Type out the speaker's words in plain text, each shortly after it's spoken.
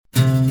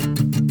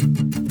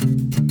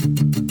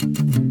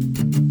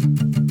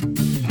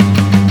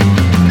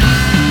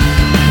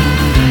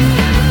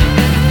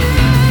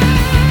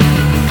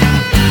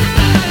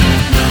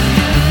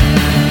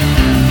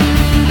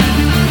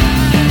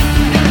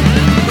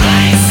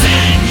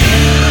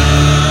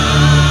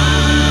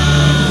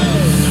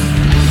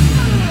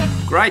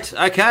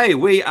Great. Okay,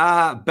 we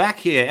are back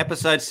here,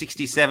 episode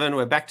 67.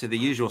 We're back to the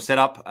usual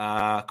setup.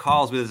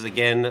 Kyle's with us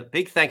again.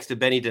 Big thanks to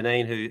Benny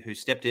Deneen, who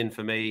stepped in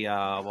for me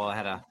while I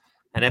had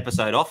an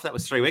episode off. That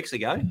was 3 weeks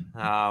ago.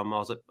 I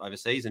was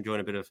overseas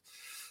enjoying a bit of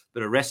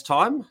rest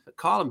time. But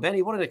Kyle and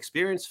Benny, what an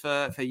experience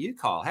for you,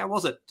 Kyle. How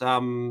was it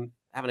having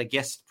a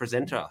guest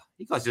presenter?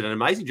 You guys did an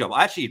amazing job.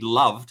 I actually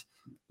loved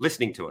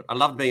listening to it. I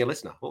loved being a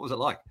listener. What was it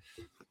like?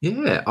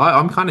 Yeah,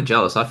 I'm kind of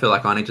jealous. I feel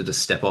like I need to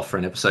just step off for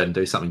an episode and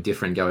do something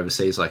different, go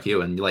overseas like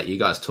you, and let you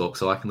guys talk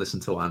so I can listen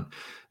to one.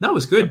 No, it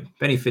was good.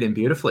 Benny fit in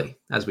beautifully,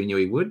 as we knew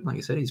he would. Like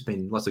you said, he's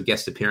been lots of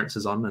guest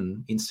appearances on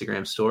and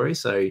Instagram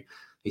stories, so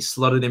he's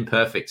slotted in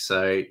perfect.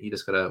 So you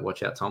just got to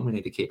watch out, Tom. We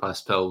need to keep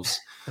ourselves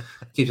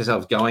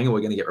going, or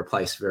we're going to get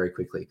replaced very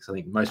quickly. Because I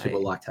think most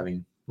people liked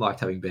having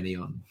Benny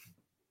on.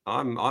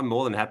 I'm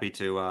more than happy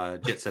to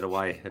jet set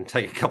away and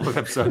take a couple of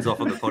episodes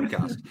off on the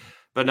podcast.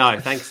 But no,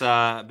 thanks.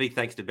 Big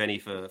thanks to Benny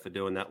for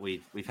doing that.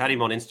 We've had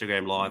him on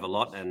Instagram Live a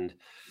lot, and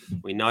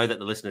we know that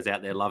the listeners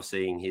out there love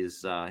seeing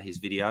his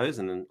videos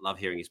and love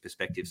hearing his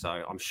perspective. So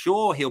I'm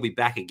sure he'll be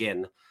back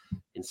again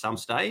in some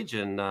stage,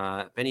 and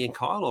Benny and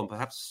Kyle, or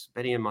perhaps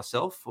Benny and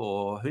myself,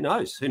 or who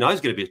knows? Who knows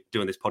going to be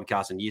doing this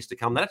podcast in years to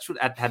come? That's what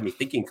had me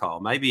thinking,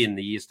 Kyle. Maybe in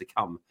the years to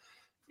come,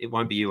 it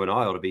won't be you and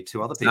I. It'll be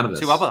two other people,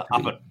 two other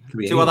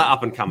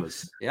up and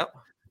comers. Yep.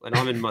 When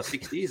I'm in my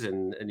 60s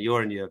and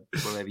you're in your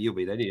whatever you'll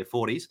be then in your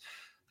 40s,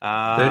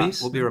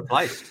 30s, we'll be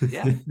replaced.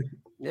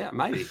 Yeah,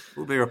 maybe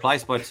we'll be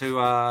replaced by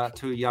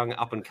two young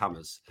up and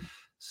comers.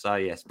 So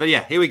yes, but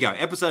yeah, here we go.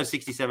 Episode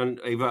 67.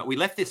 We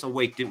left this a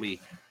week, didn't we,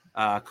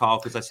 Kyle?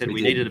 Because I said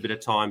we needed a bit of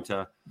time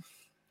to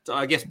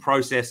I guess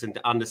process and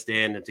to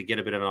understand and to get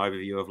a bit of an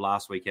overview of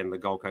last weekend, the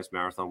Gold Coast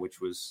Marathon, which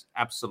was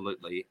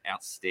absolutely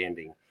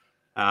outstanding.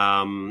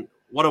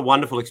 What a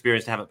wonderful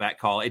experience to have it back,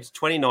 Kyle. It's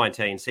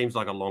 2019. Seems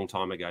like a long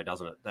time ago,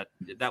 doesn't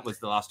it? That was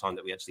the last time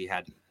that we actually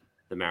had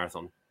the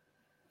marathon.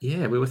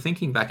 Yeah, we were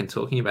thinking back and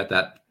talking about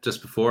that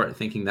just before it,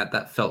 thinking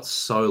that felt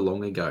so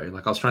long ago.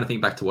 Like I was trying to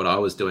think back to what I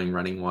was doing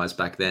running-wise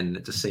back then.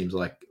 It just seems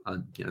like,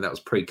 that was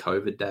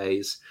pre-COVID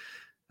days.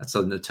 That's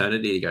an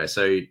eternity ago.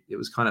 So it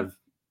was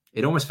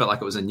it almost felt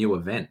like it was a new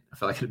event. I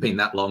felt like it had been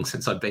that long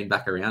since I'd been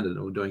back around it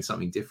or doing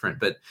something different.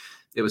 But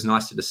it was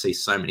nice to just see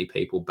so many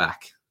people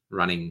back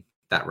running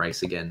that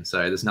race again. So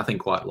there's nothing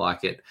quite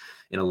like it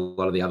in a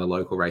lot of the other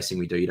local racing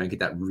we do. You don't get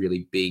that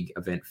really big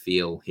event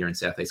feel here in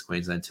Southeast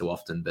Queensland too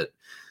often, but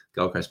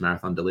Gold Coast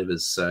Marathon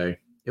delivers. So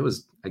it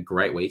was a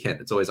great weekend.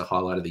 It's always a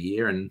highlight of the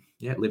year, and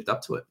yeah, it lived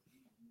up to it.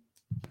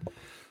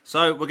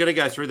 So we're going to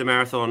go through the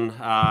marathon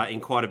in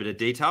quite a bit of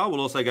detail.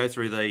 We'll also go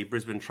through the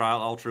Brisbane Trail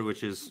Ultra,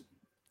 which is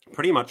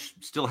pretty much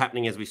still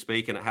happening as we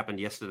speak, and it happened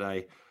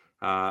yesterday.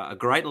 A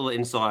great little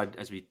inside,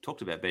 as we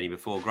talked about Benny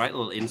before, great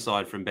little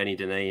inside from Benny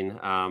Deneen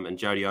and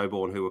Jody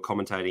Oborn, who were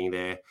commentating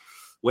their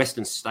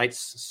Western States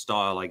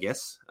style, I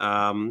guess.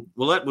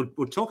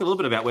 We'll talk a little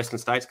bit about Western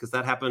States because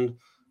that happened.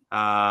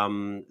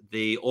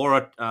 The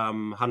Aura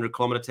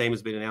 100-kilometre team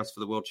has been announced for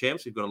the World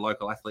Champs. We've got a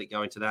local athlete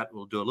going to that.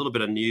 We'll do a little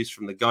bit of news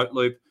from the Goat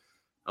Loop,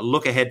 a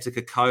look ahead to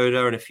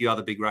Kokoda and a few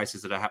other big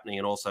races that are happening,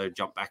 and also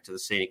jump back to the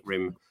Scenic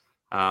Rim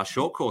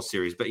short course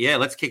series. But yeah,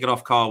 let's kick it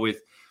off, Kyle,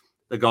 with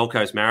the Gold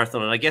Coast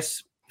Marathon. And I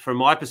guess from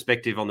my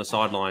perspective on the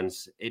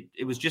sidelines,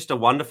 it was just a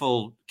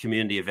wonderful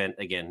community event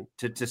again.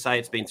 To say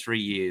it's been 3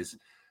 years.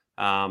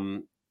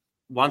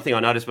 One thing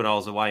I noticed when I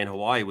was away in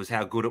Hawaii was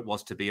how good it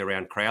was to be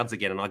around crowds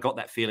again. And I got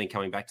that feeling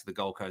coming back to the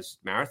Gold Coast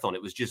Marathon.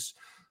 It was just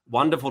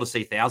wonderful to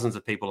see thousands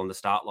of people on the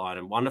start line,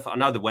 and wonderful. I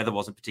know the weather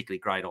wasn't particularly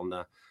great on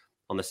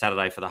the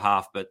Saturday for the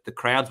half, but the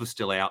crowds were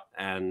still out,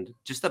 and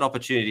just that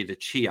opportunity to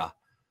cheer.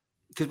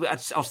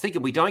 Because I was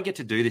thinking, we don't get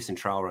to do this in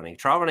trail running.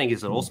 Trail running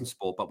is an awesome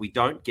sport, but we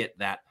don't get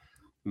that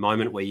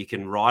moment where you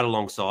can ride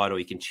alongside, or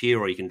you can cheer,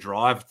 or you can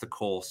drive the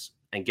course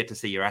and get to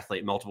see your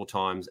athlete multiple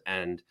times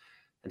and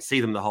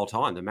see them the whole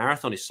time. The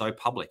marathon is so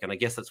public, and I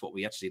guess that's what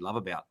we actually love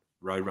about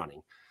road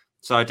running.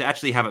 So to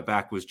actually have it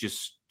back was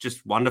just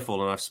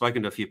wonderful, and I've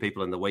spoken to a few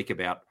people in the week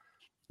about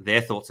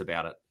their thoughts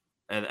about it.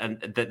 And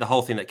the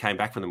whole thing that came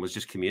back from them was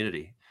just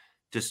community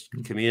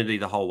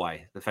the whole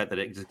way. The fact that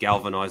it just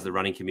galvanized the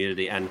running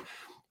community, and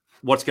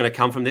what's going to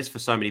come from this for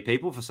so many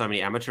people, for so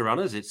many amateur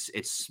runners,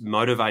 it's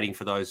motivating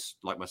for those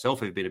like myself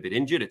who've been a bit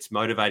injured. It's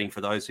motivating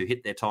for those who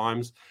hit their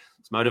times.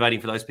 It's motivating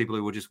for those people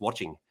who were just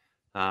watching,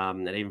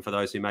 and even for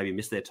those who maybe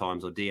missed their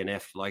times or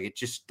DNF. Like, it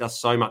just does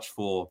so much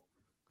for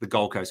the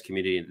Gold Coast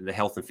community and the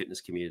health and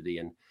fitness community,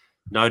 and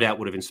no doubt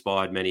would have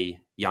inspired many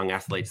young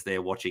athletes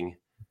there watching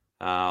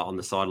on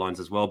the sidelines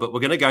as well. But we're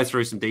going to go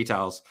through some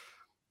details,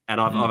 and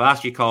I've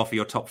asked you, Kyle, for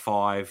your top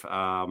five.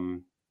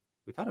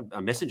 We've had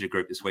a messenger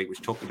group this week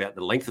which talked about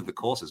the length of the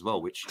course as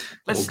well, which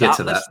we'll get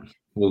to that. Do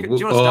you want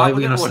to start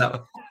with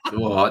that?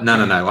 Well,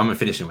 no. I'm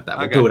finishing with that.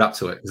 We'll build up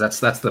to it, because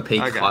that's the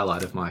peak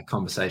highlight of my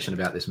conversation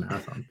about this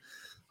marathon.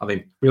 I've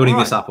been building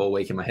this up all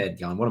week in my head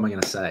going, what am I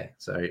going to say?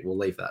 So we'll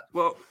leave that.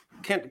 Well,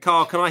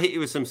 Kyle, can I hit you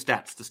with some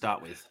stats to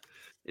start with,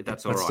 if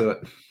that's all right? Let's do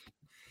it.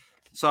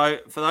 So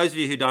for those of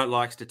you who don't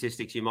like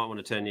statistics, you might want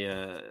to turn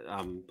your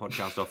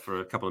podcast off for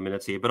a couple of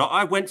minutes here. But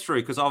I went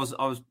through, because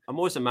I'm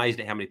always amazed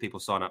at how many people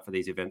sign up for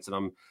these events,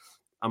 and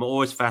I'm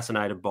always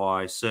fascinated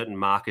by certain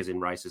markers in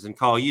races. And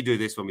Kyle, you do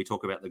this when we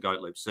talk about the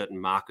Goat Loop, certain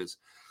markers.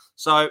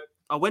 So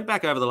I went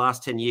back over the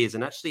last 10 years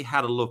and actually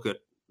had a look at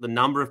the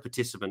number of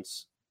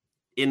participants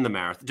in the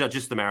marathon,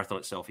 just the marathon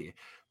itself here,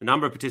 the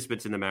number of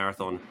participants in the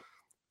marathon,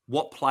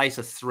 what place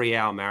a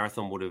 3-hour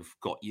marathon would have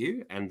got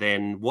you, and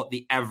then what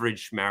the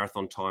average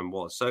marathon time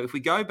was. So if we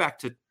go back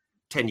to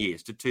 10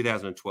 years, to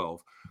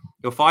 2012,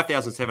 there were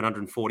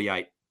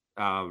 5,748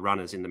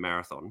 runners in the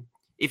marathon.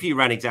 If you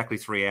ran exactly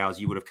 3 hours,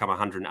 you would have come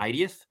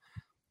 180th,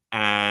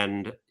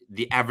 and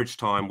the average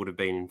time would have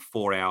been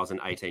 4 hours and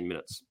 18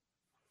 minutes.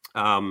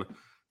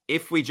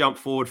 If we jump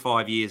forward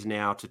 5 years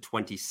now to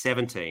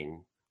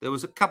 2017, there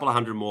was a couple of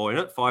hundred more in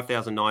it,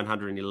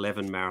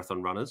 5,911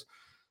 marathon runners,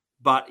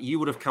 but you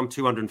would have come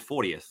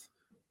 240th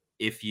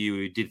if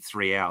you did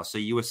 3 hours. So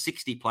you were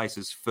 60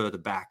 places further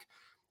back.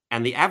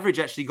 And the average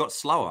actually got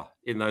slower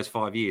in those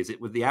 5 years.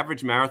 The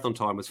average marathon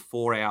time was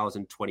 4 hours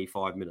and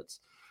 25 minutes.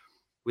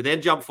 We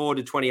then jump forward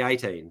to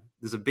 2018.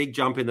 There's a big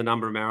jump in the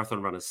number of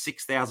marathon runners.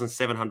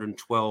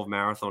 6,712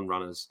 marathon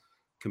runners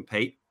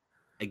compete.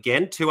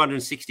 Again,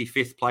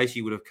 265th place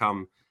you would have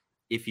come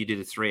if you did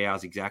it 3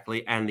 hours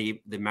exactly. And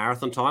the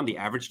marathon time, the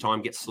average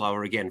time gets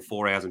slower again,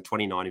 4 hours and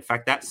 29. In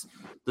fact, that's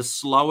the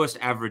slowest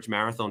average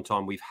marathon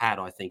time we've had,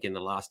 I think, in the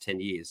last 10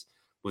 years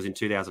was in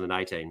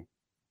 2018.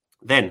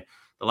 Then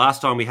the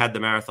last time we had the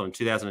marathon in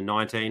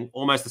 2019,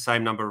 almost the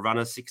same number of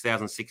runners,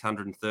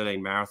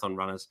 6,613 marathon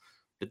runners.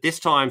 But this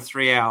time,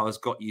 3 hours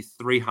got you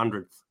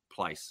 300th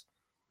place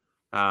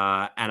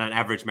and an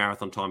average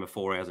marathon time of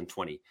 4 hours and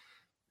 20.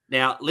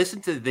 Now,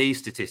 listen to these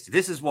statistics.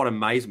 This is what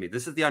amazed me.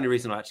 This is the only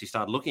reason I actually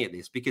started looking at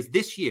this, because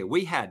this year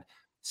we had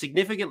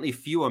significantly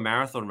fewer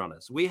marathon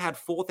runners. We had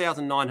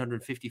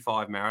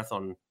 4,955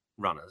 marathon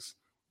runners.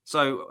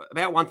 So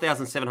about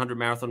 1,700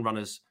 marathon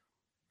runners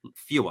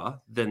fewer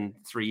than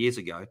 3 years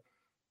ago.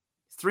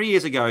 3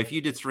 years ago, if you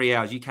did 3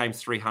 hours, you came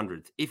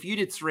 300th. If you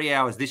did 3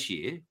 hours this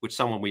year, which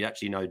someone we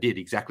actually know did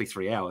exactly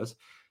 3 hours,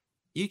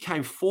 you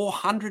came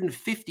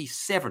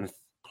 457th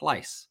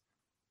place,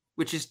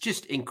 which is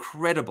just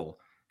incredible.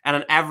 And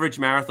an average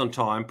marathon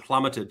time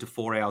plummeted to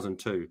 4 hours and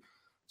 2.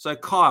 So,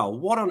 Kyle,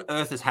 what on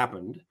earth has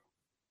happened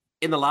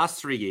in the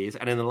last 3 years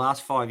and in the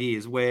last 5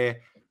 years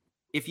where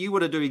if you were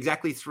to do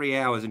exactly 3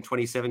 hours in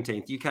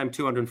 2017, you came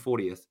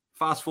 240th.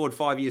 Fast forward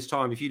 5 years'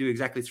 time, if you do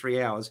exactly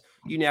 3 hours,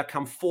 you now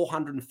come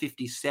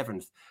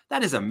 457th.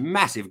 That is a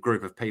massive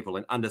group of people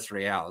in under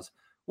 3 hours.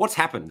 What's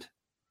happened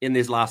in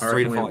these last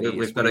 3 to 5 years?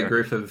 We've got a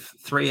group of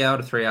 3 hour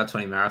to 3 hour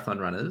 20 marathon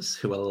runners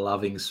who are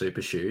loving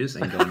super shoes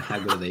and going, how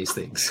good are these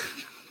things?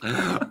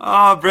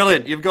 Oh,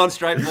 brilliant. You've gone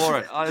straight for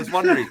it. I was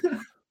wondering.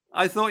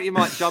 I thought you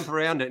might jump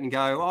around it and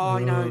go, oh,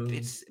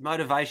 it's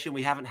motivation.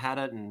 We haven't had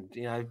it. And,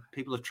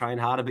 people have trained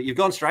harder. But you've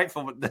gone straight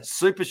for the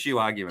super shoe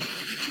argument.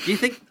 Do you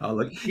think? Oh,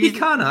 look, you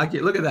can't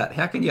argue. Look at that.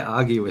 How can you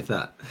argue with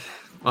that?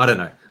 I don't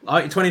know.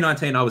 In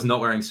 2019, I was not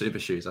wearing super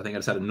shoes. I think I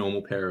just had a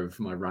normal pair of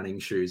my running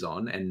shoes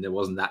on, and there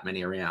wasn't that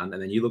many around.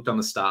 And then you looked on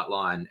the start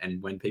line,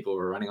 and when people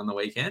were running on the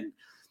weekend,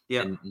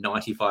 and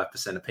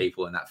 95% of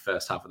people in that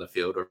first half of the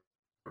field were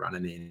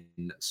running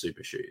in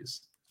super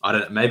shoes. I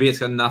don't know. Maybe it's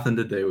got nothing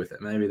to do with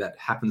it. Maybe that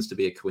happens to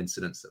be a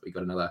coincidence that we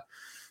got another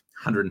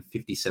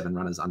 157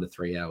 runners under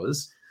 3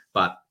 hours.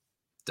 But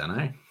don't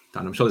know.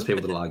 I'm sure there's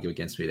people that'll argue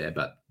against me there,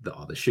 but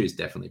the shoes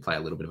definitely play a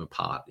little bit of a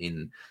part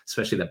in,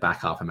 especially the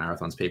back half of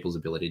marathons, people's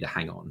ability to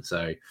hang on.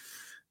 So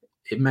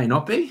it may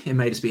not be. It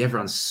may just be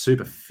everyone's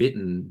super fit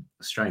and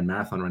Australian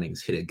marathon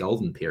running's hit a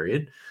golden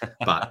period.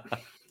 But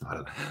I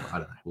don't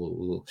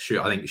know.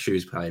 I think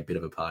shoes play a bit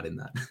of a part in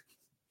that.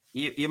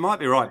 You might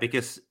be right,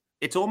 because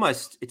it's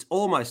almost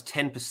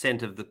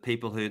 10% of the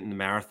people who in the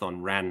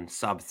marathon ran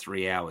sub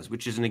 3 hours,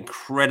 which is an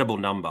incredible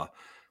number.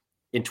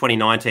 In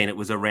 2019, it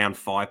was around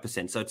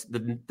 5%. So it's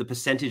the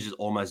percentage is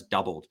almost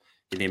doubled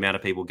in the amount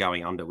of people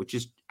going under, which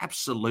is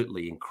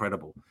absolutely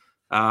incredible.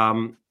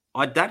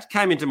 That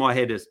came into my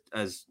head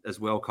as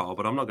well, Kyle,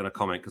 but I'm not going to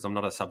comment because I'm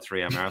not a sub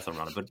 3 hour marathon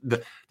runner.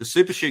 But the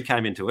super shoe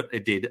came into it.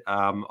 It did.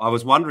 I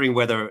was wondering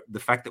whether the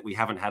fact that we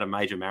haven't had a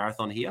major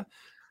marathon here,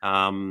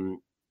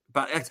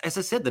 but as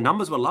I said, the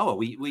numbers were lower.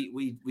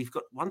 We've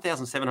got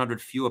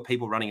 1,700 fewer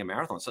people running a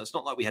marathon, so it's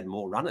not like we had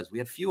more runners. We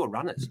had fewer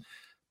runners,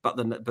 but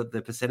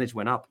the percentage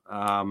went up.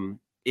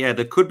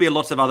 There could be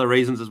lots of other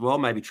reasons as well.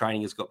 Maybe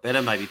training has got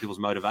better. Maybe people's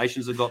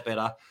motivations have got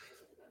better.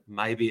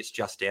 Maybe it's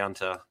just down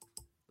to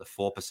the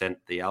 4%,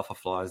 the Alpha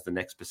Flyers, the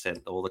next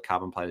percent, all the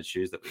carbon-plated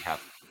shoes that we have.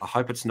 I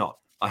hope it's not.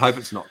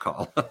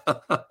 Kyle.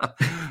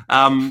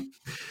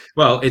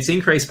 Well, it's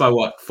increased by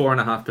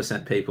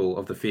 4.5% people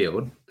of the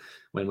field,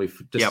 when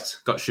we've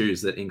just got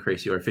shoes that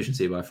increase your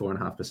efficiency by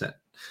 4.5%.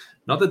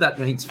 Not that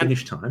means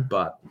finish time,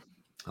 but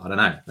I don't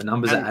know. The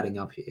numbers are adding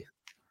up here.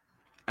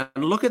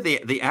 And look at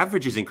the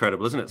average is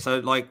incredible, isn't it? So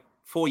like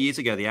 4 years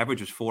ago, the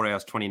average was 4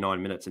 hours,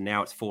 29 minutes, and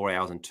now it's 4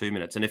 hours and 2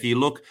 minutes. And if you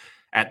look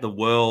at the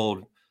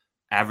world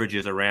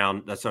averages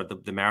around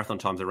the marathon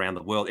times around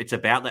the world, it's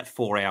about that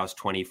 4 hours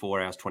 20,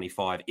 4 hours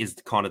 25 is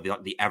kind of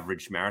the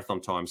average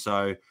marathon time.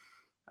 So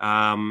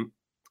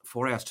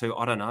 4 hours 2,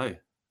 I don't know.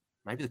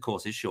 Maybe the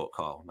course is short,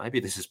 Kyle.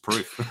 Maybe this is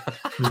proof.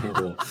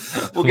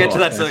 We'll get to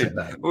that soon.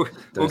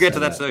 We'll get to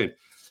that soon.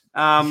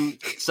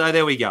 So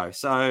there we go.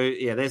 So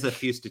yeah, there's a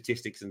few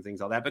statistics and things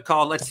like that. But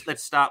Kyle,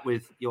 let's start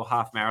with your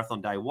half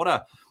marathon day.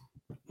 I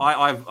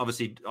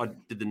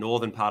did the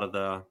northern part of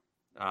the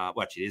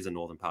well, actually, it is a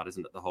northern part,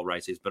 isn't it? The whole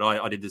race is. But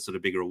I did this sort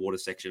of bigger water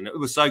section. It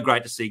was so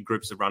great to see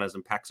groups of runners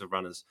and packs of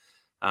runners,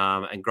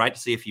 and great to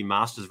see a few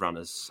masters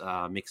runners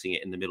mixing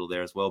it in the middle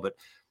there as well. But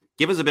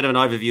give us a bit of an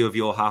overview of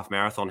your half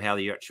marathon, how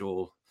your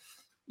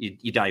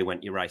day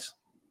went, your race.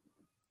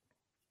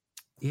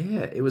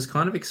 Yeah, it was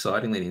kind of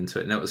exciting leading into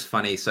it, and it was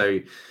funny. So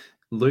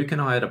Luke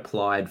and I had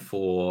applied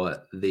for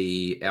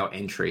our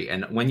entry,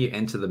 and when you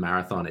enter the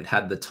marathon, it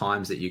had the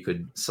times that you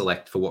could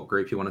select for what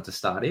group you wanted to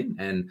start in,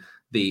 and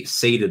the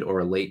seeded or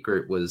elite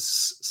group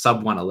was sub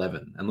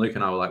 111. And Luke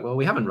and I were like, well,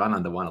 we haven't run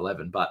under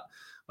 111, but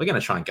we're going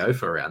to try and go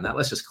for around that.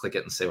 Let's just click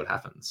it and see what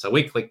happens. So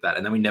we clicked that,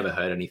 and then we never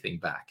heard anything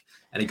back.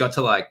 And it got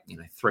to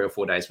 3 or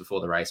 4 days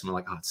before the race, and we're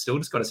like, oh, it's still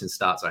just got us in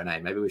start zone A.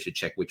 Maybe we should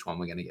check which one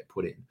we're going to get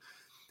put in.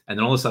 And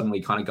then all of a sudden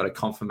we kind of got a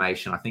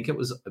confirmation. I think it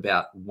was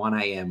about 1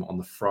 a.m. on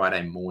the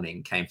Friday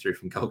morning, came through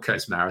from Gold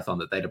Coast Marathon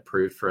that they'd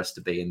approved for us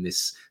to be in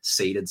this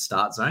seeded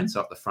start zone,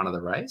 so at the front of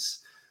the race.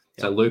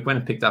 So Luke went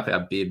and picked up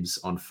our bibs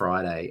on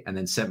Friday and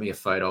then sent me a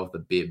photo of the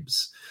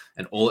bibs,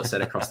 and all it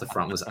said across the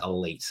front was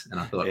elite. And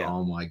I thought,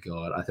 oh my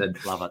God. I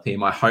said, love it.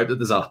 Team, I hope that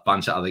there's a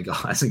bunch of other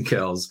guys and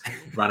girls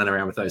running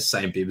around with those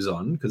same bibs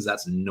on, because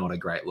that's not a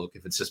great look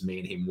if it's just me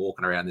and him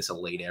walking around this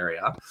elite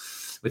area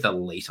with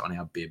elite on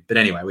our bib. But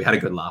anyway, we had a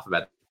good laugh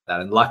about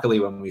that. And luckily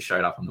when we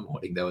showed up in the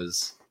morning, there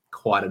was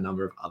quite a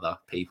number of other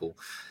people.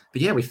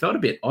 But yeah, we felt a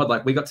bit odd.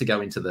 Like, we got to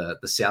go into the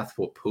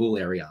Southport pool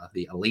area,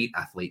 the elite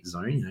athlete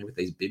zone, with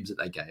these bibs that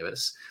they gave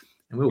us.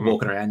 And we were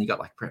walking around. You got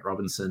like Brett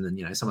Robinson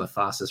and, some of the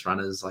fastest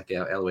runners like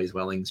our Eloise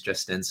Wellings,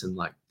 Jess Stenson,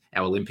 like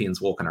our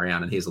Olympians walking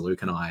around. And here's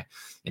Luke and I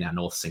in our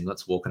North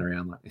singlets walking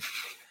around like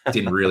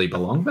didn't really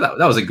belong. But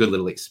that was a good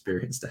little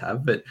experience to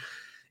have. But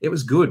it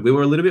was good. We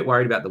were a little bit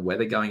worried about the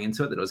weather going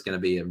into it, that it was going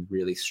to be a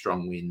really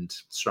strong wind,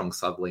 strong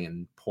southerly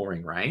and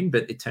pouring rain.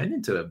 But it turned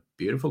into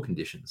beautiful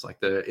conditions. Like,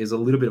 there is a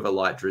little bit of a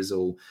light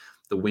drizzle.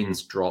 The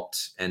winds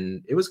dropped,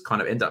 and it was kind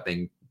of ended up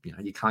being,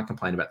 you can't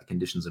complain about the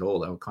conditions at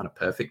all. They were kind of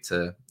perfect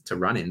to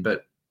run in.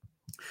 But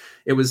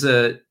it was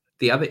the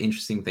other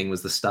interesting thing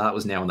was the start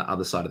was now on the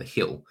other side of the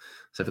hill.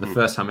 So for the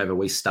first time ever,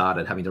 we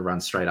started having to run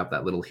straight up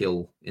that little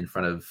hill in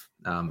front of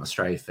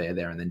Australia Fair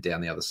there, and then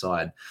down the other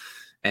side.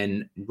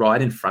 And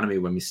right in front of me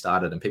when we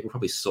started, and people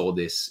probably saw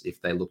this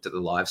if they looked at the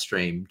live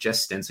stream,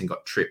 Jess Stenson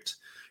got tripped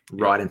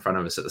right in front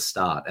of us at the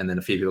start. And then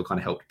a few people kind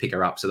of helped pick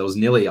her up. So there was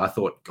nearly, I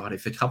thought, God,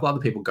 if a couple other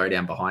people go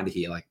down behind her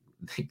here, like,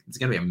 it's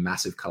going to be a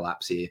massive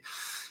collapse here.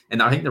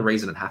 And I think the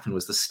reason it happened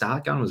was the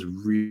start gun was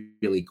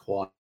really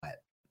quiet.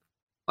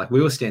 Like, we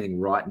were standing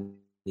right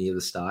near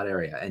the start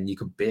area and you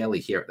could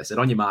barely hear it. They said,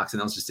 on your marks, and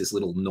there was just this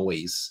little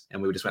noise.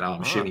 And we just went,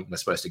 I'm assuming we're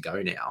supposed to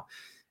go now.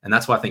 And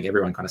that's why I think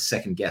everyone kind of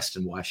second guessed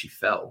and why she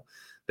fell.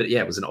 But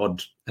yeah, it was an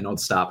odd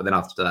start. But then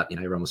after that,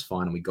 everyone was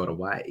fine and we got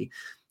away.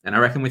 And I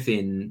reckon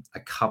within a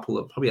couple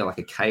of, probably like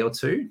a K or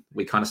two,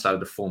 we kind of started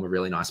to form a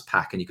really nice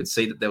pack. And you could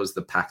see that there was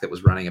the pack that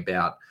was running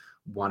about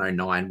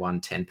 109,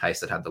 110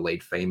 pace that had the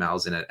lead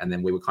females in it. And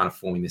then we were kind of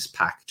forming this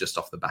pack just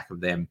off the back of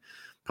them,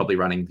 probably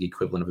running the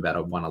equivalent of about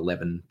a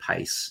 111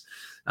 pace.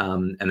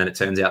 And then it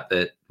turns out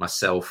that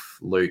myself,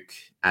 Luke,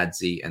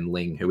 Adzi, and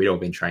Ling, who we'd all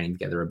been training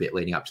together a bit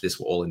leading up to this,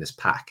 were all in this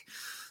pack.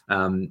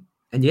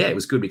 And yeah, it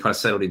was good. We kind of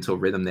settled into a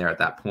rhythm there at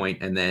that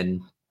point, and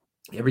then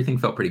everything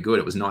felt pretty good.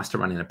 It was nice to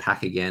run in a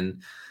pack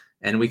again.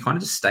 And we kind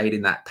of just stayed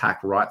in that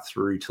pack right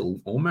through till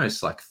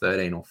almost like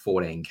 13 or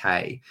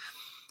 14K.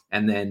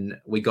 And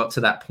then we got to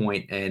that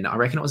point, and I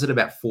reckon it was at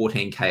about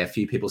 14K, a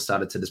few people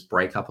started to just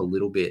break up a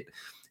little bit.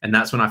 And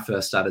that's when I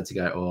first started to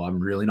go, oh, I'm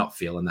really not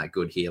feeling that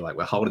good here. Like,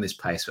 we're holding this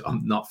pace, but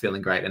I'm not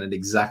feeling great. And at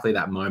exactly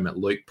that moment,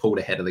 Luke pulled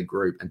ahead of the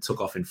group and took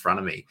off in front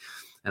of me.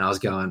 And I was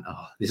going,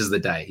 oh, this is the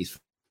day. He's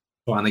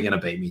finally going to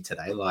beat me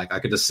today. Like, I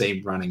could just see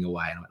him running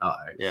away. And I went,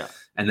 uh-oh. Yeah.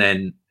 And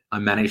then I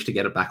managed to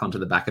get it back onto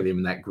the back of him,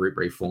 and that group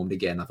reformed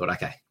again. I thought,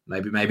 okay,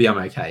 maybe I'm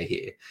okay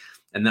here.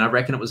 And then I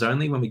reckon it was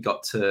only when we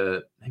got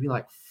to maybe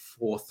like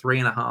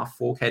 3.5,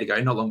 4K to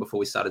go, not long before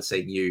we started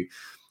seeing you,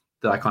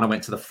 that I kind of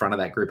went to the front of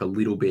that group a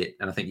little bit.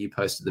 And I think you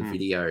posted the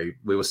video.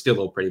 We were still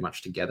all pretty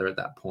much together at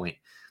that point.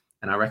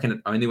 And I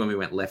reckon only when we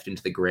went left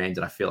into the grand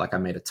did I feel like I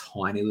made a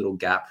tiny little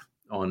gap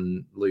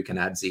on Luke and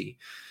Adzi.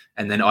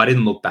 And then I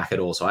didn't look back at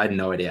all. So I had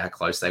no idea how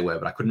close they were,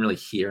 but I couldn't really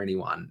hear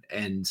anyone.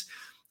 And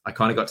I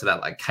kind of got to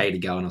that like K to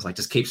go, and I was like,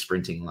 just keep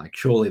sprinting. Like,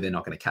 surely they're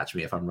not going to catch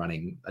me if I'm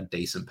running a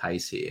decent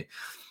pace here.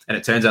 And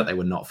it turns out they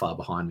were not far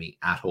behind me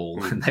at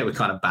all. And they were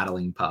kind of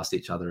battling past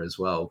each other as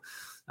well.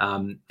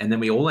 And then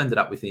we all ended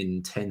up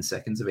within 10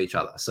 seconds of each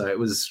other. So it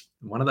was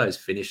one of those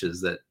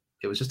finishes that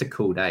it was just a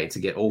cool day to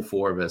get all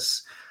four of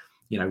us,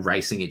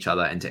 racing each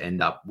other and to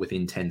end up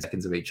within 10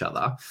 seconds of each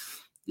other.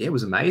 yeah, it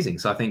was amazing.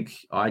 So I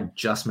think I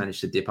just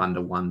managed to dip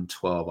under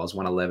 112. I was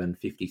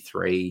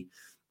 111.53.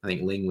 I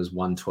think Ling was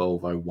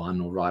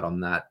 112.01 or right on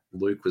that.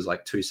 Luke was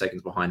like 2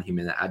 seconds behind him,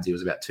 and Adzi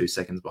was about 2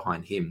 seconds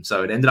behind him.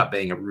 So it ended up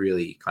being a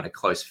really kind of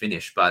close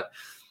finish. But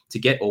to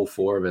get all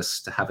four of us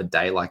to have a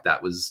day like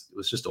that was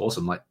just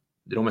awesome. Like,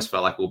 it almost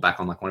felt like we were back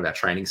on like one of our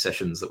training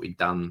sessions that we'd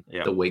done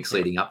the weeks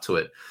leading up to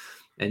it.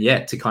 And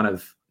yeah, to kind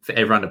of for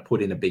everyone to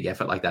put in a big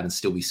effort like that and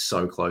still be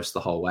so close the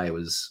whole way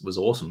was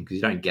awesome, because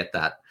you don't get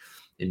that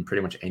in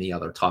pretty much any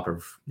other type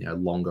of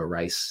longer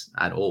race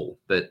at all.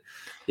 But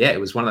yeah, it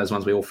was one of those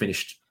ones we all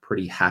finished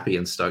pretty happy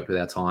and stoked with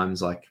our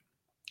times. Like,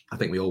 I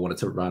think we all wanted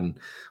to run.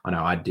 I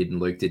know I did and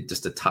Luke did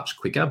just a touch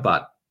quicker,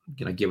 but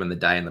given the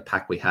day and the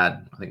pack we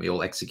had, I think we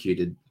all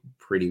executed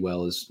pretty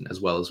well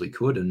as we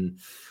could. And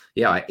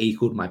yeah, I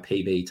equaled my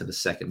PB to the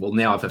second. Well,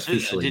 now I've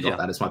officially got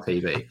that as my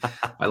PB.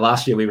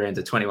 Last year we ran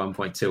to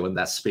 21.2 and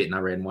that spit, and I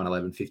ran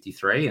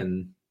 111.53,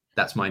 and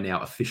that's my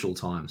now official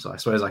time. So I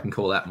suppose I can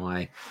call that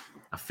my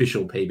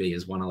official PB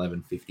is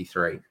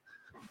 111.53.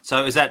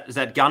 So is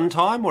that gun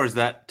time or is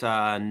that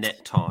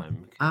net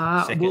time?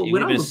 Well,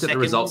 when I looked at the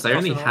results, they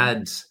only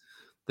had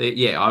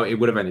it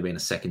would have only been a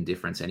second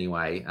difference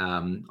anyway.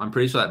 I'm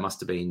pretty sure that must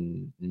have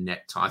been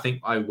net time. I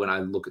think when I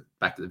look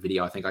back at the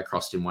video, I think I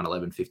crossed in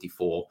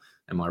 111.54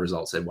 and my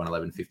result said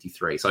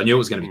 111.53. So I knew it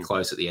was going to be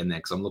close at the end there,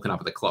 because I'm looking up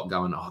at the clock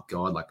going, oh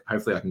God, like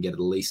hopefully I can get at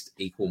least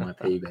equal my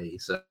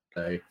PB. So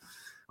I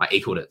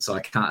equaled it. So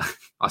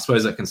I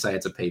suppose I can say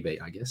it's a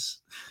PB, I guess.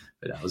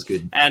 But that was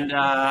good. And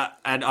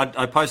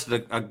I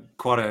posted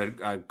quite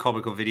a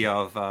comical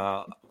video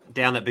of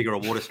down that bigger a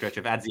water stretch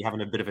of Adzi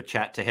having a bit of a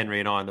chat to Henry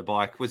and I on the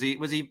bike. Was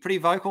he pretty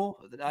vocal,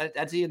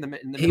 Adzi, in the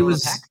middle of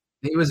the pack?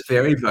 He was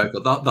very vocal.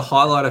 The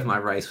highlight of my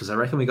race was, I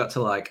reckon we got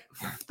to like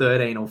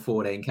 13 or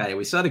 14K.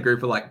 We started a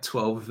group of like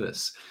 12 of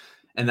us.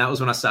 And that was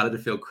when I started to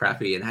feel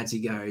crappy. And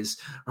Adzi goes,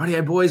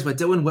 "Rightio, boys, we're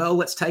doing well.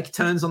 Let's take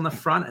turns on the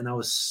front." And I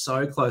was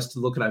so close to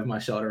looking over my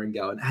shoulder and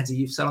going, "Adzi,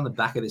 you've sat on the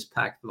back of this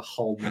pack for the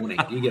whole morning.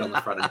 You get on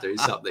the front and do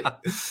something."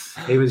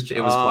 It was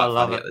quite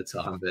funny at the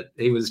time, but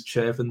he was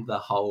chirping the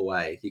whole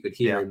way. You could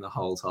hear him the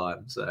whole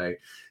time. So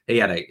he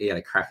had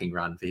a cracking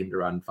run. For him to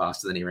run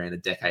faster than he ran a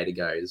decade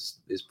ago is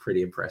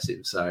pretty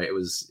impressive. So it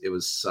was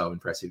so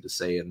impressive to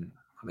see. And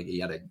I think he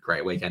had a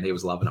great weekend. He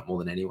was loving it more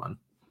than anyone.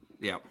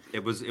 Yeah,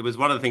 it was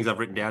one of the things I've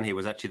written down here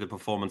was actually the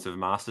performance of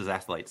Masters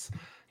athletes,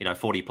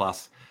 40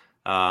 plus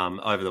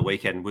over the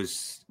weekend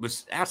was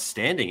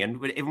outstanding.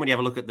 And even when you have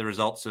a look at the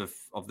results of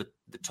the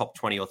top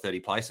 20 or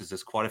 30 places,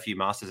 there's quite a few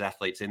Masters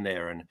athletes in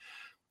there,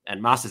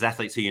 and Masters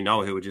athletes who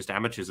who are just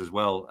amateurs as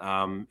well.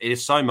 It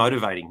is so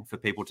motivating for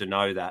people to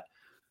know that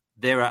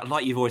there are,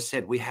 like you've always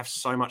said, we have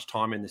so much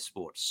time in this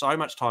sport, so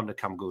much time to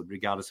come good,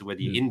 regardless of whether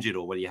you're injured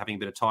or whether you're having a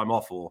bit of time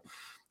off or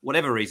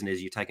whatever reason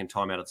is you're taking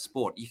time out of the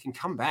sport. You can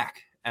come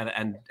back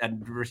and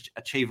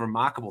achieve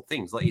remarkable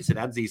things. Like you said,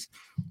 Adzi's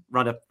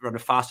run a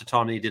faster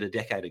time than he did a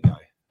decade ago,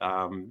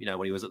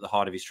 when he was at the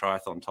height of his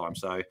triathlon time.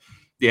 So,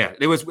 yeah,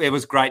 it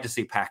was great to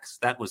see Pax.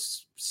 That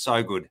was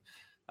so good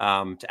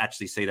to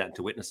actually see that and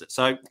to witness it.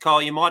 So,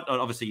 Kyle, you might,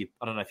 obviously,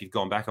 I don't know if you've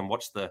gone back and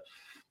watched the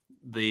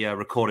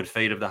recorded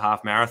feed of the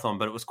half marathon,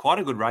 but it was quite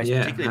a good race,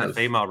 particularly the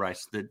female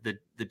race.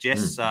 The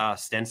Jess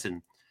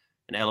Stenson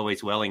and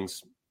Eloise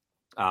Wellings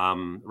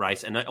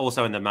race, and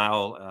also in the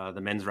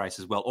men's race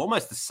as well.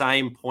 Almost the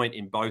same point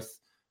in both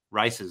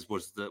races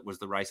was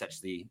the race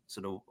actually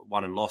sort of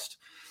won and lost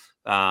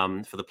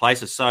for the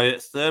places. So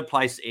third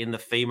place in the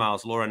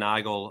females, Laura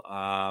Nagel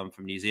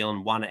from New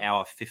Zealand, 1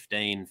 hour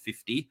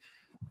 15:50.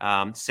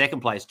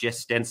 Second place, Jess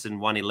Stenson,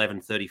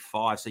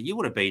 1:11:35. So you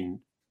would have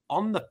been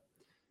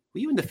were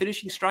you in the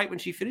finishing straight when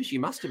she finished? You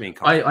must have been.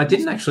 I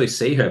didn't actually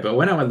see her, but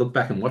when I look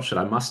back and watch it,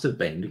 I must have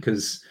been,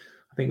 because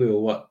I think we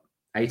were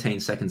 18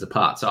 seconds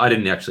apart. So I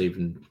didn't actually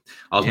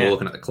I was more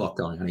looking at the clock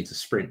going, I need to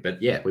sprint.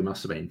 But yeah, we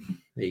must have been.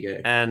 There you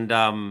go. And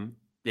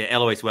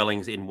Eloise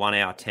Wellings in 1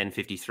 hour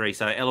 10:53.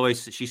 So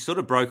Eloise, she sort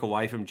of broke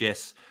away from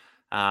Jess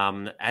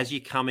as you're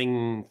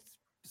coming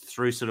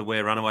through sort of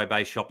where Runaway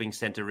Bay Shopping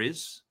Centre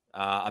is,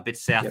 a bit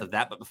south of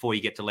that, but before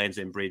you get to Land's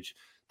End Bridge,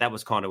 that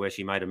was kind of where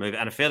she made a move,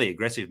 and a fairly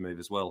aggressive move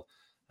as well.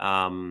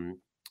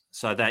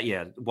 So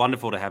that,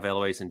 wonderful to have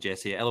Eloise and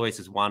Jess here. Eloise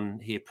has won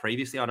here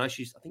previously. I know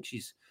she's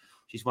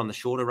won the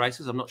shorter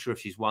races. I'm not sure if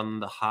she's won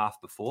the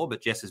half before,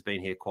 but Jess has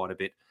been here quite a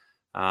bit.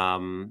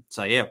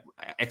 So yeah,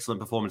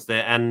 excellent performance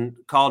there. And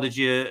Kyle, did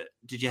you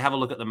have a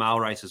look at the male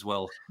race as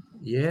well?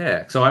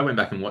 Yeah. So I went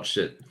back and watched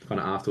it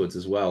kind of afterwards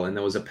as well. And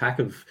there was a pack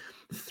of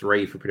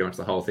 3 for pretty much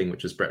the whole thing,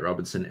 which was Brett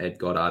Robertson, Ed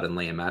Goddard, and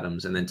Liam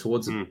Adams. And then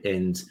towards the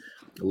end,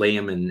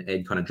 Liam and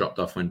Ed kind of dropped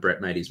off when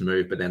Brett made his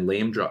move, but then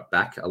Liam dropped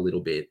back a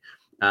little bit.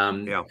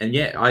 And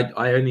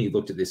I only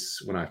looked at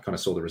this when I kind of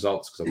saw the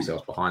results, because obviously I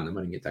was behind them.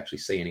 I didn't get to actually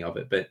see any of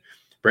it, but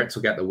Brett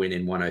took out the win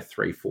in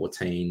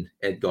 1:03:14,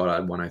 Ed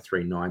Goddard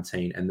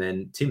 1:03:19, and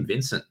then Tim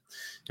Vincent,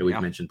 who we've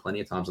mentioned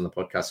plenty of times on the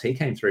podcast, he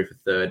came through for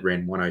third,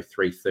 ran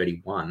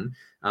 1:03:31.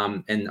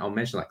 And I'll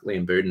mention like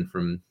Liam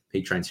Buden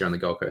he trains here on the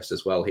Gold Coast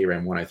as well. He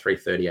ran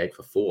 1:03:38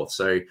 for fourth.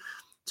 So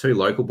 2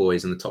 local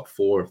boys in the top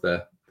 4 of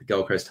the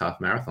Gold Coast half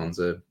marathons,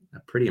 a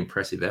pretty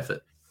impressive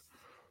effort.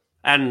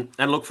 And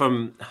look,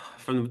 from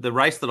the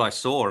race that I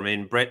saw, I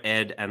mean, Brett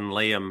Ed and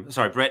Liam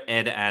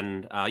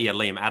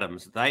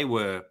Adams, they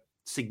were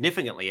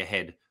significantly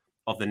ahead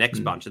of the next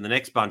bunch, and the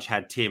next bunch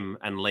had Tim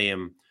and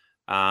Liam,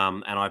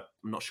 and I'm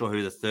not sure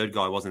who the third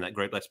guy was in that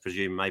group. Let's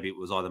presume maybe it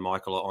was either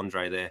Michael or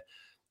Andre there,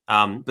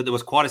 but there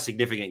was quite a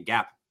significant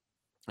gap.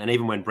 And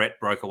even when Brett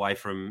broke away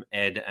from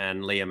Ed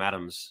and Liam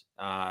Adams,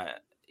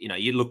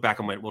 you look back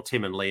and went, well,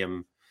 Tim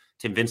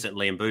Vincent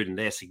and Liam Buden,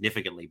 they're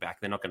significally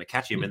back. They're not going to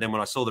catch him. And then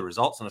when I saw the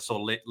results and I saw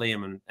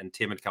Liam and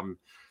Tim had come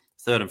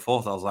third and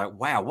fourth, I was like,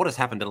 wow, what has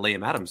happened to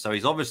Liam Adams? So he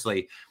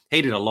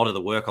did a lot of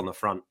the work on the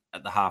front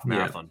at the half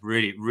marathon,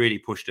 really, really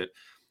pushed it.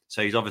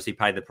 So he's obviously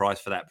paid the price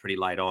for that pretty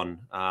late on.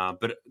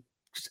 But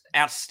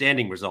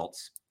outstanding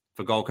results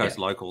for Gold Coast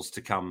locals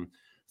to come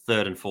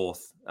third and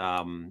fourth.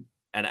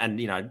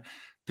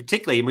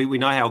 Particularly, we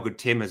know how good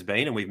Tim has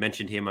been, and we've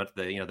mentioned him at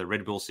the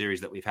Red Bull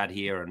series that we've had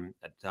here and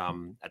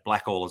at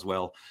Blackall as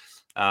well.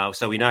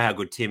 So we know how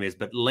good Tim is,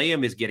 but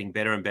Liam is getting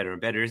better and better and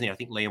better, isn't he? I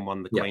think Liam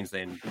won the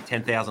Queensland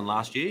 10,000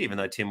 last year, even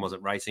though Tim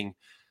wasn't racing.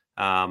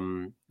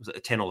 Was it the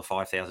 10 or the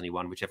 5,000 he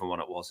won, whichever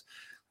one it was.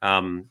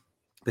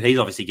 But he's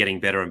obviously getting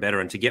better and better,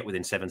 and to get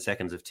within 7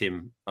 seconds of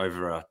Tim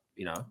over a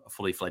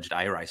fully fledged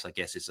A race, I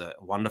guess, is a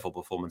wonderful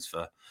performance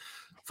for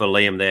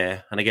Liam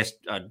there. And I guess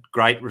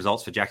great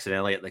results for Jackson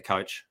Elliott, the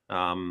coach,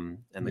 and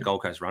the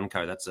Gold Coast Run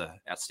Co. That's an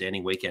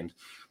outstanding weekend.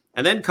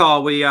 And then,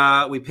 Kyle,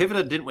 we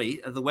pivoted, didn't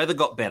we? The weather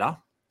got better.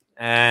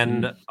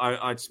 And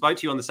I spoke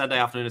to you on the Saturday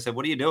afternoon and said,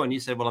 what are you doing? You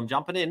said, well, I'm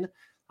jumping in.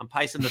 I'm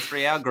pacing the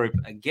 3-hour group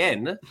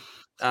again,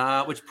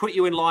 which put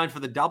you in line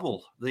for the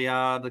double,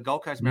 the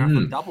Gold Coast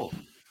Marathon double.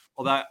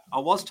 Although I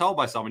was told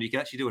by someone you could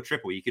actually do a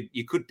triple.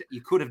 You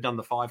could have done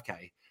the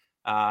 5K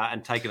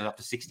and taken it up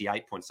to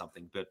 68 point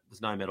something, but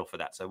there's no medal for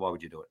that. So why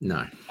would you do it?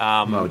 No.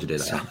 Why would you do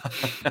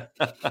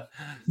that?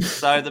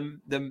 So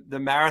the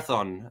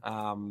marathon,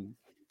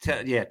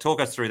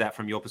 talk us through that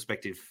from your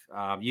perspective.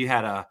 You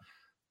had a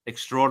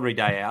extraordinary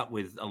day out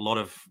with a lot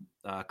of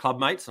club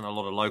mates and a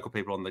lot of local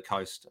people on the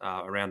coast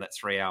around that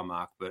 3-hour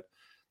mark. But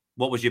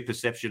what was your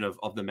perception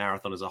of the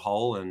marathon as a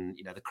whole, and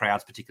the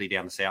crowds, particularly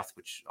down the south,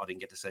 which I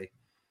didn't get to see?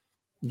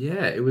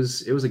 Yeah, it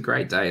was a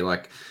great day.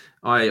 Like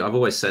I've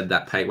always said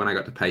that when I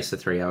got to pace the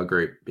 3-hour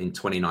group in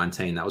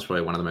 2019, that was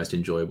probably one of the most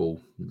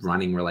enjoyable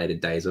running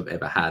related days I've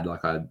ever had.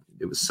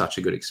 It was such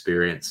a good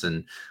experience,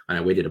 and I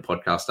know we did a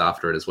podcast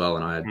after it as well,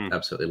 and I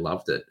absolutely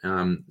loved it.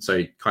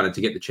 So kind of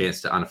to get the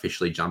chance to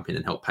unofficially jump in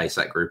and help pace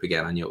that group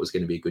again, I knew it was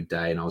going to be a good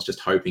day, and I was just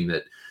hoping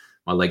that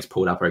my legs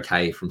pulled up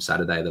okay from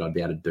Saturday, that I'd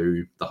be able to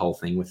do the whole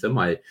thing with them.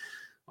 I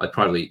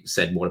probably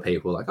said more to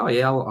people like, oh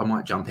yeah, I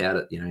might jump out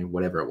at,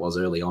 whatever it was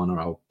early on,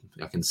 or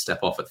I can step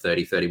off at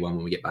 30, 31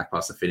 when we get back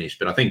past the finish.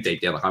 But I think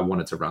deep down, I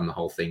wanted to run the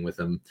whole thing with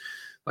them,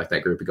 like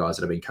that group of guys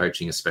that I've been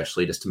coaching,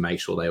 especially just to make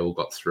sure they all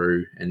got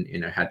through and,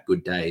 had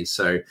good days.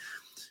 So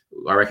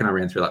I reckon I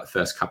ran through the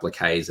first couple of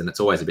Ks, and it's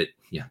always a bit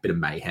of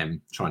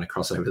mayhem trying to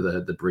cross over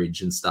the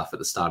bridge and stuff at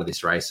the start of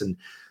this race. And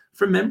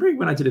from memory,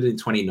 when I did it in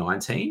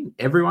 2019,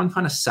 everyone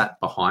kind of sat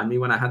behind me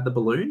when I had the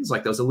balloons.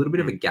 Like there was a little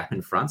bit of a gap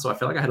in front. So I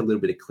felt like I had a little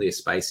bit of clear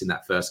space in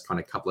that first kind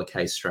of couple of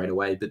Ks straight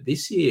away. But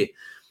this year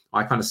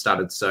I kind of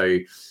started. So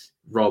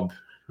Rob,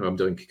 who I'm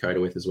doing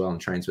Kokoda with as well and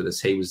trains with us,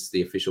 he was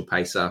the official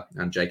pacer,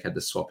 and Jake had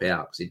to swap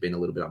out because he'd been a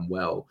little bit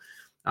unwell.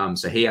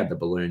 So he had the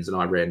balloons and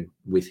I ran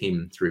with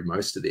him through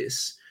most of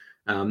this.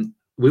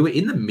 We were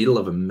in the middle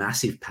of a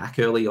massive pack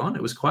early on.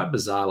 It was quite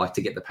bizarre,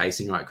 to get the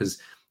pacing right, because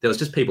there was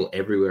just people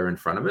everywhere in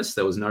front of us.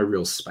 There was no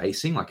real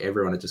spacing.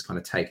 Everyone had just kind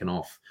of taken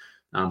off.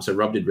 So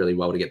Rob did really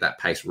well to get that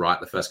pace right.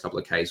 The first couple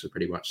of Ks were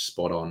pretty much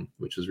spot on,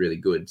 which was really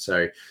good.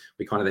 So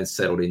we kind of then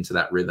settled into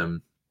that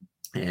rhythm.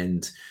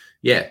 And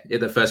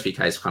the first few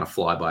Ks kind of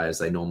fly by as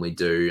they normally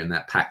do. And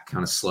that pack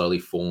kind of slowly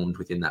formed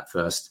within that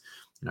first,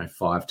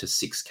 5 to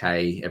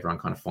 6K. Everyone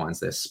kind of finds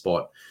their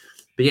spot.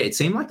 But it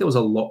seemed like there was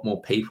a lot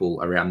more people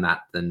around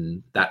that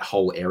than that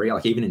whole area,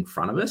 even in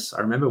front of us.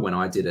 I remember when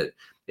I did it,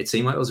 it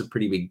seemed like it was a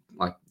pretty big,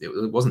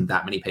 it wasn't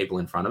that many people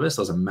in front of us.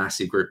 There was a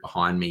massive group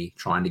behind me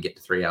trying to get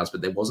to 3 hours,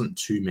 but there wasn't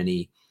too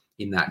many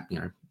in that,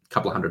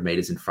 couple of 100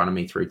 meters in front of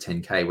me through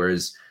 10K.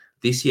 Whereas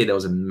this year there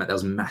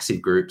was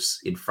massive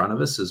groups in front of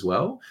us as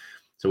well.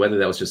 So whether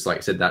that was just, like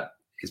I said, that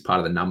is part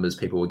of the numbers,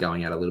 people were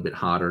going out a little bit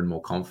harder and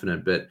more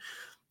confident. But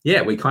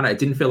it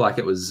didn't feel like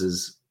it was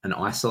as an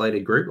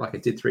isolated group like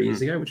it did 3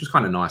 years ago, which was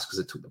kind of nice because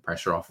it took the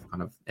pressure off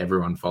kind of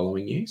everyone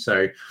following you.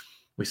 So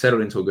we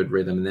settled into a good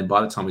rhythm. And then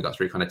by the time we got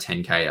through kind of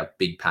 10K, a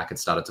big pack had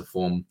started to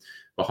form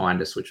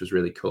behind us, which was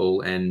really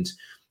cool. And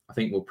I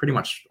think we're pretty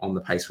much on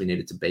the pace we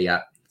needed to be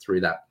at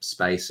through that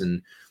space.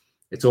 And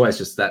it's always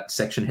just that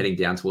section heading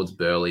down towards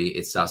Burleigh.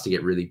 It starts to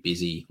get really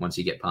busy once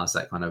you get past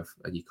that kind of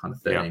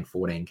 13,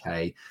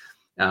 14K.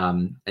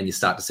 And you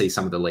start to see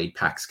some of the lead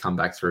packs come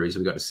back through. So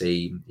we got to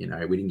see, we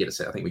didn't get to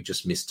see, I think we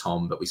just missed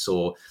Tom, but we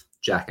saw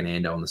Jack and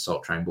Ando and the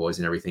Salt Train boys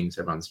and everything.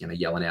 So everyone's,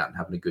 yelling out and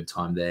having a good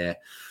time there.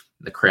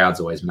 The crowd's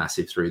always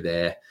massive through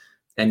there.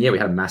 And we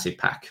had a massive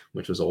pack,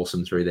 which was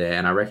awesome through there.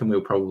 And I reckon we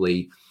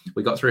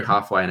got through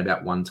halfway in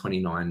about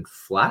 1:29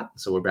 flat.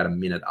 So we're about a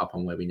minute up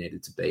on where we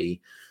needed to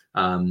be.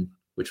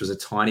 which was a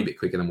tiny bit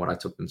quicker than what I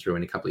took them through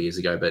in a couple of years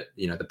ago. But,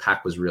 the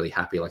pack was really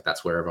happy. Like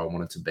that's wherever I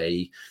wanted to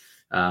be.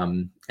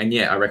 And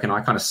yeah, I reckon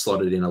I kind of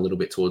slotted in a little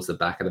bit towards the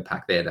back of the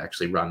pack there to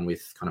actually run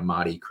with kind of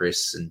Marty,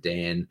 Chris and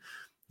Dan,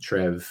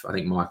 Trev. I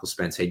think Michael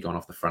Spence, he'd gone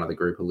off the front of the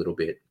group a little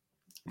bit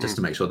just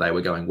to make sure they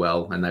were going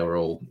well. And they were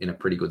all in a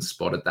pretty good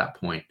spot at that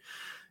point.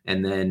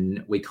 And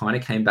then we kind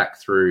of came back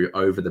through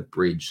over the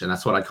bridge. And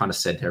that's what I kind of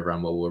said to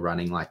everyone while we were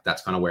running. Like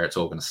that's kind of where it's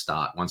all going to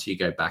start. Once you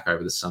go back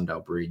over the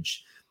Sundale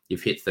Bridge,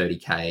 you've hit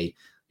 30K,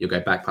 you'll go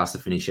back past the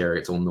finish area.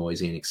 It's all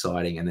noisy and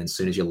exciting. And then as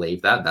soon as you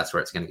leave that, that's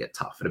where it's going to get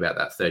tough at about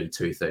that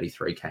 32,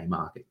 33K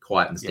mark. It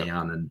quietens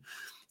down and,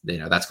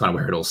 that's kind of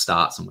where it all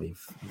starts. And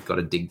we've got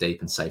to dig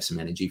deep and save some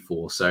energy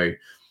for. So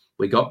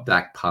we got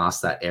back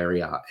past that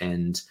area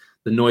and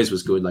the noise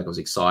was good. Like it was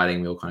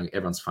exciting. We all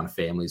everyone's kind of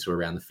families were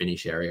around the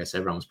finish area. So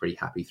everyone was pretty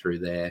happy through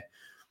there.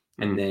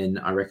 And then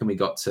I reckon we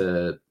got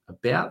to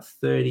about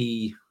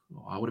 30,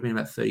 I would have been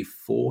about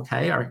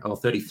 34K or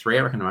 33.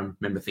 I reckon I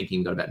remember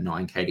thinking we got about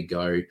 9K to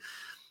go.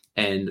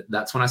 And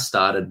that's when I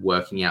started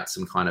working out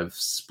some kind of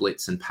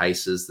splits and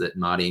paces that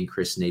Marty and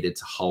Chris needed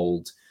to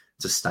hold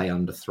to stay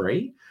under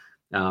 3.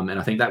 And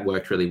I think that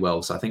worked really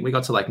well. So I think we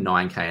got to like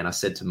 9K and I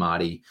said to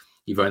Marty,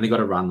 you've only got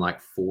to run like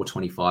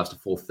 425s to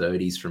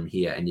 430s from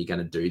here and you're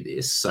going to do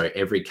this. So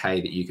every K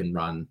that you can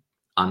run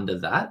under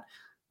that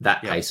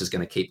pace is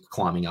going to keep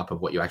climbing up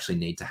of what you actually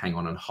need to hang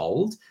on and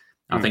hold.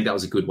 And I think that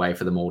was a good way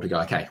for them all to go,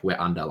 okay, we're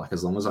under. Like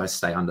as long as I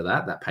stay under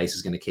that pace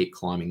is going to keep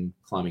climbing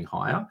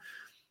higher.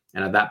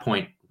 And at that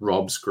point,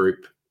 Rob's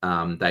group,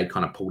 they'd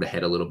kind of pulled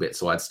ahead a little bit.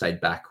 So I'd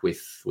stayed back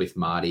with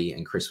Marty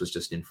and Chris was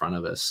just in front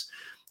of us.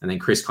 And then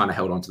Chris kind of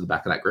held on to the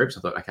back of that group. So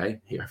I thought, okay,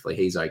 hopefully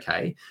he's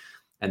okay.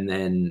 And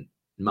then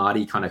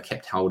Marty kind of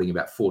kept holding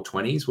about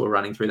 420s while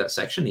running through that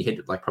section. He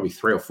hit like probably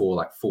 3 or 4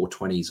 like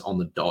 420s on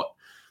the dot.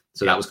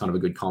 So that was kind of a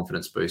good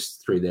confidence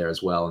boost through there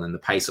as well. And then the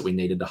pace that we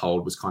needed to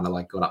hold was kind of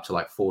like got up to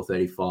like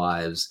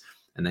 435s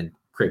and then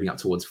creeping up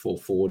towards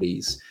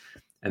 440s.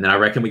 And then I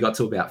reckon we got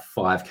to about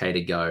 5K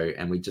to go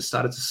and we just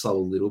started to slow a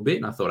little bit.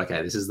 And I thought,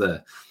 okay, this is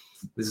the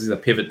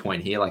pivot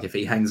point here. Like if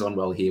he hangs on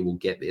well here, we'll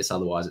get this.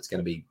 Otherwise it's going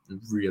to be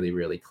really,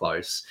 really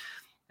close.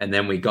 And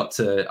then we got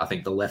to, I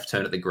think, the left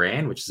turn at the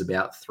Grand, which is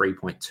about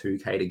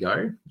 3.2K to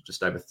go,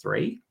 just over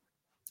 3.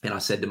 And I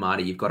said to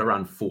Marty, you've got to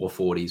run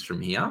 440s from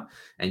here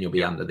and you'll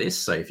be under this.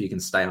 So if you can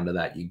stay under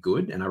that, you're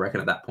good. And I reckon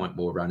at that point,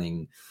 we were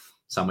running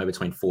somewhere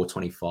between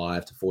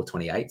 425 to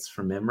 428s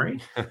from memory.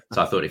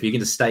 So I thought if you can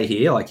just stay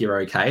here, like you're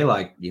okay.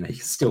 Like,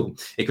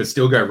 it could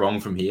still go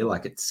wrong from here.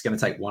 Like it's going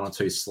to take 1 or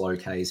 2 slow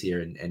Ks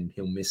here and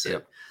he'll miss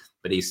it.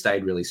 But he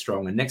stayed really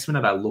strong. And next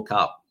minute I look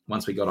up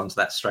once we got onto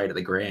that straight at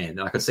the Grand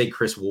and I could see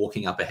Chris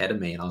walking up ahead of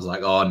me and I was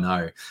like, oh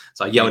no.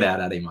 So I yelled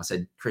out at him. I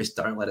said, Chris,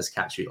 don't let us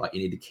catch you. Like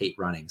you need to keep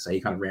running. So he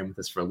kind of ran with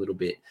us for a little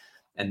bit.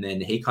 And then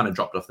he kind of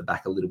dropped off the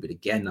back a little bit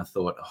again. I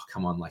thought, oh,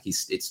 come on. Like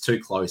it's too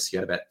close. You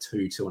had about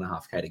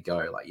 2.5K to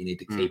go. Like you need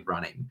to keep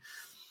running.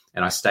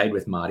 And I stayed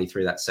with Marty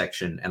through that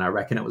section. And I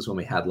reckon it was when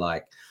we had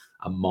like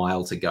a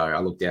mile to go. I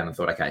looked down and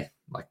thought, okay,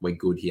 like we're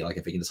good here. Like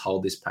if we can just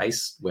hold this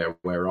pace where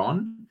we're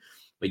on,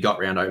 we got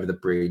round over the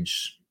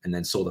bridge and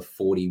then saw the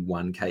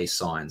 41K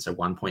sign. So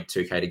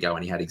 1.2K to go.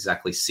 And he had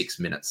exactly 6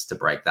 minutes to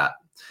break that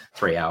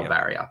 3-hour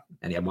barrier.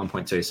 And he had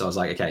 1.2. So I was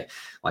like, okay,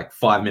 like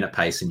 5-minute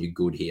pace and you're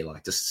good here.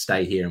 Like just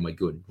stay here and we're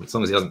good. As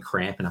long as he doesn't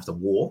cramp and have to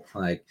walk,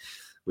 like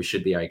we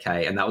should be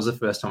okay. And that was the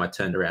first time I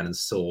turned around and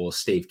saw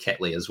Steve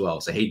Ketley as well.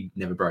 So he'd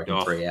never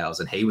broken 3 hours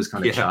and he was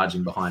kind of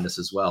charging behind us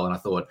as well. And I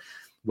thought,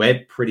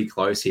 we're pretty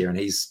close here and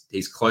he's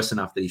close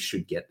enough that he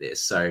should get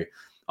this. So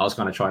I was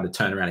kind of trying to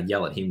turn around and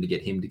yell at him to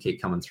get him to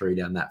keep coming through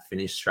down that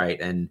finish straight.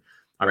 And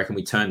I reckon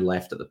we turned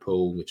left at the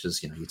pool, which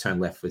is, you turn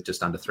left with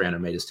just under 300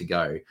 meters to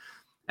go.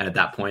 And at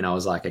that point I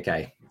was like,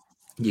 okay,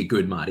 you're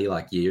good, Marty.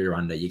 Like you're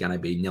going to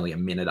be nearly a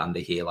minute under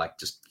here. Like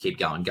just keep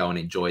going, go and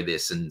enjoy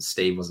this. And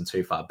Steve wasn't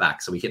too far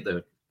back. So we hit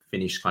the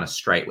finish kind of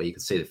straight where you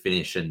could see the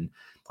finish. And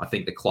I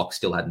think the clock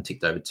still hadn't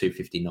ticked over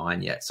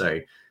 2:59 yet. So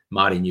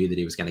Marty knew that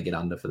he was going to get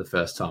under for the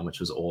first time, which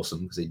was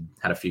awesome because he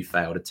had a few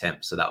failed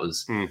attempts. So that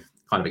was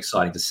kind of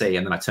exciting to see.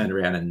 And then I turned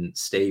around and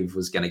Steve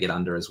was going to get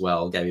under as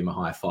well, gave him a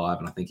high five.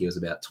 And I think he was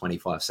about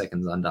 25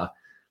 seconds under.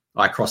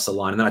 I crossed the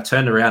line and then I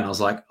turned around and I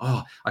was like,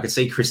 oh, I could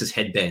see Chris's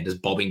headband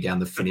just bobbing down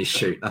the finish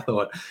chute. I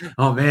thought,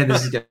 oh man,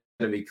 this is going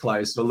to be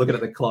close. But looking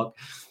at the clock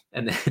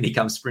and then he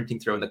comes sprinting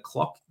through and the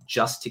clock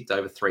just ticked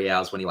over 3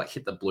 hours when he like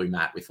hit the blue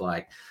mat with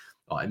like,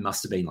 it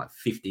must have been like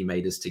 50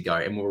 meters to go.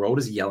 And we were all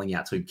just yelling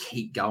out to him,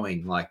 keep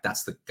going. Like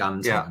that's the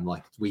gun time.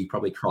 Like we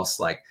probably crossed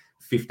like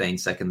 15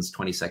 seconds,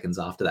 20 seconds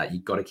after that.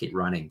 You've got to keep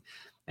running.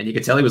 And you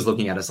could tell he was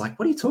looking at us like,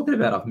 what are you talking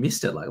about? I've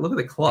missed it. Like, look at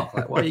the clock.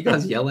 Like, why are you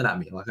guys yelling at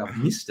me? Like, I've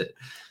missed it.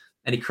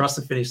 And he crossed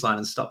the finish line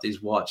and stopped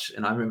his watch.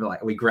 And I remember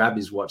like we grabbed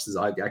his watch.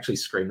 I actually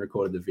screen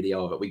recorded the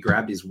video of it. We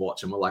grabbed his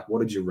watch and we're like, what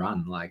did you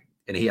run? Like,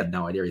 and he had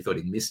no idea. He thought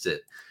he'd missed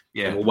it.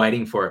 Yeah. And we're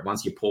waiting for it.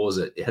 Once you pause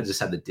it, it had just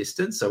had the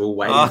distance. So we're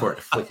waiting for it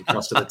to flick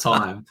across to the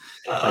time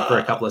like for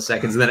a couple of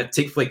seconds. And then it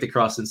flicked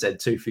across and said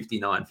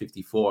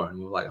 2:59:54. And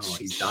we were like, oh,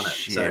 he's done it.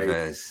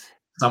 So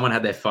someone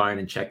had their phone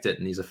and checked it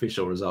and his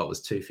official result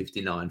was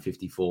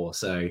 2:59:54.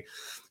 So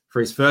For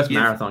his first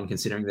marathon,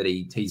 considering that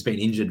he's been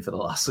injured for the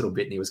last little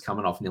bit and he was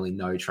coming off nearly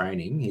no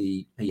training,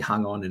 he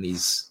hung on and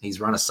he's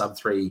run a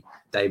sub-3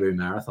 debut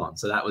marathon.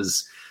 So that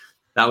was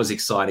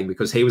exciting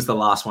because he was the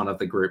last one of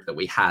the group that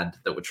we had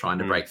that were trying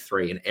to break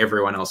 3, and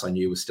everyone else I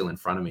knew was still in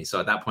front of me. So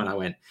at that point I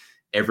went,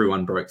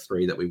 everyone broke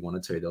 3 that we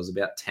wanted to. There was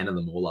about 10 of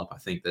them all up, I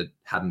think, that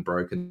hadn't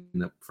broken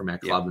from our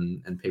club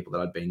and people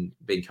that I'd been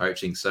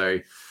coaching. So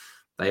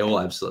they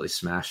all absolutely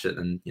smashed it.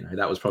 And,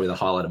 that was probably the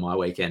highlight of my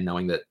weekend,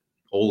 knowing that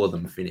all of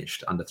them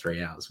finished under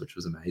 3 hours, which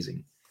was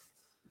amazing.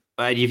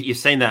 You've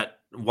seen that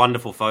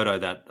wonderful photo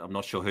that I'm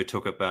not sure who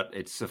took it, but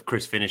it's of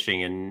Chris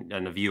finishing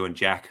and of you and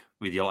Jack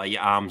with your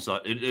arms.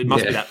 It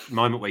must be that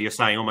moment where you're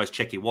saying almost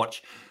check your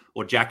watch,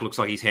 or Jack looks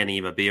like he's handing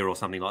him a beer or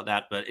something like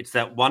that. But it's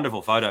that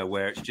wonderful photo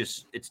where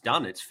it's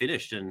done, it's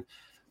finished. And,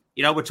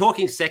 we're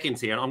talking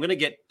seconds here. And I'm going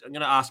to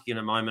ask you in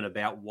a moment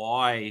about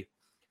why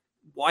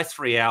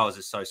 3 hours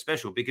is so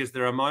special, because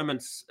there are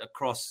moments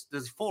across,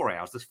 there's 4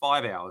 hours, there's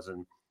 5 hours,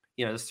 and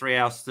there's 3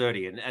 hours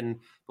 30,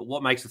 but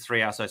what makes the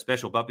 3 hours so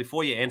special? But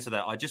before you answer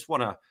that, I just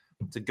want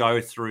to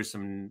go through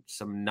some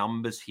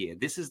numbers here.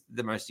 This is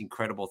the most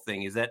incredible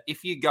thing, is that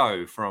if you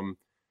go from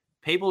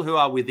people who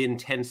are within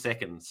 10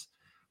 seconds,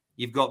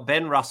 you've got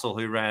Ben Russell,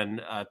 who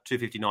ran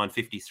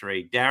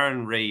 2:59.53,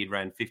 Darren Reed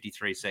ran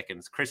 53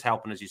 seconds, Chris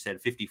Halpin, as you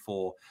said,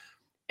 54,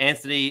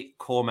 Anthony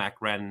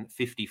Cormack ran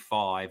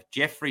 55,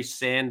 Jeffrey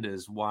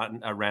Sanders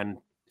ran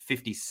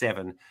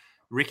 57,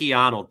 Ricky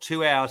Arnold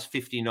 2 hours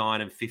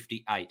 59 and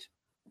 58.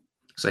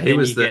 So he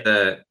was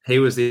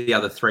the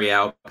other 3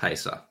 hour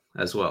pacer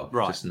as well.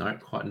 Right. Just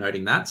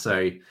noting that.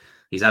 So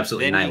he's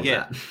absolutely nailed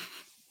that.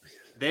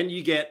 Then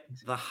you get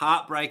the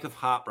heartbreak of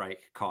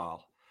heartbreak,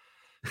 Kyle.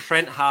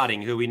 Trent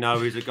Harding, who we know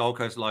is a Gold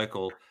Coast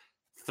local,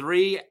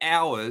 3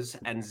 hours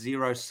and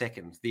 0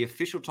 seconds. The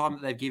official time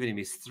that they've given him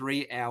is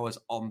 3 hours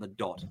on the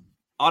dot.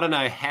 I don't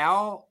know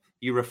how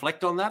you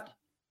reflect on that.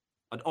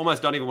 I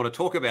almost don't even want to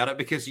talk about it,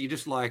 because you're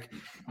just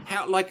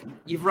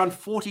you've run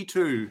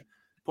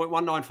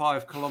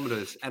 42.195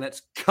 kilometers and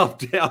it's come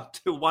down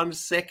to 1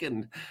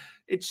 second.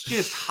 It's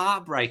just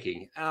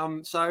heartbreaking.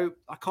 So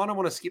I kind of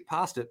want to skip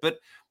past it, but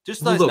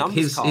just those numbers.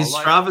 His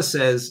Strava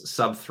says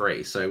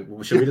sub-3. So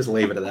should we just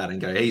leave it at that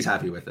and go, he's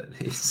happy with it?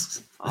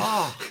 That's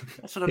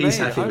what I mean. He's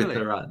happy with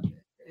the run.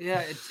 Yeah,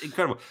 it's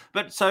incredible.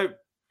 But so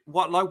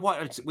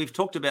what we've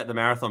talked about the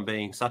marathon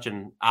being such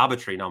an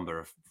arbitrary number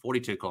of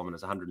 42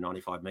 kilometers,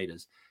 195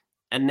 meters.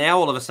 And now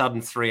all of a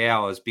sudden 3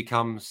 hours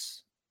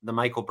becomes the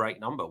make or break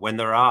number, when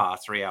there are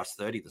 3 hours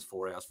 30, there's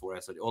 4 hours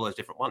 30, all those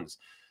different ones.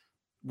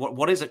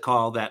 What is it,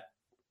 Kyle, that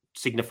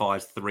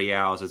signifies 3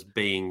 hours as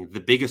being the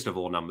biggest of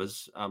all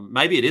numbers?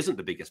 Maybe it isn't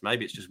the biggest.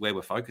 Maybe it's just where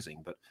we're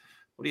focusing. But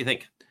what do you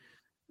think?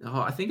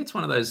 Oh, I think it's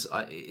one of those.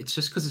 It's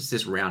just because it's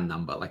this round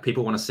number. Like,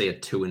 people want to see a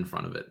 2 in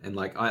front of it, and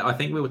I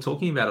think we were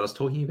talking about it. I was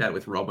talking about it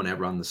with Rob on our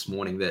run this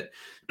morning, that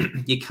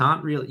you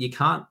can't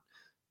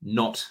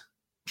not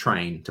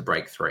train to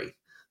break 3.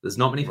 There's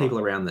not many people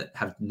around that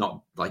have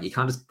not, you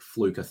can't just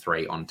fluke a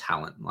 3 on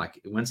talent.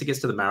 Like, once it gets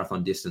to the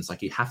marathon distance,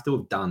 you have to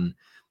have done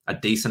a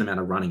decent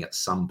amount of running at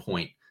some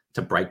point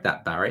to break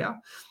that barrier.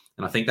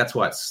 And I think that's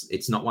why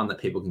it's not one that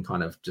people can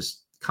kind of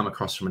just come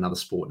across from another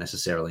sport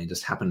necessarily and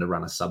just happen to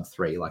run a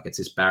sub-3. It's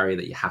this barrier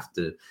that you have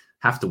to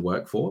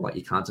work for.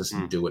 You can't just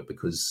do it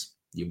because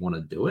you want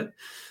to do it.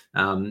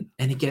 And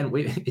again,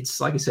 it's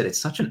like I said,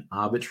 it's such an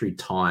arbitrary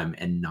time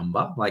and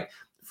number.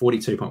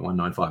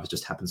 42.195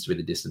 just happens to be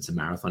the distance a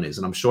marathon is.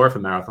 And I'm sure if a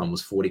marathon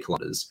was 40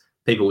 kilometers,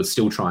 people would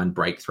still try and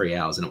break 3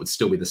 hours and it would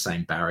still be the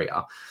same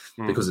barrier,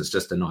 because it's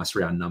just a nice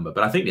round number.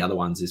 But I think the other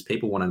ones is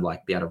people want to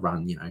be able to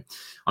run,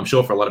 I'm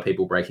sure for a lot of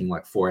people breaking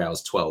 4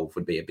 hours 12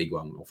 would be a big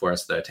one, or 4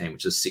 hours 13,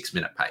 which is 6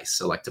 minute pace.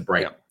 So to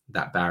break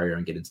that barrier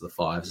and get into the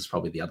 5s is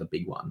probably the other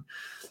big one.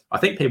 I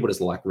think people just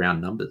like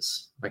round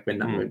numbers. A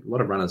lot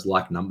of runners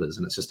like numbers,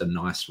 and it's just a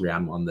nice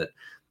round one that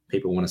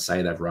people want to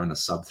say they've run a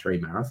sub-3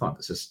 marathon.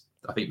 It's just,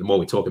 I think the more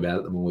we talk about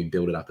it, the more we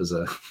build it up as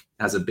a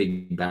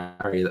big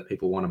barrier that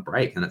people want to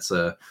break. And it's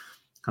a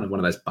kind of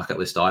one of those bucket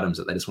list items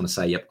that they just want to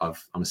say, yep, I'm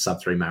a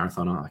sub-3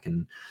 marathoner.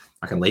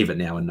 I can leave it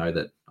now and know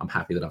that I'm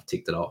happy that I've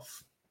ticked it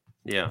off.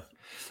 Yeah.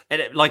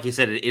 And like you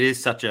said, it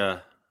is such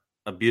a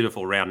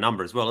beautiful round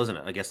number as well, isn't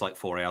it? I guess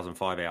 4 hours and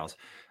 5 hours.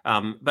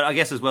 But I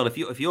guess as well,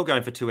 if you're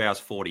going for 2 hours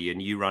 40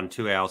 and you run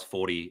 2 hours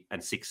 40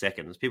 and 6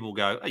 seconds, people will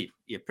go, oh,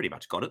 you pretty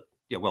much got it.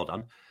 Yeah, well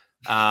done.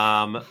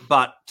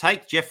 But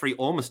take Jeffrey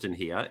Ormiston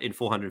here in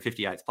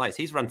 458th place.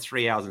 He's run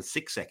 3 hours and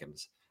 6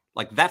 seconds.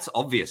 That's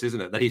obvious,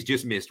 isn't it, that he's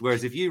just missed?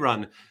 Whereas if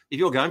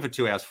you're going for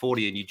 2 hours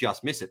 40 and you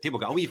just miss it, people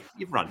go, oh,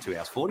 you've run 2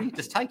 hours 40,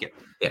 just take it.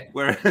 Yeah.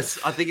 Whereas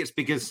I think it's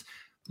because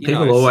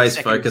people always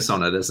focus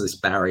on it as this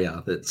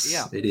barrier.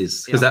 It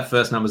is because that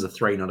first number is a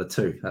 3, not a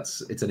 2.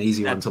 It's an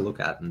easy one to look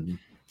at. And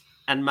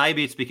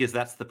maybe it's because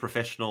that's the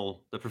professionals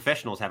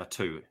have a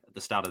 2 at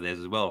the start of theirs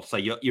as well. So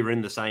you're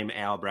in the same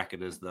hour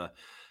bracket as the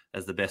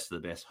best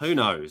of the best. Who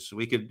knows?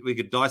 We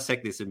could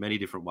dissect this in many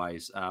different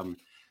ways.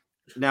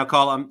 Now,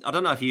 Kyle, I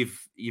don't know if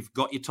you've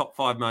got your top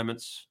 5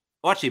 moments.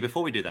 Well, actually,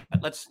 before we do that,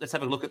 let's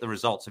have a look at the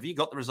results. Have you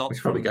got the results? We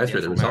should probably go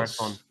through the results.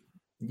 Marathon?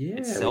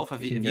 itself?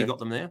 Have you got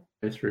them there?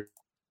 Go through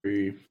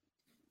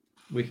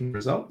weekend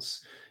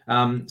results.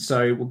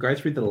 So we'll go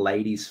through the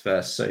ladies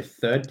first. So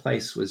third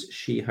place was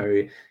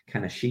Shiho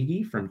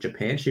Kaneshigi from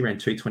Japan. She ran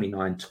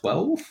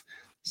 2:29.12.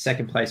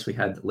 Second place, we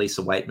had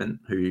Lisa Waitman,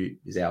 who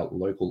is our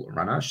local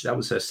runner. That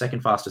was her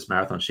second fastest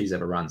marathon she's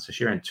ever run. So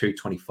she ran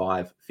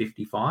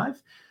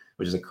 2:25.55,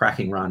 which is a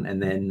cracking run.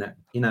 And then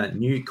in a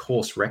new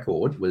course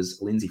record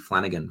was Lindsay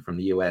Flanagan from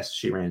the US.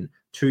 She ran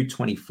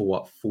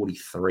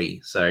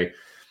 2:24.43. So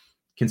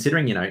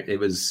considering, it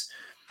was,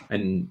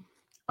 and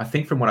I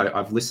think from what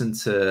I've listened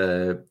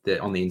to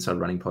on the Inside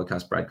Running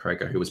podcast, Brad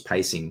Croker, who was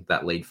pacing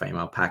that lead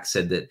female pack,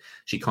 said that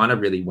she kind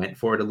of really went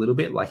for it a little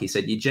bit. Like he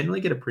said, you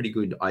generally get a pretty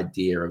good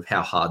idea of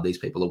how hard these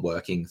people are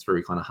working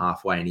through kind of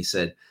halfway. And he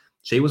said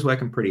she was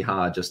working pretty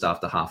hard just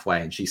after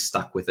halfway, and she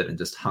stuck with it and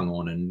just hung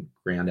on and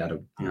ground out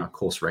a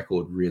course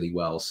record really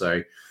well.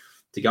 So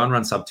to go and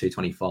run sub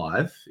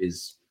 2:25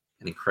 is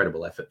an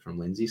incredible effort from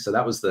Lindsay. So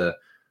that was the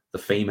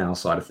female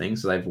side of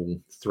things. So they've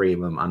all three of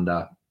them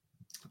under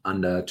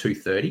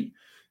 2:30.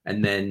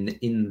 And then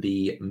in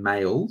the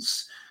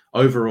males,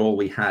 overall,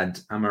 we had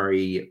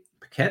Amaury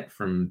Paquet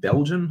from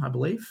Belgium, I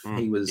believe.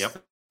 He was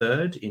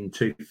third in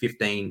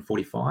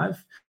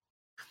 2:15.45.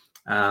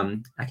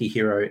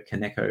 Akihiro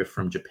Kaneko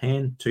from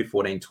Japan,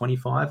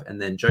 2:14.25.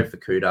 And then Joe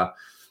Fukuda,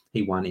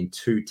 he won in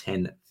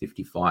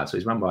 2:10.55. So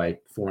he's run by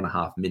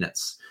 4.5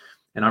 minutes.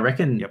 And I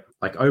reckon,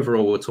 like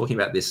overall, we're talking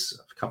about this,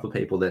 a couple of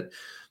people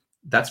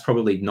that's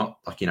probably not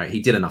like, he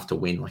did enough to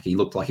win. Like he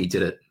looked like he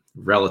did it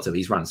relative.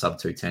 He's run sub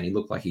 2:10. He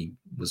looked like he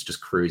was just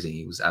cruising.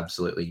 He was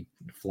absolutely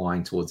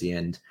flying towards the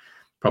end.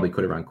 Probably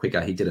could have run quicker.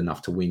 He did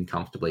enough to win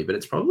comfortably, but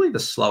it's probably the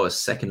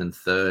slowest second and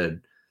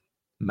third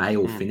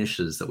male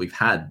finishes that we've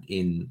had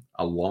in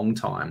a long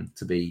time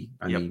to be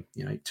only,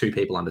 two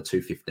people under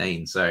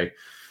 2:15. So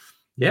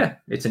yeah,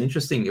 it was an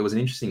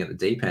interesting at the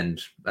deep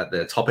end, at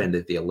the top end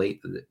of the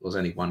elite. There was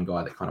only one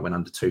guy that kind of went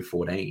under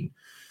 2:14.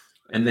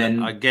 And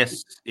then I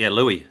guess,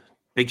 Louis.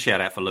 Big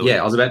shout out for Louis.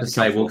 Yeah, I was about to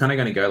say, we're kind of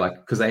going to go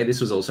because this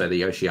was also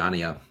the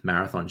Oceania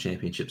Marathon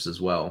Championships as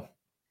well.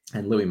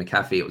 And Louis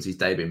McAfee, it was his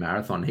debut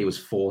marathon. He was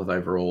fourth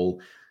overall,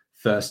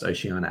 first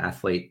Oceania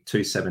athlete,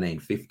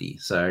 2:17.50.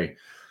 So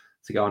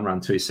to go and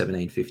run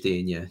 2:17.50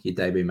 in your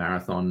debut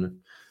marathon,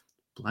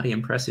 bloody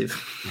impressive.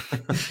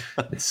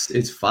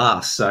 It's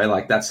fast. So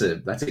like that's a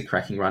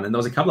cracking run. And there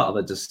was a couple of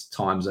other just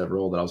times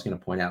overall that I was going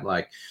to point out,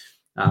 like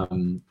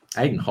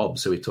Aiden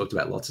Hobbs, who we've talked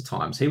about lots of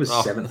times. He was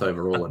seventh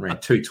overall and ran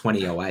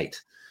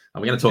 2:20.08.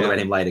 And we're going to talk about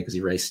him later because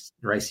he raced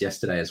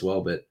yesterday as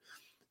well. But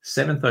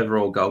seventh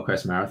overall Gold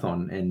Coast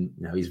Marathon, and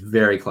he's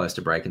very close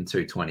to breaking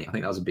 2:20. I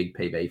think that was a big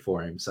PB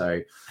for him.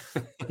 So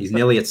he's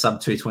nearly at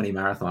sub 2:20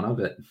 marathoner,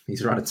 but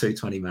he's run a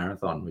 2:20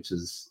 marathon, which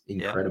is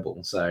incredible.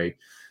 Yeah. So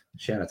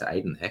shout out to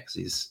Aiden there because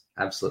he's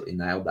absolutely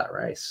nailed that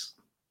race.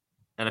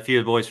 And a few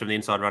of the boys from the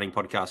Inside Running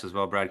podcast as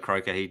well. Brad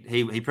Croker, he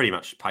pretty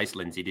much paced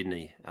Lindsay, didn't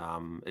he?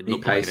 He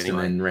paced and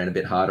then ran a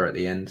bit harder at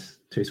the end,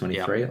 2:23.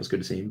 Yep. It was good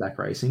to see him back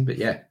racing, but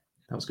yeah,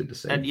 that was good to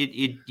see. And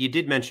you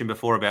did mention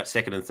before about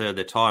second and third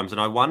their times, and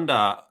I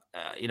wonder,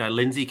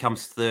 Lindsay came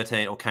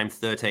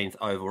 13th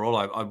overall.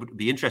 I would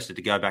be interested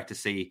to go back to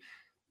see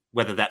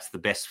whether that's the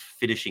best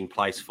finishing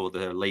place for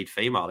the lead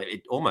female.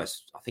 It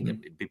almost, I think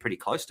it'd be pretty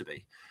close to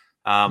be.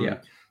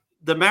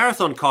 The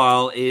marathon,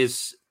 Kyle, it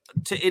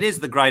is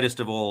the greatest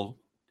of all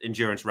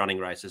endurance running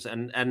races,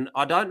 and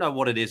I don't know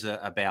what it is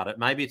about it.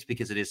 Maybe it's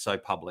because it is so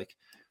public,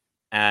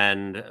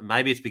 and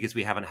maybe it's because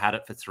we haven't had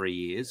it for 3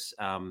 years.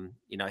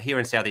 Here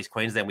in Southeast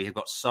Queensland, we have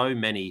got so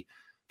many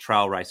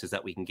trail races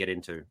that we can get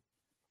into,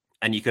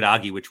 and you could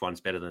argue which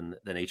one's better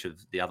than each of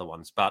the other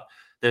ones. But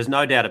there's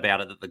no doubt about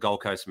it that the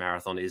Gold Coast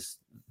Marathon is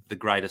the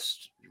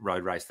greatest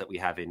road race that we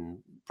have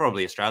in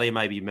probably Australia.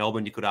 Maybe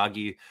Melbourne, you could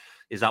argue,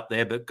 is up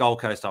there, but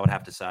Gold Coast, I would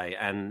have to say.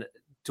 And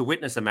to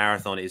witness a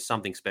marathon is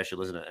something special,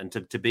 isn't it?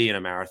 And to be in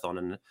a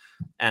marathon.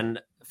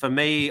 And for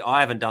me, I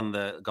haven't done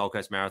the Gold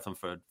Coast Marathon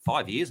for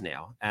 5 years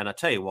now. And I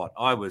tell you what,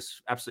 I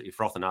was absolutely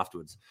frothing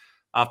afterwards.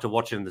 After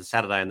watching the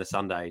Saturday and the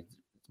Sunday,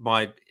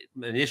 my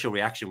initial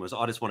reaction was,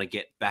 I just want to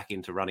get back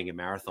into running a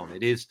marathon.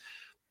 It's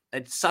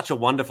such a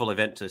wonderful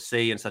event to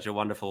see, and such a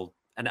wonderful,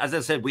 and as I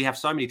said, we have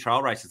so many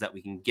trail races that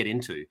we can get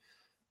into.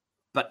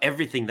 But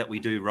everything that we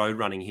do road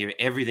running here,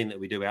 everything that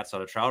we do outside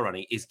of trail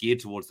running is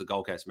geared towards the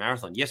Gold Coast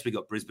Marathon. Yes, we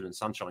got Brisbane and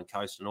Sunshine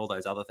Coast and all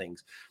those other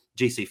things,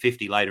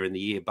 GC50 later in the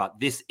year, but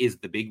this is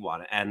the big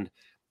one. And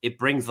it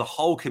brings the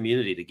whole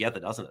community together,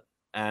 doesn't it?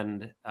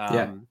 And,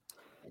 and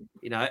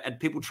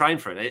people train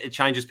for it. It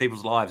changes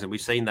people's lives. And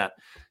we've seen that,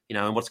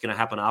 and what's going to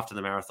happen after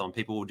the marathon.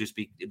 People will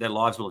their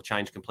lives will have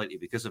changed completely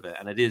because of it.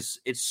 And it's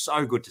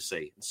so good to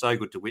see. It's so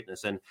good to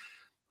witness. And,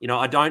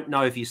 I don't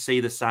know if you see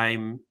the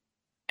same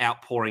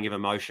outpouring of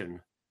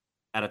emotion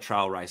at a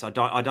trail race. I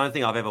don't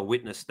think I've ever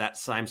witnessed that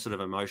same sort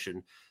of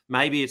emotion.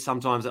 Maybe it's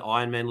sometimes at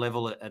Ironman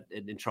level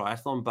in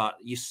triathlon, but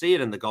you see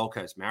it in the Gold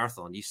Coast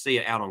Marathon. You see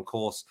it out on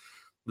course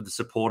with the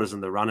supporters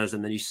and the runners,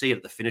 and then you see it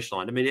at the finish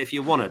line. I mean, if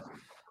you want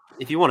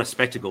a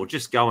spectacle,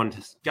 just go and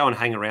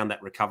hang around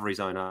that recovery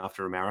zone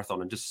after a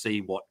marathon and just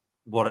see what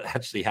what it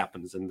actually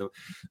happens and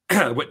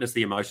witness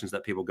the emotions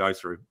that people go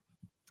through.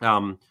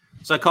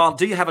 So, Kyle,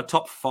 do you have a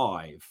top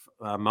 5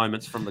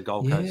 moments from the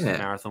Gold Coast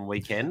Marathon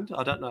weekend?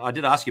 I don't know. I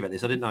did ask you about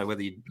this. I didn't know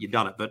whether you'd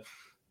done it, but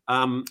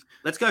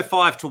let's go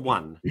 5 to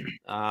 1.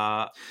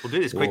 We'll do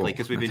this quickly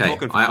because we've been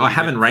talking. I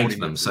haven't ranked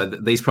them, so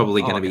these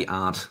probably going to be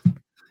aren't.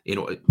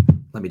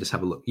 Let me just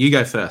have a look. You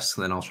go first,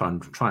 then I'll try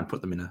and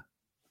put them in a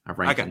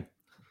ranking. Okay.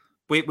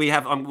 We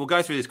have. We'll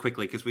go through this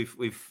quickly because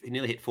we've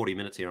nearly hit 40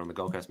 minutes here on the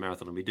Gold Coast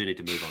Marathon, and we do need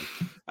to move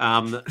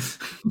on.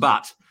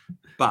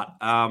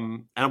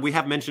 And we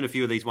have mentioned a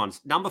few of these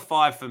ones. Number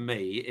 5 for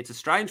me, it's a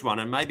strange one,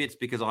 and maybe it's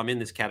because I'm in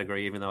this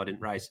category, even though I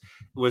didn't race.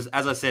 Was,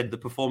 as I said, the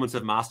performance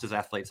of Masters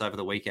athletes over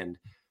the weekend.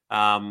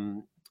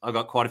 I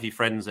got quite a few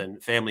friends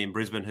and family in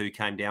Brisbane who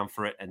came down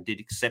for it and did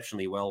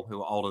exceptionally well,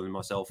 who are older than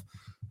myself.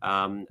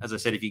 As I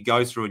said, if you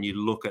go through and you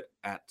look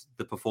at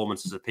the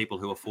performances of people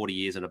who are 40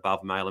 years and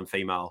above, male and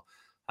female.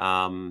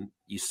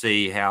 You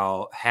see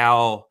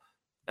how,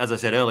 as I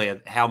said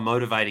earlier, how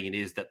motivating it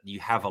is that you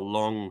have a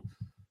long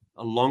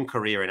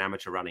career in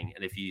amateur running.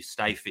 And if you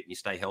stay fit and you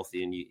stay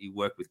healthy and you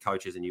work with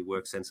coaches and you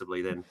work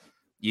sensibly, then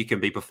you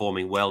can be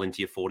performing well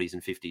into your 40s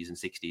and 50s and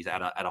 60s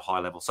at a high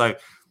level. So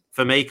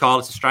for me, Kyle,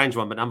 it's a strange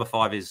one, but number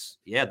 5 is,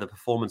 the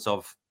performance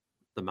of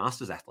the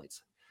Masters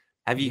athletes.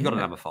 Have you got a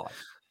number 5?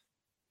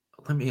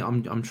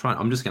 I'm trying.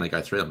 I'm just going to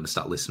go through them and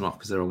start listing off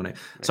because they're all going to.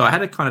 So I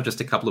had a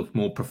couple of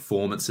more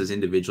performances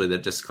individually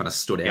that just kind of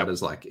stood out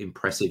as like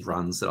impressive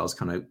runs that I was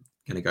kind of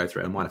going to go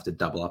through. I might have to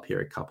double up here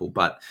a couple,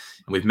 but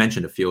we've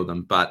mentioned a few of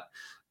them. But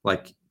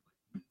like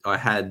I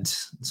had,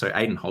 so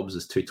Aiden Hobbs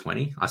is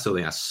 2:20. I still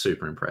think that's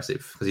super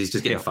impressive because he's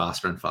just getting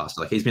faster and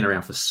faster. Like he's been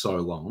around for so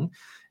long.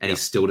 And he's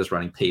still just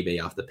running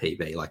PB after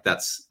PB. Like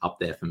that's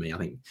up there for me. I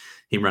think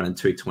him running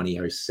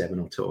 2:20.07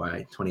 or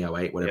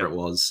 20:08, whatever it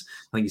was.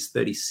 I think he's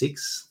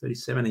 36,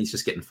 37. And he's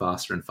just getting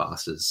faster and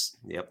faster. It's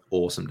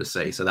awesome to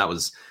see. So that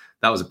was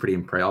a pretty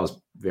impressive. I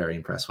was very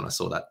impressed when I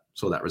saw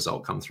that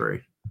result come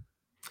through.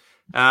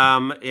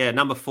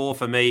 Number 4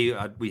 for me,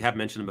 we have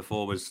mentioned him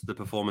before, was the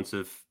performance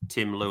of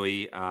Tim,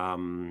 Louis,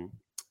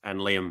 and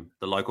Liam,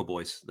 the local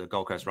boys, the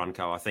Gold Coast Run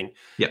Co. I think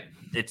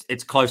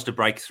it's close to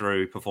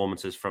breakthrough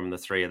performances from the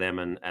 3 of them,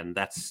 and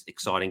that's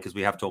exciting because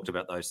we have talked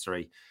about those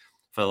 3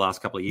 for the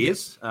last couple of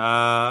years.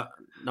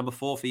 Number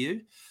 4 for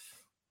you?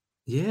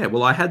 Yeah,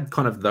 well, I had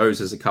kind of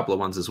those as a couple of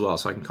ones as well,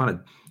 so I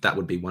can that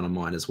would be one of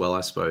mine as well, I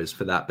suppose,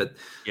 for that. But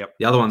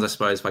the other ones, I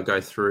suppose, if I go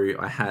through,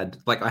 I had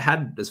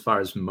as far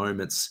as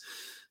moments,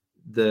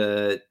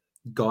 the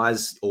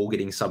guys all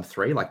getting sub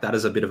 3, like that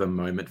is a bit of a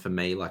moment for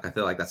me. Like I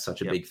feel like that's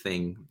such a big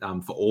thing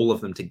for all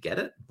of them to get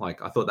it.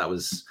 Like I thought that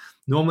was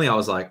normally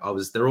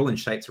they're all in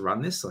shape to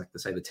run this, like to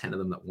say the 10 of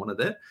them that wanted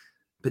it,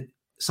 but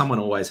someone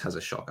always has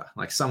a shocker.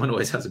 Like someone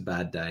always has a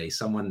bad day.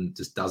 Someone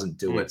just doesn't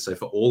do it. So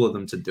for all of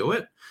them to do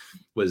it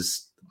that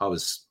was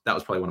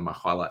probably one of my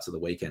highlights of the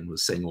weekend,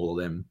 was seeing all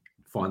of them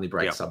finally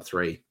break sub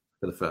 3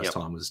 for the first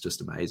time. Was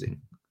just amazing.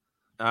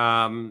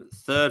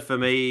 3rd for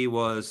me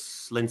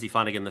was Lindsay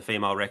Flanagan, the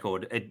female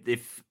record.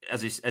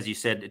 As you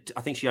said,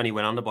 I think she only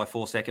went under by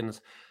 4 seconds.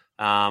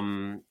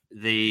 The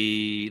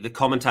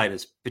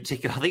commentators,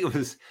 particularly, I think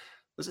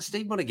was it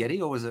Steve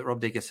Monaghetti or was it Rob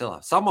De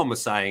Casella? Someone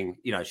was saying,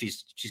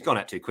 she's gone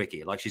out too quick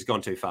here, like she's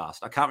gone too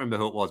fast. I can't remember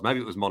who it was.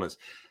 Maybe it was Monas,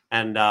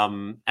 and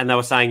they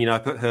were saying,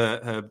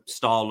 her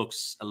style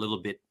looks a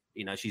little bit.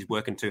 She's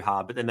working too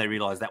hard, but then they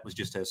realized that was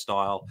just her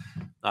style.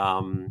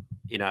 And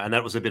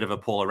that was a bit of a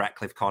Paula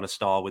Ratcliffe kind of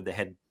style with the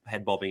head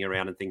bobbing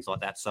around and things like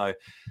that. So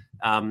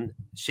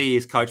she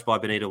is coached by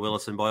Benita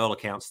Willis, and by all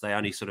accounts, they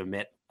only sort of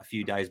met a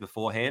few days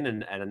beforehand,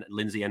 and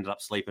Lindsay ended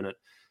up sleeping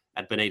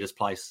at Benita's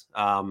place.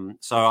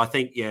 So I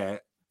think,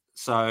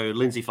 so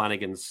Lindsay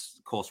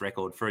Flanagan's course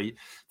record for an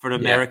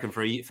American,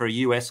 for a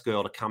US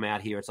girl to come out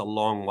here, it's a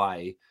long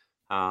way.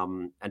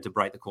 And to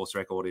break the course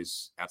record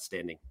is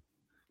outstanding.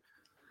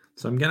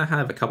 So I'm going to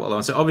have a couple of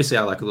ones. So obviously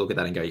I like to look at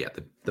that and go,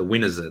 the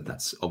winners,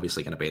 that's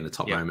obviously going to be in the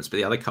top moments. But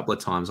the other couple of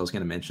times I was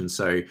going to mention,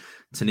 so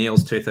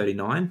Tennille's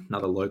 2:39,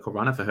 another local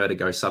runner, for her to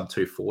go sub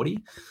 2:40.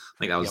 I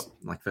think that was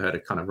like for her to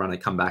kind of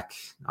come back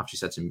after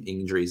she's had some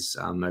injuries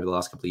over the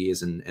last couple of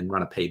years and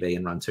run a PB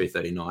and run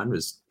 2:39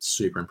 was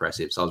super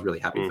impressive. So I was really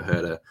happy for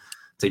her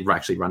to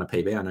actually run a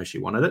PB. I know she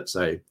wanted it.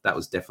 So that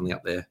was definitely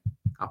up there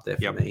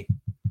for me.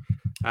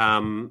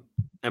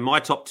 And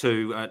my top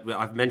 2,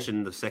 I've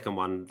mentioned the second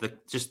one,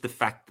 just the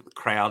fact that the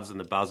crowds and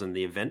the buzz and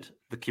the event,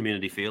 the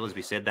community feel, as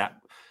we said,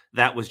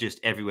 that was just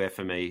everywhere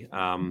for me,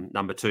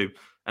 number 2.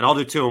 And I'll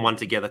do 2 and 1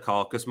 together,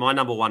 Kyle, because my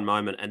number 1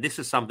 moment, and this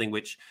is something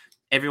which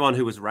everyone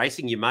who was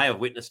racing, you may have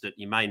witnessed it,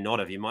 you may not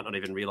have, you might not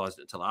even realize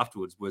it until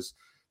afterwards, was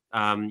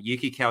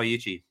Yuki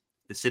Kawauchi,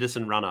 the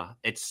citizen runner.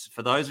 It's,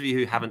 for those of you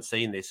who haven't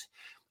seen this,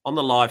 on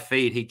the live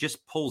feed, he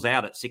just pulls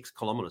out at 6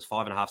 kilometers,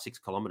 5.5, 6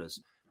 kilometers.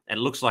 And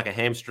it looks like a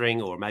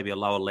hamstring or maybe a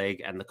lower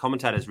leg, and the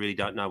commentators really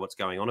don't know what's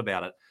going on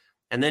about it.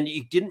 And then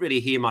you didn't really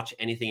hear much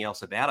anything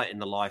else about it in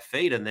the live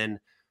feed. And then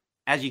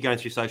as you're going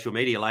through social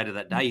media later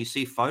that day, you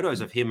see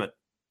photos of him at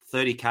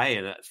 30K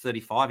and at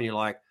 35, and you're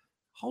like,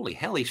 holy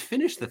hell, he's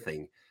finished the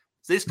thing.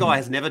 So this guy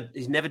he's never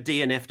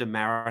DNF'd a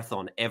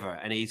marathon ever,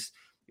 and he's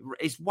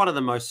one of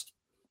the most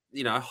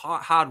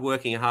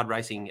hard-working and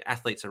hard-racing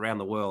athletes around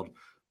the world.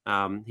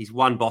 He's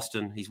won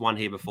Boston, he's won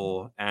here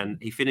before, and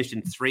he finished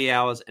in 3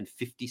 hours and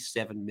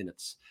 57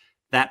 minutes.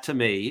 That to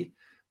me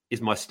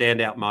is my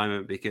standout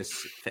moment, because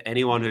for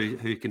anyone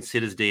who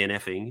considers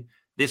DNFing,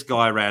 this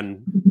guy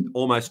ran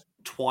almost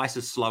twice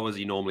as slow as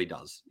he normally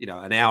does,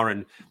 an hour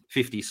and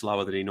 50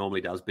 slower than he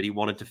normally does, but he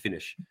wanted to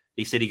finish.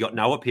 He said he got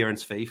no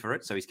appearance fee for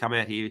it. So he's come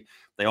out here.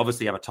 They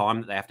obviously have a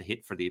time that they have to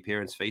hit for the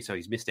appearance fee. So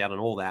he's missed out on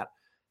all that.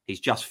 He's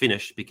just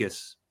finished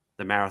because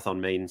the marathon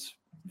means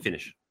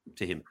finish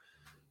to him.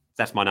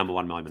 That's my number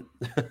one moment.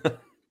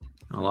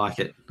 I like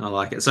it.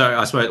 So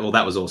I suppose,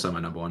 that was also my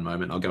number one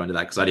moment. I'll go into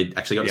that because I did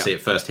actually got to see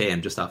it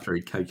firsthand just after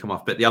he'd come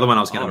off. But the other one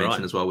I was going to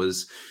mention as well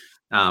was,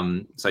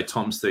 so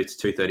Tom's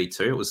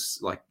 2:32. It was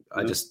like,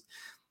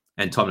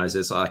 and Tom knows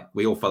this, like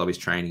we all follow his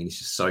training. He's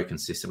just so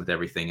consistent with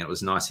everything. And it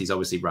was nice. He's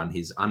obviously run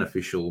his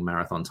unofficial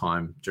marathon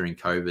time during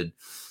COVID.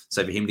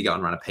 So for him to go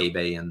and run a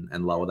PB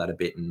and lower that a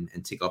bit and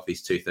tick off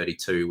his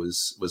 2:32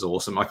 was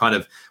awesome. I kind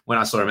of, when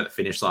I saw him at the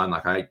finish line,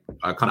 like I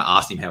kind of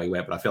asked him how he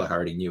went, but I feel like I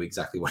already knew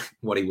exactly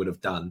what he would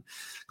have done,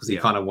 because he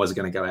kind of was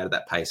going to go out at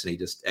that pace, and he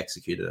just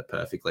executed it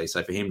perfectly.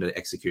 So for him to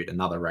execute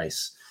another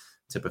race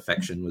to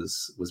perfection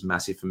was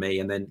massive for me.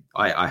 And then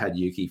I had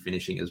Yuki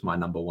finishing as my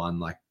number one.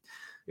 Like,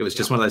 it was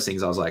just one of those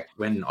things. I was like,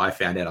 when I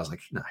found out, I was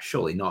like, no,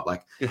 surely not.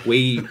 Like,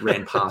 we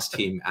ran past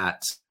him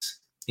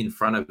in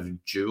front of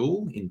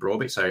Jewel in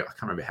Broadbeach. So I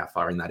can't remember how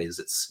far in that is.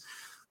 It's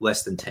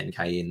less than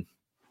 10K in.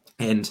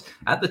 And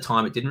at the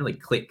time, it didn't really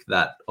click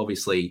that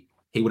obviously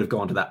he would have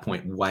gone to that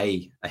point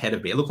way ahead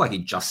of me. It looked like he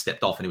just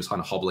stepped off and he was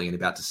kind of hobbling and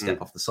about to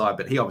step off the side.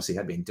 But he obviously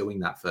had been doing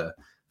that for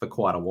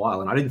quite a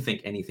while. And I didn't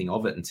think anything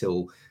of it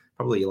until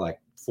probably like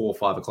 4 or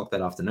 5 o'clock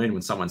that afternoon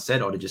when someone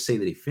said, "Oh, did you see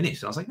that he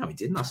finished?" And I was like, "No, he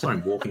didn't. I saw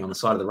him walking on the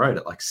side of the road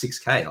at like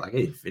 6K. Like,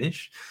 he didn't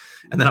finish."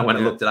 And then I went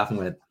and looked it up and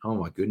went, "Oh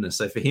my goodness."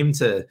 So for him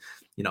to,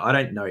 I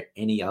don't know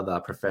any other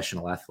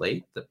professional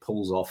athlete that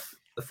pulls off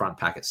the front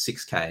pack at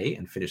 6K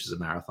and finishes a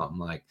marathon.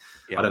 Like,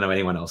 I don't know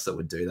anyone else that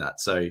would do that.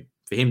 So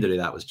for him to do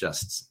that was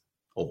just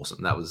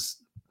awesome. That was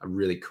a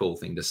really cool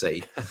thing to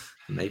see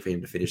for me, for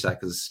him to finish that.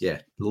 Because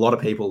a lot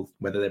of people,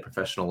 whether they're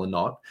professional or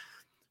not,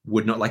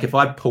 would not, like, if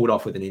I pulled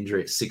off with an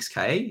injury at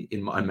 6K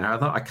in my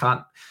marathon,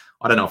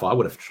 I don't know if I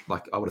would have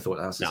thought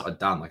that was just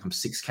done. Like, I'm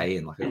 6K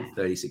in, like,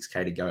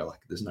 36K to go.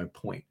 Like, there's no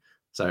point.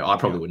 So I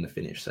probably wouldn't have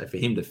finished. So for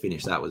him to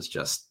finish, that was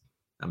just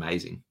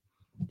amazing.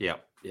 Yeah,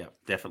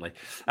 definitely.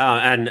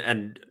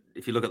 And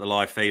if you look at the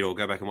live feed or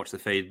go back and watch the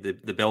feed,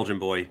 the Belgian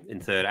boy in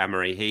third,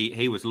 Amory,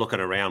 he was looking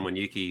around when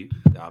Yuki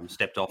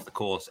stepped off the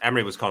course.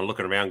 Amory was kind of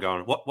looking around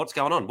going, what's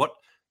going on?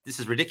 This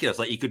is ridiculous.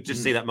 Like, you could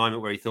just see that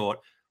moment where he thought,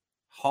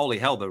 holy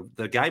hell,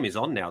 the game is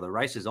on now. The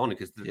race is on,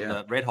 because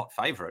the red hot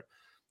favorite,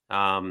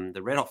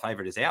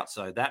 is out.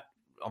 So that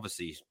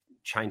obviously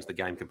changed the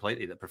game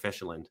completely, the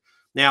professional end.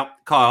 Now,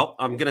 Kyle,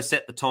 I'm going to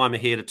set the timer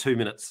here to 2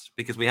 minutes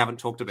because we haven't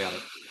talked about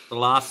it. The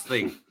last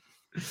thing.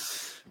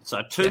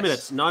 So 2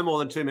 minutes, no more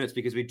than 2 minutes,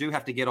 because we do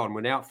have to get on.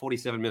 We're now at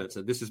 47 minutes.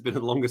 So this has been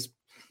the longest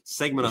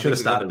segment I think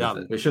we've ever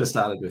done. We should have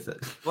started with it.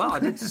 Well, I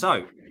did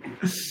so.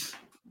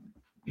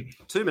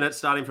 2 minutes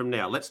starting from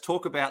now. Let's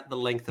talk about the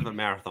length of a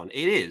marathon.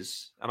 It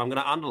is, and I'm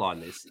going to underline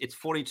this, it's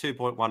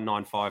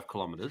 42.195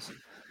 kilometers.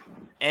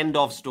 End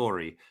of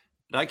story.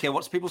 I don't care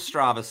what people's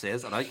Strava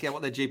says. I don't care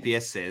what their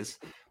GPS says.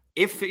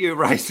 If your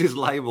race is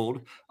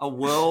labeled a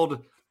world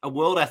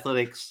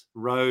athletics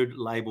road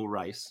label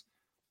race,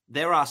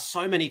 there are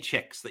so many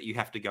checks that you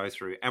have to go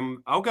through. And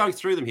I'll go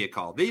through them here,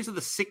 Kyle. These are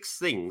the 6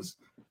 things.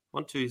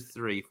 1, 2,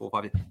 3, 4,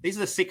 5. These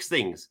are the 6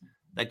 things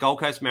that Gold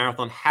Coast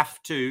Marathon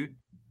have to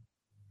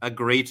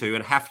agree to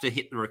and have to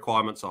hit the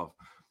requirements of.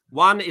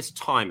 1 is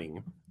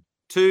timing.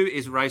 2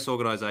 is race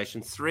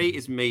organization. 3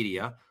 is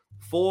media.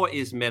 4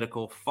 is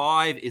medical.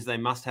 5 is they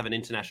must have an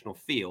international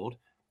field.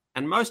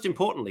 And most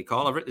importantly,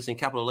 Kyle, I've written this in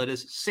capital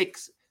letters,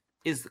 6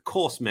 is the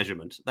course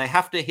measurement. They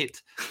have to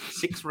hit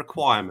 6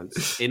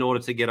 requirements in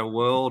order to get a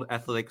World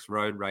Athletics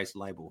Road Race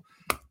label.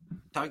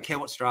 Don't care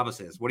what Strava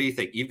says. What do you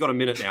think? You've got a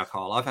minute now,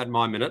 Kyle. I've had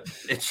my minute.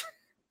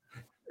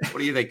 What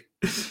do you think?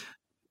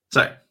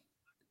 So,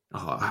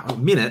 a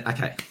minute?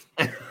 Okay.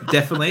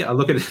 Definitely. I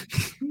look at it.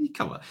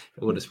 Come on.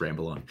 We'll just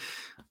ramble on.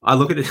 I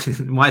look at it.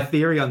 My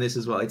theory on this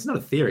as well. It's not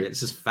a theory. It's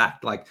just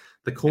fact. Like,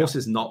 the course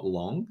is not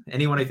long.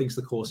 Anyone who thinks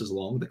the course is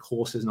long, the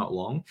course is not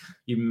long.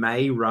 You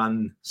may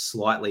run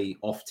slightly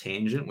off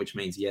tangent, which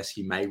means, yes,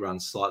 you may run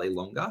slightly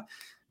longer,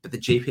 but the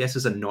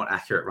GPSs are not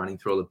accurate running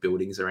through all the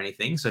buildings or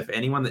anything. So for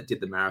anyone that did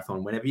the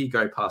marathon, whenever you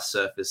go past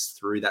surface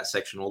through that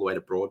section all the way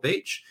to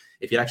Broadbeach,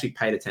 if you actually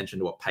paid attention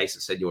to what pace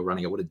it said you were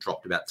running, it would have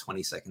dropped about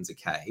 20 seconds a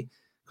K,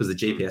 because the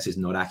GPS is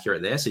not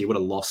accurate there. So you would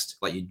have lost,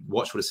 like, your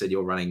watch would have said you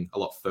were running a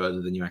lot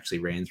further than you actually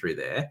ran through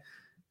there,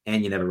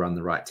 and you never run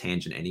the right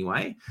tangent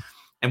anyway.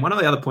 And one of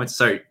the other points,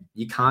 so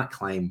you can't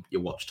claim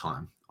your watch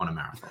time on a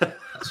marathon.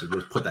 So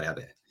we'll put that out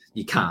there.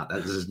 You can't.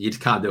 You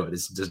just can't do it.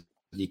 It's just,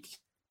 you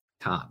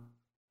can't.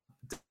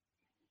 At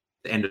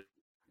the end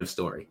of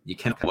story. You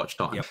cannot watch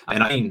time. Yep.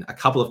 And I've seen a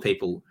couple of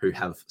people who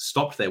have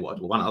stopped their watch.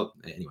 Well,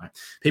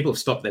 people have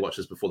stopped their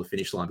watches before the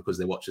finish line because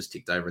their watches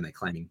ticked over and they're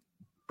claiming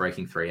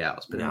breaking 3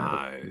 hours. But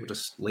we'll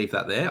just leave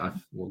that there.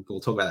 We'll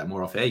talk about that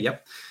more off air.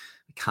 Yep.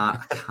 I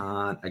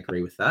can't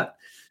agree with that.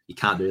 You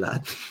can't do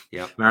that.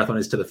 Yep. Marathon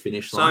is to the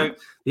finish line.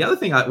 The other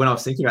thing, when I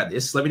was thinking about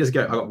this, let me just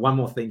go. I got one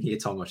more thing here,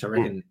 Tom, which I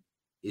reckon,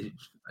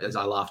 as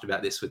I laughed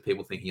about this with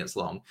people thinking it's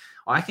long,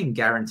 I can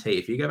guarantee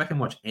if you go back and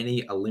watch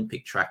any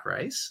Olympic track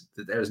race,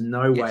 that there is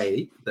no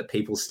way that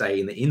people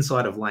stay in the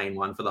inside of lane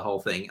 1 for the whole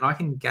thing. And I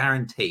can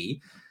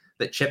guarantee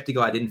that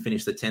Cheptegei didn't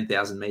finish the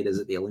 10,000 meters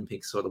at the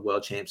Olympics or the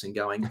World Champs and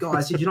going,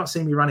 guys, did you not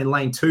see me run in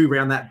lane 2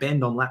 around that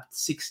bend on lap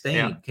 16?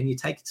 Yeah. Can you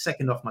take a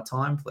second off my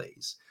time,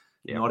 please?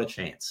 Yeah. Not a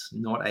chance.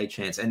 Not a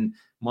chance. And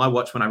my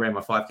watch, when I ran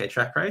my 5K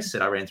track race,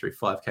 said I ran through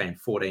 5K in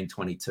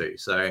 14:22.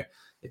 So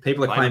if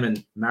people are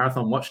claiming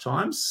marathon watch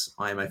times,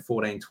 I am a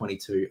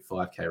 14:22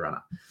 5K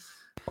runner.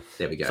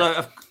 There we go.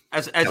 So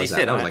as you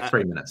said, that was like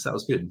 3 minutes. That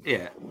was good.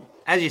 Yeah.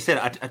 As you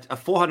said, a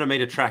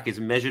 400-meter track is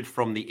measured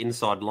from the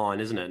inside line,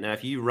 isn't it? Now,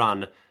 if you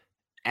run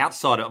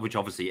outside of, which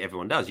obviously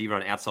everyone does, you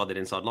run outside that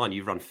inside line,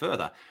 you run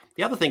further.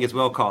 The other thing as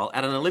well, Kyle,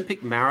 at an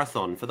Olympic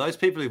marathon, for those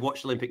people who've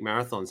watched Olympic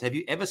marathons, have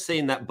you ever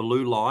seen that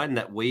blue line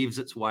that weaves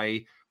its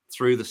way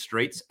through the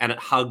streets and it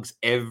hugs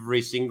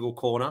every single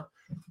corner?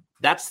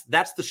 That's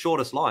the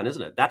shortest line,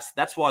 isn't it?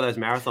 That's why those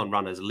marathon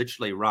runners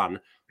literally run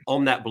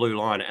on that blue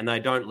line and they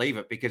don't leave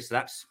it, because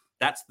that's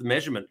the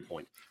measurement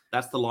point.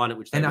 That's the line at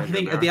which they And I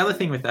think the other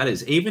thing with that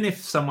is, even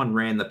if someone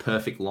ran the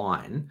perfect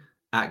line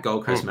at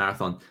Gold Coast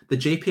Marathon, the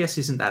GPS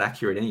isn't that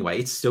accurate anyway.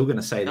 It's still going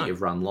to say that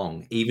you've run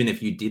long, even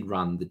if you did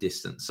run the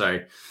distance. So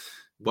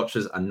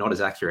watches are not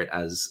as accurate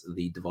as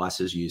the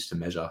devices used to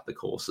measure the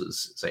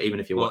courses. So even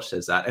if your watch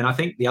says that, and I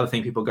think the other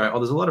thing people go,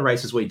 there's a lot of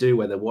races we do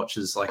where the watch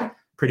is like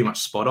pretty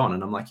much spot on.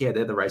 And I'm like, yeah,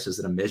 they're the races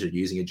that are measured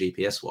using a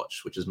GPS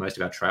watch, which is most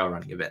of our trail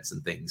running events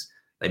and things.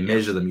 They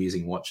measure them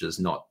using watches,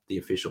 not the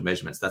official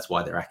measurements. That's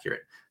why they're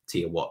accurate to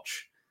your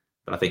watch.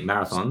 But I think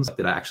marathons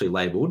that are actually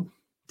labeled,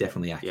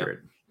 definitely accurate.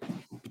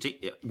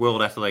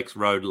 World Athletics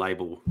road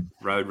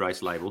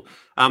race label.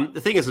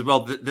 The thing is as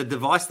well, the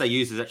device they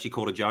use is actually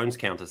called a Jones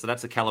counter. So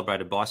that's a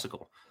calibrated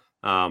bicycle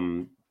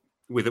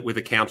with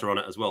a counter on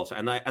it as well. So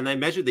and they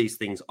measure these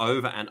things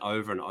over and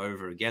over and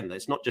over again.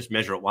 It's not just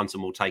measure it once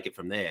and we'll take it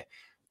from there.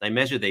 They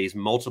measure these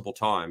multiple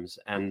times,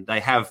 and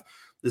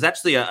there's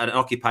actually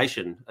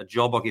a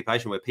job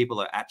occupation where people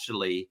are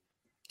actually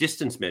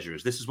distance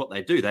measurers. This is what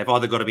they do. They've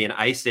either got to be an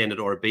A standard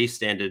or a B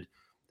standard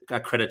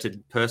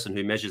accredited person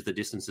who measures the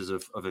distances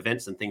of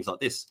events and things like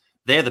this.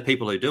 They're the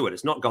people who do it.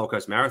 It's not Gold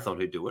Coast Marathon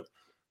who do it.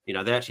 You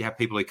know, they actually have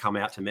people who come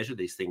out to measure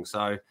these things.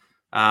 So,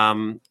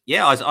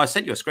 I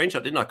sent you a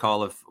screenshot, didn't I,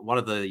 Kyle, of one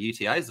of the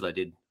UTAs that I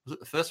did. Was it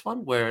the first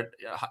one where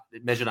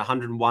it measured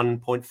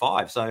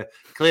 101.5? So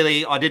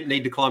clearly I didn't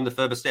need to climb the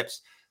further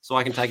steps, so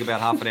I can take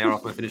about half an hour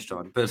off my finish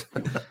time. But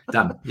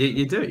done.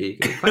 You do. You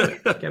can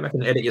go back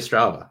and edit your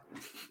Strava.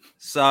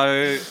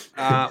 So,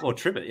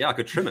 trim it. Yeah, I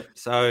could trim it.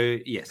 So,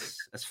 yes,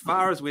 as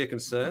far as we're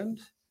concerned,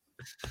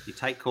 you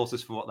take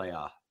courses for what they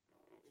are.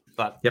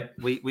 But I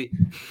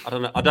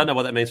don't know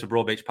what that means for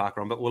Broadbeach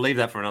Parkrun, but we'll leave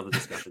that for another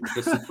discussion,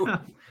 because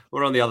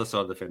we're on the other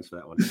side of the fence for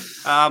that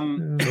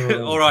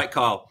one. All right,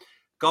 Kyle.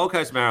 Gold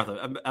Coast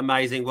Marathon,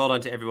 amazing. Well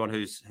done to everyone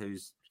who's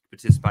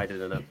participated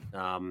in it.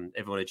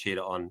 Everyone who cheered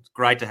it on. It's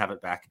great to have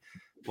it back.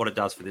 What it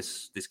does for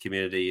this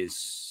community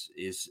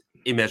is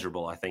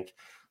immeasurable, I think.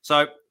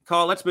 So,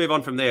 Kyle, let's move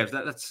on from there.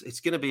 It's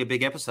going to be a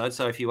big episode.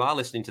 So if you are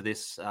listening to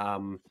this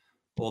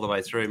all the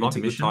way through, it might be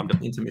a good time to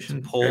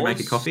pause. Go make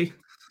a coffee.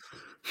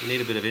 We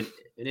need a bit of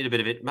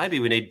it. Maybe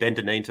we need Ben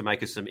Deneen to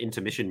make us some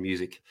intermission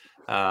music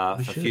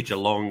for future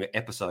long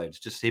episodes.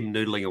 Just him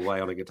noodling away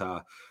on a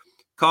guitar.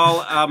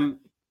 Kyle,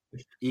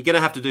 you're going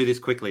to have to do this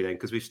quickly then,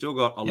 because we've still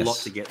got a lot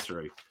to get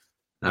through.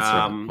 That's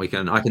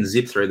right. I can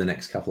zip through the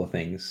next couple of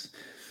things,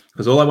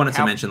 because all I wanted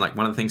to mention, like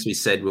one of the things we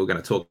said we were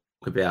going to talk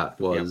about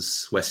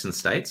was Western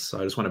States. So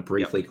I just want to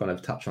briefly kind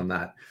of touch on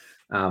that.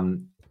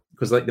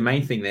 Because like the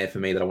main thing there for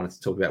me that I wanted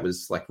to talk about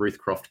was like Ruth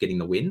Croft getting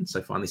the win.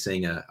 So finally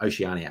seeing a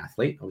Oceania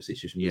athlete, obviously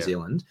she's from New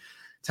Zealand,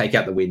 take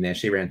out the win there.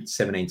 She ran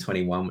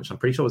 17:21, which I'm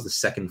pretty sure was the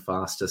second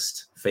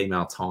fastest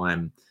female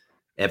time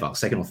ever,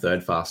 second or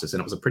third fastest.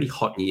 And it was a pretty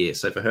hot year.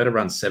 So for her to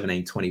run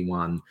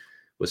 17:21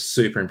 was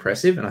super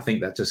impressive. And I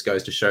think that just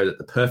goes to show that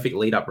the perfect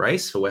lead up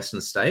race for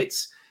Western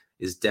States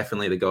is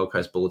definitely the Gold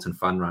Coast Bulletin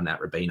Fun Run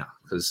at Robina,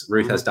 because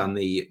Ruth has done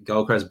the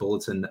Gold Coast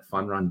Bulletin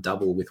Fun Run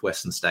double with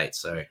Western States.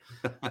 So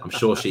I'm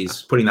sure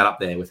she's putting that up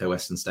there with her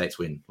Western States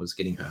win, was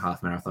getting her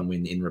half marathon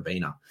win in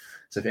Robina.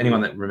 So if anyone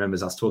that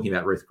remembers us talking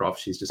about Ruth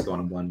Croft, she's just gone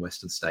and won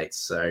Western States.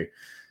 So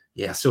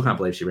yeah, I still can't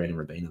believe she ran in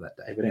Robina that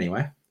day. But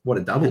anyway, what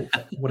a double.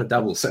 What a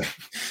double. So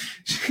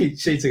she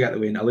took out the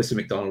win. Alyssa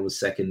McDonald was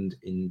second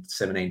in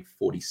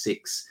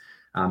 17:46.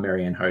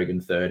 Marianne Hogan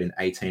third in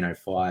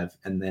 18:05.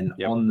 And then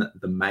on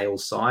the male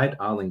side,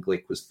 Arlen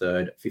Glick was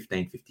third,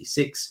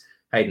 15:56.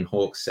 Hayden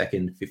Hawks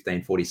second,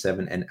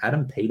 15:47, and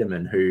Adam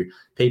Peterman, who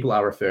people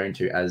are referring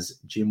to as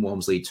Jim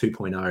Walmsley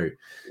 2.0,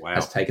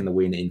 has taken the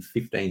win in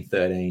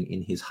 15:13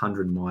 in his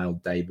 100-mile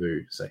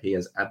debut. So he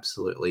has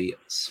absolutely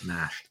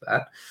smashed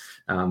that.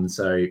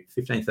 So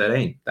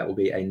 15:13, that will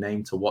be a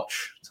name to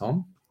watch,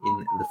 Tom,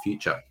 in the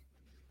future.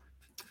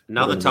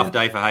 Another tough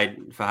day for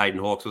Hayden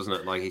Hawks, wasn't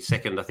it? Like he's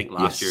second, I think,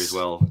 last year as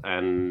well,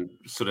 and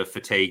sort of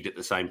fatigued at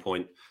the same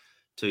point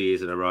 2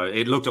 years in a row.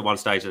 It looked at one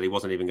stage that he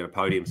wasn't even going to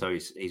podium, so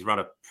he's run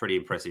a pretty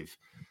impressive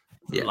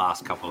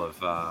last couple of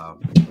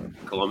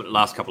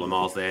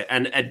miles there.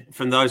 And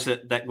from those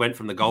that went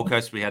from the Gold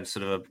Coast, we had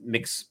sort of a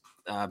mixed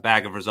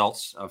bag of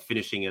results of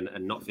finishing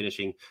and not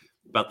finishing.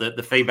 But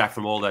the feedback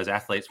from all those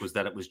athletes was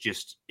that it was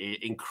just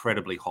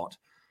incredibly hot.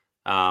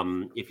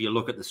 If you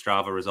look at the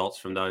Strava results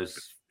from those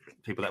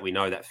people that we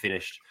know that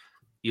finished,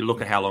 you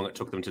look at how long it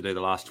took them to do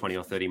the last 20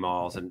 or 30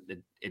 miles, and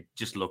it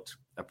just looked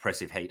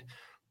oppressive heat.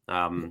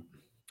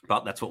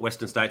 But that's what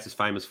Western States is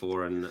famous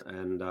for,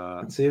 and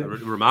a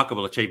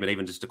remarkable achievement,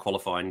 even just to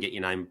qualify and get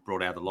your name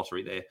brought out of the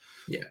lottery there.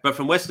 Yeah. But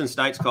from Western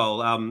States,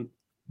 Cole,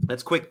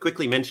 let's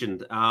quickly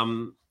mention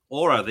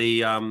Aura,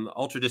 the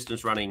ultra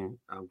distance running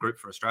group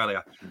for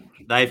Australia.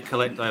 They've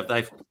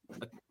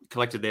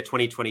collected their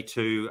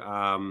 2022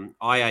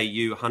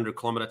 IAU 100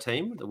 kilometer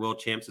team. The world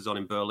champs is on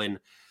in Berlin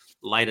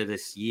later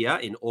this year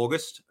in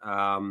August,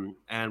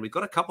 and we've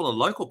got a couple of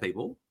local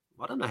people.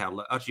 I don't know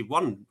how. Actually,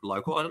 one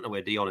local. I don't know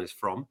where Dion is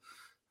from.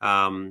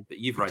 But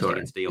you've raced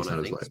against Dion,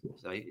 I think.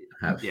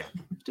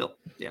 So,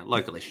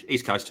 localish,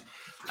 East Coast.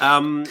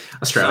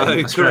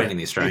 Australian in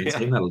the Australian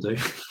team, that'll do.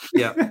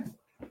 Yeah.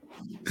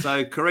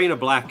 So Karina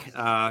Black,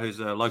 who's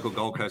a local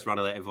Gold Coast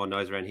runner that everyone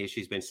knows around here,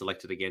 she's been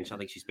selected again. I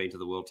think she's been to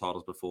the world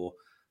titles before.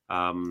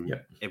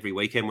 Every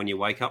weekend when you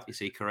wake up, you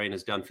see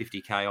Karina's done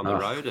 50K on the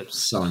road. It's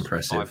so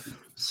impressive.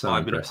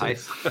 Five-minute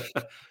pace.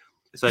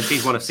 So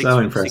she's one of six. So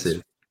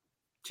impressive.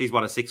 She's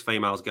one of six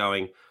females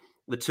going.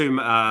 The two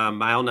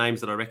male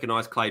names that I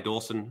recognise, Clay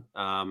Dawson,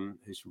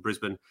 who's from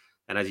Brisbane,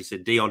 and as you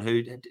said,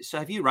 Dion. So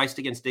have you raced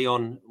against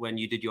Dion when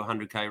you did your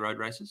 100K road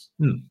races?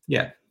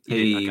 Yeah,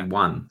 he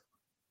won.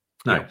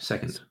 No,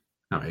 second.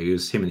 No,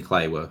 him and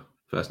Clay were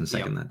first and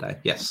second that day.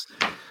 Yes,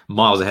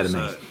 miles ahead of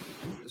me.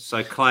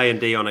 So Clay and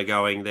Dion are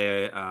going.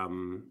 They're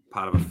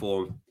part of a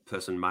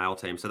 4-person male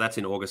team. So that's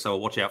in August. So I'll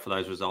watch out for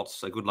those results.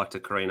 So good luck to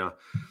Karina,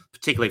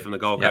 particularly from the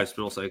Gold Coast,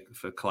 but also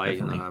for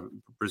Clay,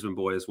 Brisbane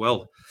boy as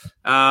well.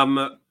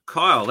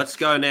 Kyle, let's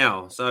go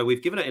now. So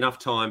we've given it enough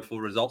time for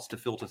results to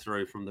filter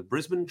through from the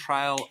Brisbane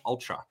Trail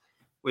Ultra,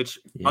 which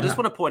I just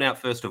want to point out,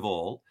 first of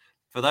all,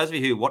 for those of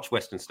you who watch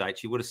Western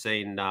States, you would have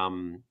seen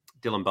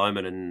Dylan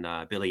Bowman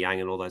and Billy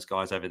Yang and all those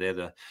guys over there,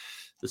 the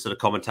sort of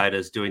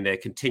commentators doing their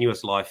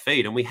continuous live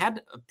feed. And we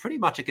had pretty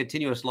much a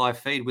continuous live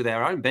feed with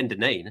our own Ben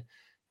Deneen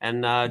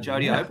and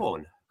Jody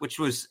Oborn, which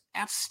was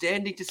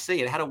outstanding to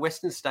see. It had a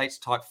Western States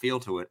type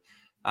feel to it.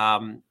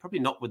 Probably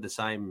not with the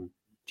same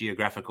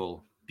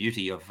geographical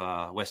beauty of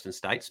Western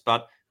States,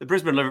 but the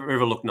Brisbane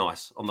River looked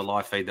nice on the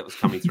live feed that was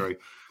coming through.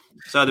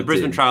 So the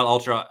Brisbane Trail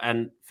Ultra,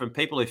 and from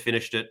people who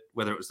finished it,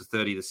 whether it was the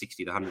 30, the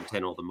 60, the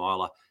 110 or the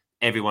miler,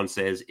 everyone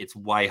says it's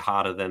way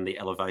harder than the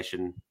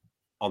elevation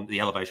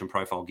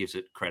profile gives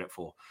it credit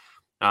for.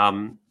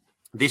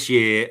 This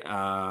year,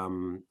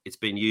 it's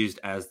been used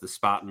as the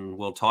Spartan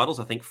World Titles,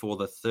 I think, for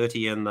the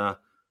 30 and the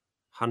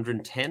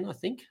 110, I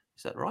think.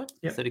 Is that right?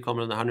 Yep. 30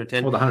 kilometer and the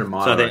 110. Or the 100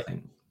 mile, I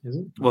think. Is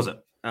it? Was it?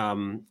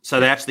 So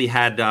they actually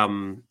had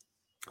some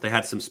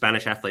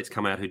Spanish athletes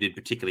come out who did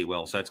particularly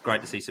well. So it's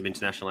great to see some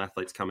international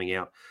athletes coming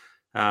out.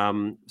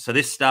 So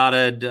this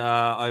started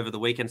over the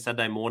weekend,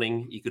 Saturday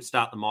morning. You could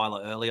start the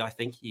miler early, I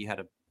think. You had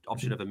an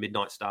option of a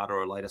midnight start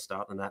or a later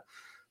start than that.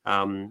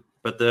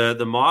 But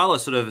the miler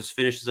sort of has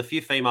finished. There's a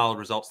few female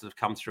results that have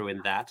come through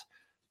in that.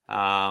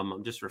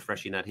 I'm just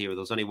refreshing that here.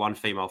 There's only one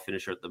female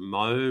finisher at the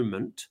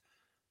moment.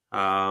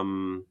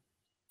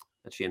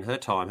 Actually, in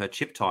her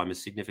chip time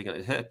is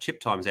significant. Her chip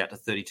time is out to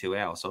 32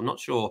 hours. So I'm not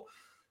sure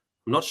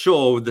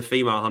with the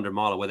female 100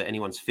 miler whether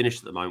anyone's finished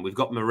at the moment. We've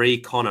got Marie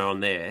Connor on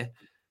there,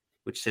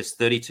 which says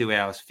 32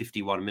 hours,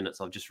 51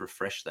 minutes. I've just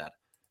refreshed that.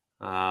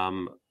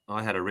 I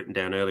had it written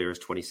down earlier as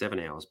 27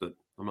 hours, but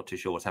I'm not too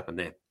sure what's happened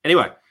there.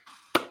 Anyway,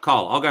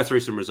 Kyle, I'll go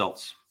through some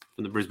results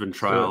from the Brisbane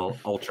Trail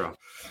Ultra.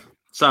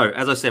 So,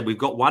 as I said, we've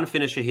got one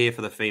finisher here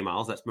for the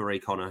females. That's Marie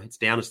Connor. It's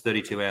down as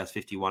 32 hours,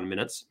 51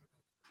 minutes,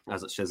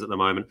 as it says at the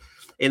moment.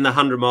 In the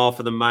 100 mile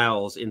for the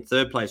males, in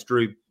third place,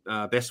 Drew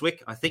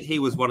Beswick. I think he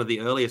was one of the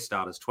earliest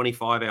starters,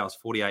 25 hours,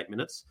 48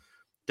 minutes.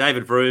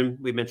 David Vroom,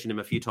 we mentioned him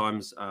a few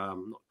times.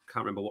 Can't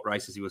remember what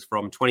races he was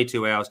from.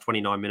 22 hours,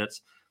 29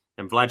 minutes.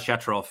 And Vlad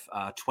Shatrov,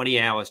 20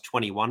 hours,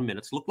 21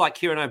 minutes. Looked like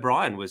Kieran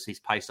O'Brien was his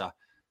pacer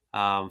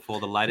for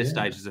the later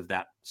stages of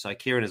that. So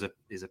Kieran is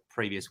a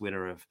previous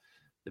winner of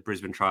the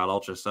Brisbane Trail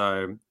Ultra.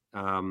 So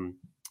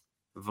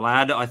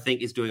Vlad, I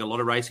think, is doing a lot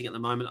of racing at the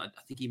moment. I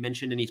think he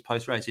mentioned in his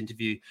post-race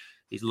interview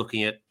he's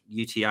looking at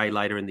UTA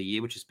later in the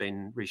year, which has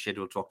been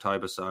rescheduled to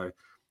October. So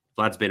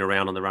Vlad's been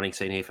around on the running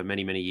scene here for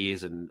many, many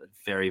years and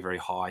very, very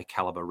high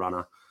caliber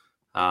runner.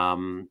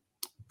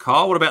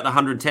 Kyle, what about the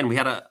 110? We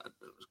had a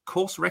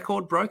course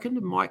record broken?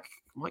 Did Mike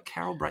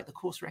Carroll break the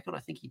course record? I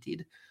think he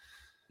did.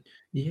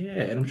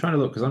 Yeah, and I'm trying to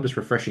look because I'm just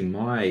refreshing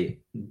my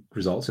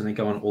results and they're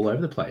going all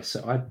over the place.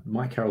 So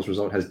Mike Carroll's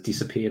result has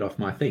disappeared off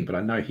my thing, but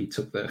I know he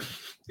took the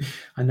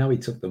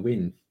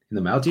win in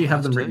the mail. Do you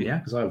have them written down?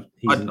 Because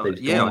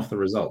they've gone off the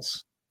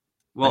results.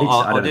 Well,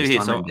 I'll do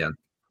here.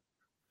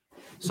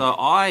 So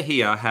I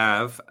here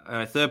have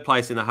third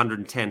place in the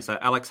 110. So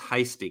Alex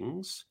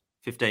Hastings,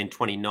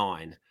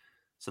 15:29.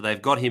 So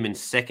they've got him in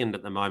second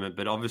at the moment,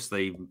 but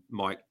obviously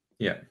Mike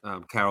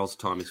Carroll's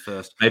time is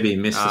first. Maybe he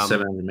missed the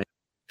 700 meters.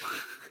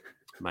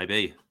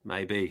 Maybe.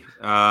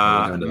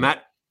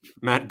 Matt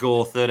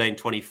Gore,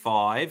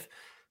 13:25,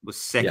 was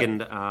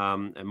second,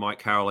 and Mike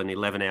Carroll in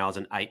 11 hours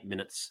and 8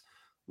 minutes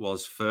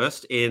was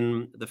first.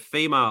 In the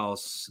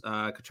females,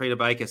 Katrina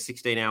Baker,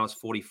 16 hours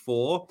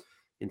 44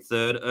 in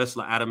third,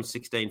 Ursula Adams,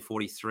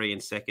 16:43 in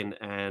second,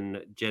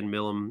 and Jen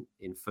Millam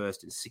in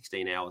first in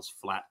 16 hours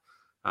flat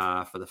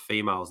for the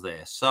females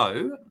there.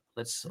 So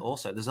there's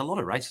a lot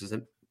of races,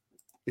 isn't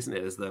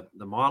there? There's the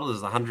mile, there's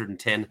the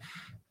 110,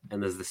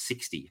 and there's the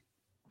 60.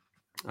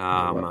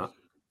 What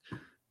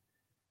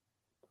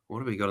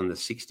have we got in the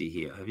 60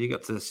 here? Have you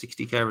got the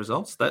 60K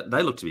results?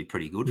 They look to be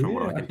pretty good from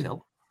what I can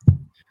tell.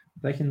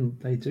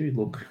 They do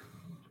look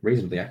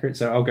reasonably accurate.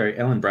 So I'll go.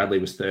 Ellen Bradley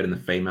was third in the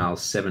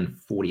females,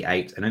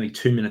 7:48, and only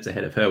 2 minutes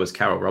ahead of her was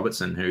Carol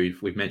Robertson, who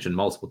we've mentioned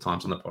multiple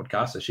times on the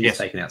podcast. So she's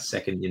taken out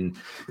second in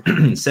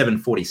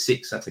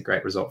 7:46. That's a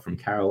great result from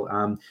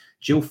Carol.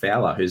 Jill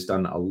Fowler, who's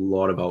done a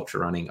lot of ultra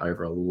running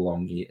over a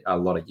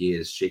lot of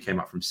years. She came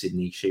up from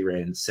Sydney. She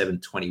ran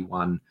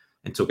 7:21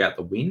 and took out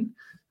the win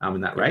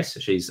in that race. So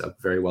she's a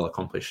very well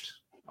accomplished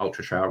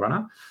ultra trail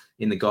runner.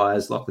 In the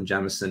guys, Lachlan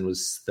Jamieson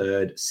was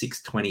third,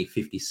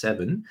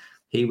 6:20.57.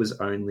 He was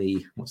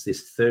only,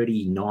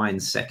 39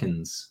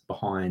 seconds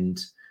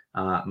behind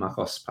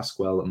Marcos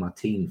Pascual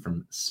Martin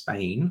from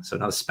Spain. So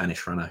another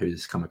Spanish runner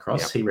who's come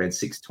across. Yep. He ran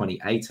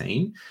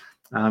 6:20.18.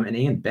 And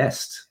Ian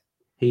Best,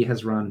 he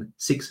has run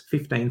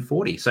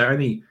 6:15.40. So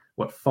only,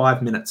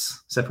 5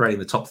 minutes separating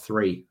the top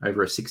three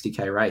over a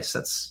 60K race.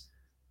 That's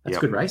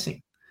good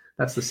racing.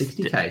 That's the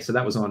 60K. So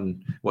that was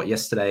on,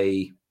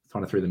 yesterday,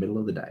 kind of through the middle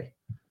of the day.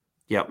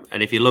 Yep.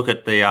 And if you look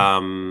at the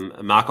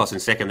Marcos in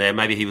second there,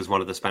 maybe he was one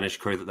of the Spanish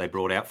crew that they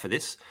brought out for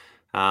this.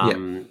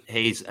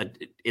 He's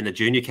in the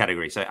junior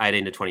category, so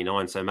 18 to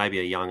 29, so maybe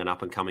a young and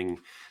up-and-coming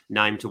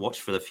name to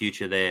watch for the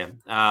future there.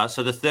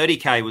 So the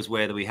 30K was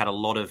where we had a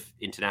lot of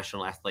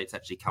international athletes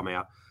actually come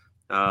out.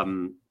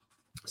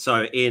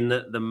 So in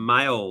the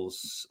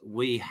males,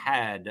 we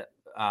had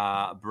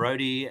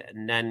Brody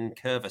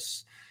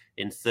Nankervis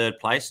in third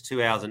place,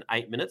 2 hours and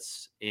 8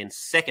 minutes. In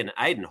second,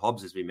 Aidan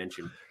Hobbs, as we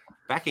mentioned,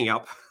 backing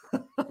up.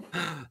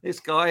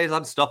 This guy is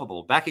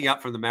unstoppable. Backing up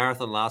from the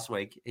marathon last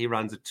week, he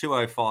runs a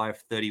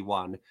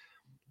 2:05.31.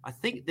 I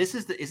think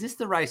is this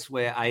the race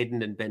where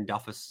Aidan and Ben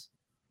Duffus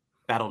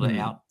battled it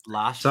out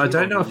last year? So I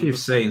don't know if you've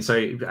seen. So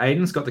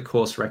Aidan's got the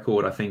course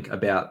record, I think,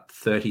 about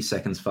 30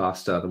 seconds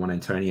faster than when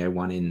Antonio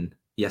won in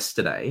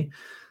yesterday.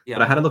 Yeah.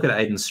 But I had a look at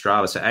Aidan's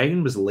Strava. So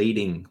Aidan was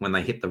leading when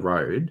they hit the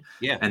road.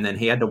 Yeah. And then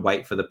he had to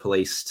wait for the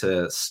police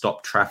to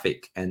stop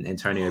traffic, and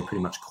Antonio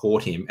pretty much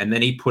caught him. And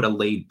then he put a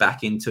lead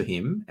back into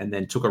him and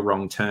then took a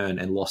wrong turn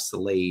and lost the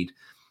lead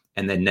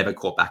and then never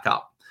caught back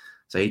up.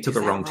 So he took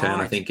a wrong turn,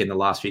 I think, in the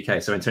last few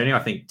Ks. So Antonio, I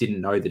think, didn't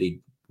know that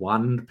he'd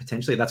won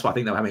potentially. That's why I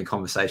think they were having a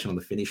conversation on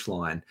the finish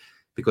line,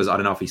 because I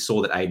don't know if he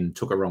saw that Aidan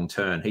took a wrong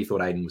turn. He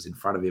thought Aidan was in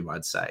front of him,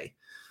 I'd say.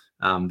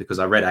 Because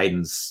I read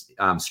Aidan's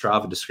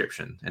Strava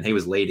description, and he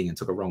was leading and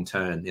took a wrong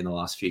turn in the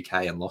last few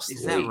K and lost the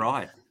lead. Is that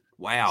right?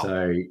 Wow.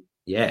 So,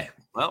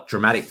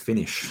 dramatic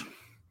finish.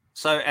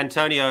 So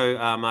Antonio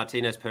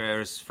Martinez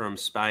Perez from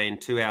Spain,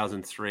 2 hours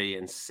and 3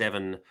 and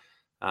 7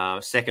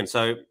 seconds.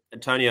 So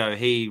Antonio,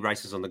 he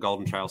races on the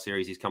Golden Trail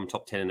Series. He's come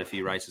top 10 in a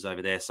few races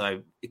over there.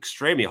 So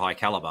extremely high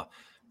caliber.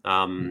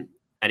 And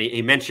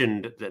he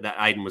mentioned that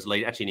Aidan was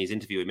leading. Actually, in his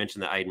interview, he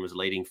mentioned that Aidan was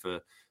leading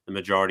for the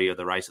majority of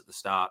the race at the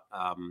start.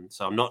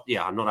 So I'm not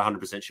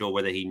 100% sure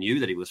whether he knew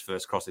that he was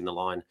first crossing the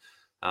line.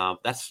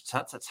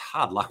 That's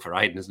hard luck for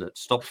Aidan, isn't it?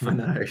 Stopped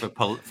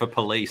for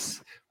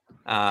police,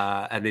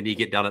 and then you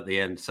get done at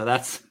the end. So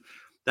that's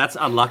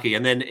unlucky.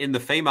 And then in the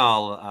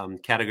female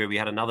category, we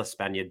had another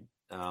Spaniard,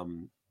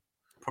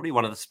 probably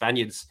one of the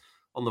Spaniards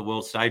on the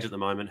world stage at the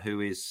moment, who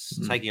is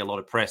taking a lot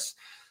of press.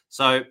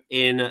 So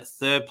in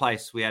third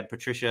place, we had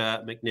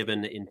Patricia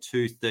McNiven in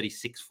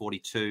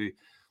 2:36.42.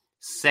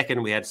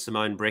 Second, we had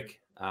Simone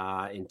Brick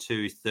in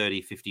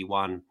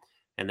 2:30.51.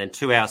 And then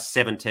 2 hours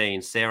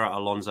 17, Sarah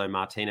Alonso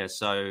Martinez.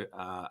 So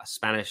a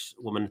Spanish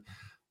woman.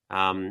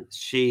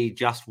 She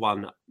just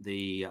won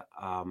the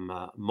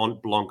Mont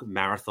Blanc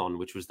Marathon,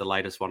 which was the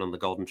latest one on the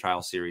Golden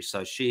Trail Series.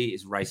 So she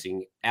is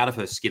racing out of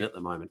her skin at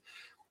the moment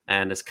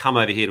and has come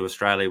over here to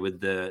Australia with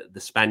the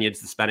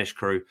Spaniards, the Spanish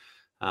crew.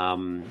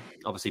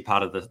 Obviously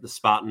part of the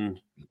Spartan,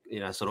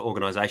 sort of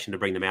organization to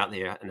bring them out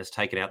there, and has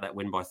taken out that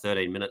win by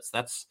 13 minutes.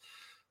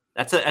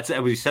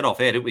 we set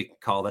off air, didn't we,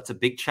 Kyle? That's a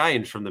big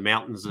change from the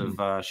mountains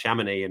of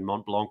Chamonix and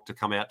Mont Blanc to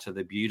come out to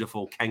the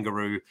beautiful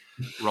Kangaroo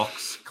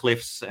Rocks,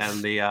 cliffs,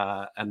 and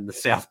the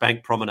South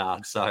Bank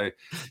Promenade. So,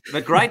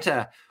 but great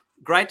to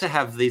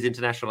have these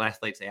international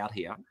athletes out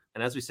here.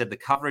 And as we said, the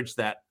coverage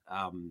that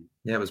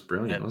it was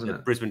brilliant, wasn't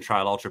it? Brisbane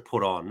Trail Ultra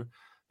put on,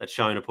 that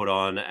Shona put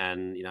on,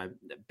 and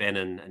Ben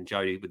and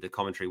Jody with the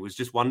commentary was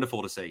just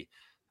wonderful to see.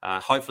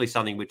 Hopefully,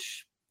 something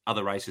which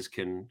other races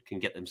can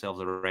get themselves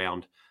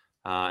around.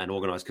 And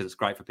organised, because it's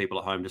great for people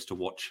at home just to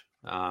watch.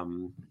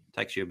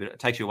 Takes you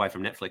away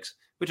from Netflix,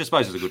 which I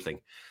suppose is a good thing.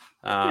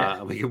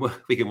 We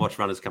can watch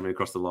runners coming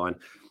across the line.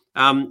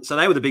 So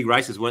they were the big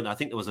races, weren't they? I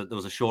think there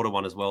was a shorter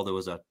one as well. There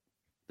was a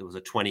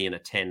 20 and a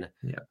 10.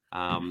 Yeah.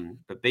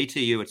 But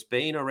BTU, it's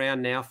been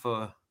around now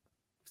for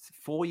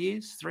 4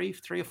 years, three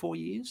or 4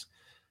 years.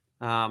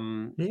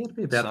 It'd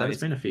be about that. It's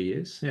been a few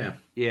years. Yeah.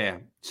 Yeah.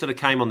 Sort of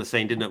came on the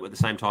scene, didn't it? At the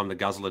same time the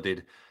Guzzler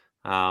did.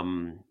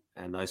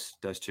 And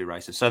those two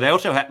races. So they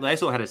also had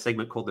a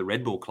segment called the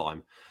Red Bull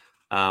Climb.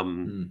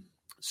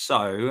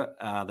 So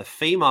the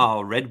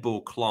female Red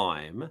Bull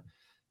Climb,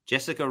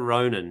 Jessica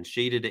Ronan,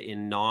 she did it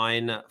in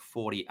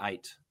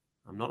 9:48.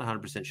 I'm not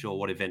 100% sure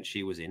what event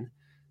she was in.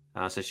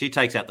 So she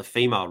takes out the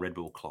female Red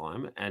Bull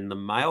Climb, and the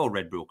male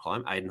Red Bull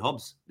Climb, Aiden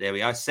Hobbs. There we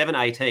go,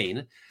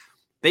 7:18.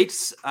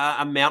 Beats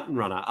a mountain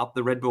runner up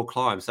the Red Bull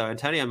Climb. So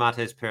Antonio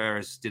Martes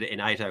Perez did it in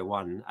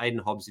 8:01. Aiden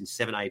Hobbs in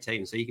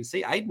 7:18. So you can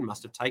see Aiden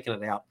must have taken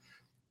it out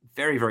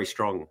very, very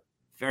strong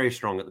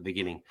at the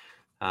beginning.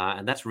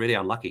 And that's really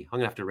unlucky. I'm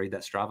going to have to read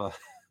that Strava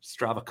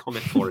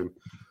comment for him.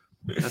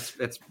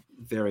 That's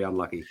very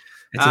unlucky.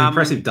 It's an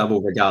impressive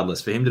double regardless.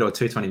 For him to do a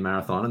 2:20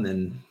 marathon and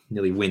then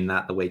nearly win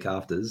that the week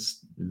after is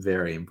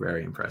very,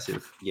 very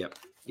impressive. Yep,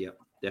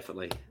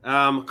 definitely.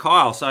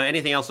 Kyle, so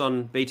anything else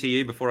on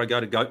BTU before I go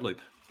to Goat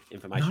Loop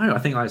information? No, I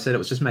think, like I said, it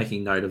was just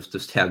making note of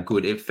just how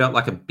good it felt,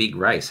 like a big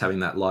race having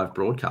that live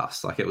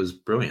broadcast. Like, it was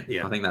brilliant.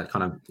 Yeah. I think that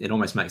it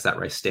almost makes that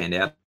race stand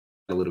out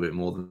a little bit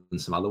more than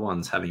some other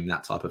ones having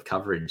that type of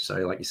coverage. So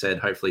like you said,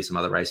 hopefully some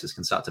other races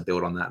can start to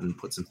build on that and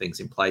put some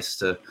things in place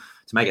to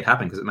make it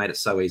happen, because it made it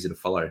so easy to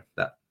follow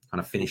that kind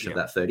of finish of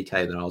that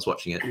 30K that I was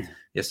watching it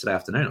yesterday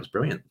afternoon. It was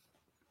brilliant.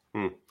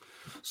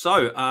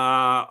 So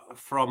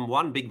from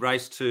one big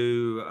race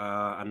to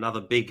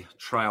another big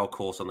trail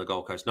course on the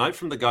Gold Coast. Note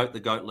from the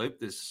Goat Loop,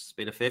 there's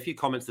been a fair few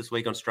comments this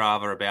week on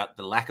Strava about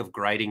the lack of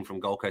grading from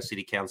Gold Coast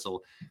City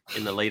Council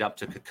in the lead up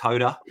to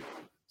Kokoda.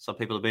 Some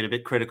people have been a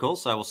bit critical,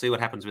 so we'll see what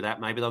happens with that.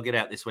 Maybe they'll get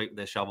out this week with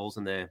their shovels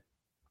and their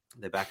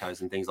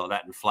backhoes and things like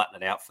that and flatten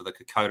it out for the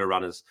Kokoda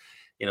runners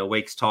in a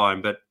week's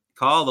time. But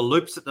Kyle, the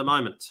loops at the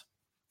moment,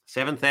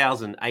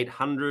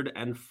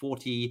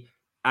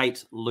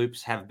 7,848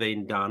 loops have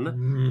been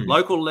done.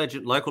 Local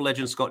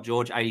legend Scott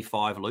George,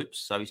 85 loops.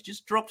 So he's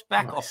just dropped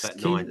back off that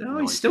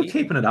 9. He's still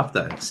keeping it up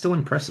though. It's still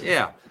impressive.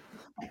 Yeah,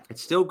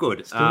 it's still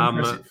good.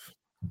 Impressive.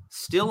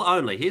 Still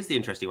only, here's the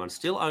interesting one,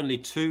 still only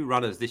 2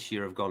 runners this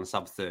year have gone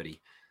sub 30.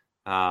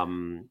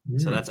 So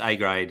that's A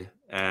grade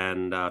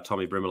and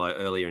Tommy Brimelow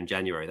earlier in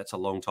January. That's a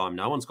long time.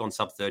 No one's gone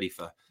sub 30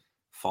 for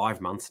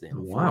 5 months now.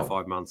 Wow. 4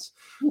 or 5 months.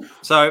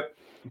 So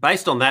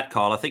based on that,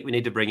 Kyle, I think we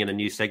need to bring in a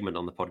new segment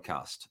on the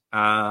podcast.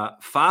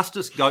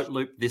 Fastest Goat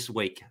Loop this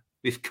week.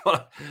 We've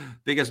got,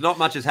 because not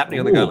much is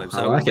happening on the Goat Loop.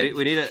 So we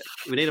need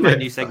to make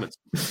new segments.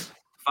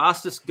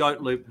 Fastest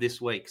Goat Loop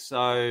this week.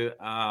 So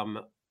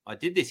I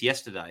did this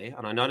yesterday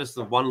and I noticed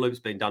the one loop's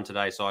been done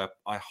today. So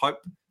I hope,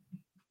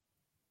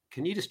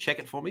 can you just check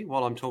it for me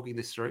while I'm talking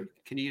this through?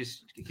 Can you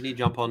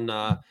jump on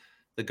the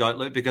Goat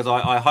Loop? Because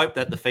I hope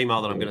that the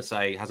female that I'm going to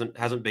say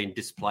hasn't been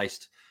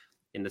displaced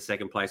in the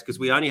second place, because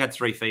we only had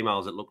 3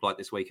 females it looked like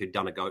this week who'd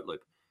done a Goat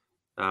Loop.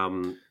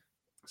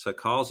 So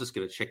Kyle's just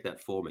going to check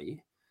that for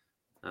me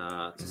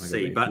to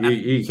see. But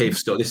you keep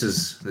still. This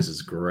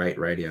is great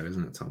radio,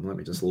 isn't it, Tom? Let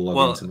me just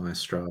log into my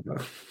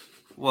Strava.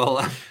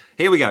 Well,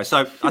 here we go.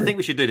 So I think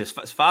we should do this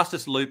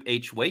fastest loop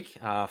each week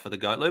for the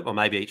Goat Loop, or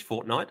maybe each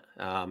fortnight,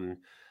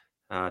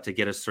 to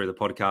get us through the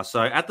podcast.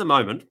 So at the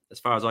moment, as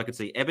far as I can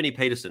see, Ebony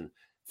Peterson,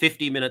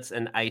 50 minutes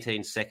and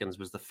 18 seconds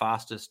was the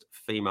fastest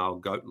female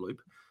Goat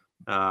Loop.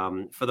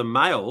 For the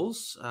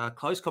males,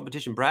 close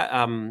competition.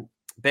 Ben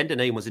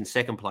Deneen was in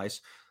second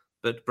place,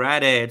 but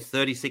Brad Aird,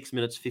 36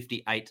 minutes,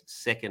 58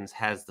 seconds,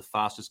 has the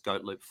fastest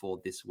Goat Loop for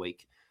this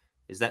week.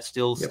 Is that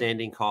still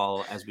standing,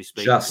 Kyle, as we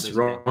speak? Just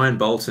Ryan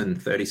Bolton,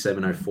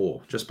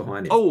 37.04, just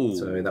behind him. Oh,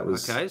 so that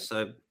was okay.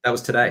 So that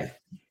was today.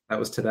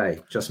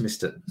 Just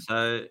missed it.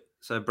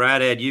 So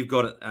Brad Ed, you've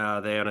got it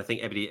there, and I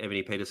think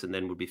Ebony Peterson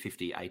then would be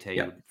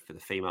 50.18 for the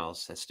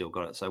females. Has still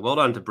got it. So well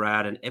done to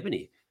Brad and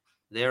Ebony.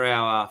 They're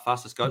our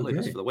fastest Goat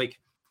Loopers for the week.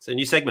 It's a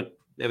new segment.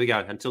 There we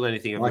go. Until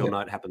anything of real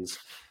note happens,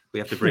 we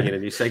have to bring in a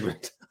new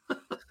segment.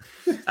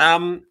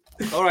 All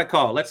right,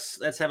 Kyle.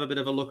 Let's have a bit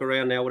of a look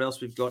around now. What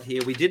else we've got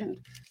here?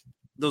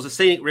 There was a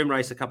scenic rim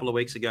race a couple of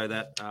weeks ago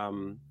that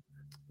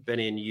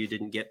Benny and you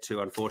didn't get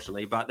to,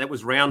 unfortunately, but that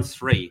was round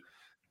 3,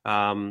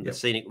 the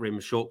scenic rim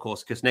short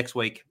course, because next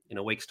week, in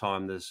a week's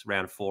time, there's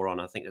round 4 on.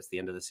 I think that's the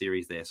end of the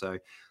series there. So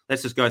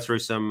let's just go through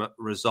some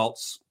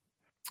results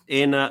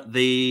In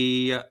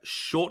the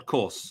short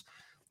course,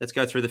 let's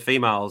go through the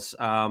females.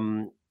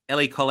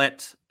 Ellie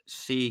Collette,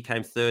 she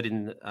came third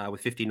in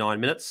with 59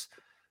 minutes.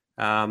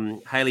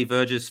 Hayley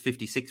Verges,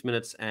 56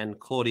 minutes, and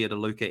Claudia De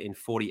Luca in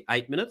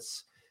 48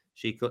 minutes.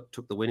 She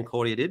took the win,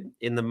 Claudia did.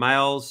 In the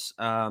males,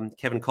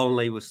 Kevin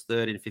Connolly was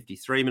third in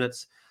 53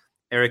 minutes.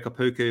 Eric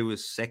Opoku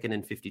was second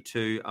in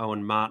 52.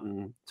 Owen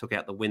Martin took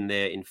out the win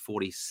there in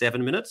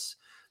 47 minutes.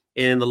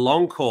 In the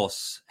long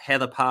course,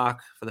 Heather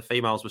Park for the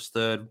females was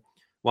third,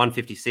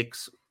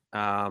 156.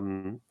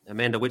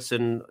 Amanda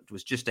Whitson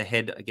was just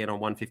ahead again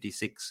on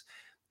 156.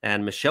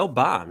 And Michelle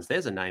Barnes,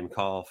 there's a name,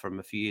 Kyle, from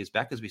a few years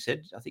back, as we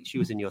said. I think she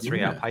was in your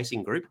 3-hour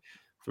pacing group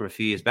from a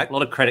few years back. A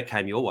lot of credit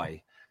came your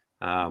way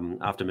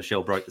after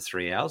Michelle broke the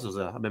 3 hours.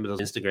 I remember there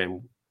was an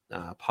Instagram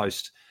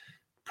post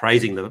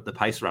praising the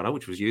pace runner,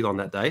 which was you on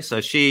that day.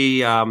 So she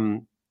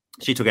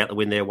took out the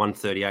win there,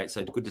 138.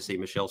 So good to see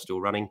Michelle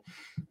still running.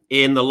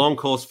 In the long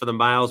course for the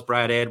males,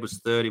 Brad Ed was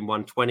third in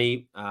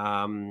 120.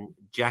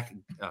 Jack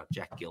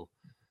Gill.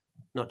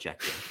 Not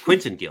Jack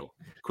Gill.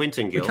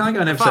 Quinton Gill. We can't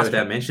go an episode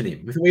without mentioning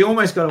him. We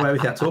almost got away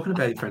without talking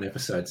about him for an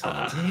episode.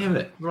 Damn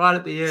it. Right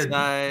at the end.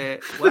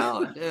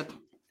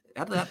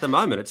 At the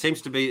moment, it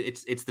seems to be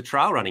it's the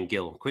trail running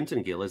Gill.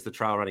 Quinton Gill is the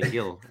trail running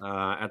Gill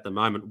at the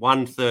moment.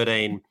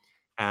 113.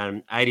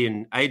 And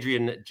Adrian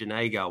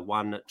Janega,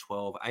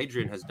 112.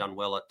 Adrian has done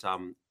well at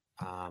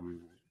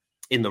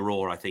in the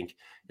Raw, I think,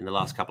 in the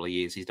last couple of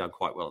years. He's done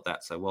quite well at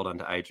that. So well done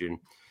to Adrian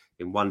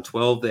in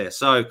 112 there.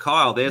 So,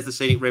 Kyle, there's the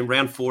Scenic Rim.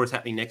 Round 4 is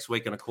happening next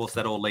week. And, of course,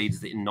 that all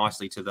leads in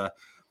nicely to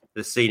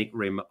the Scenic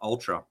Rim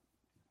Ultra.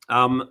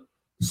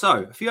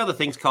 So, a few other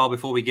things, Kyle,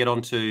 before we get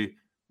on to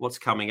what's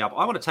coming up.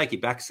 I want to take you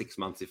back 6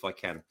 months if I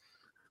can.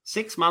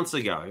 6 months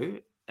ago,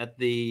 at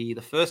the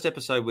first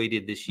episode we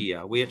did this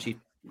year, we actually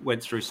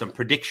went through some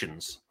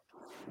predictions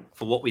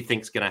for what we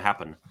think is going to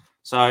happen.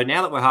 So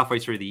now that we're halfway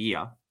through the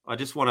year, I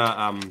just want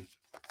to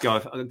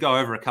go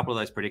over a couple of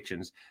those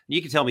predictions. And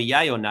you can tell me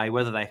yay or nay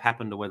whether they've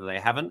happened or whether they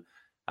haven't,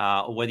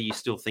 or whether you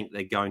still think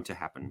they're going to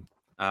happen.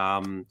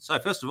 So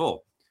first of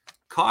all,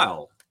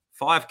 Kyle,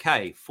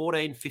 5K,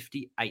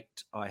 14:58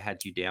 I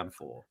had you down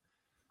for.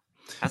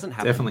 Hasn't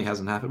happened. Definitely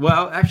hasn't happened.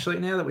 Well, actually,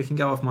 now that we can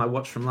go off my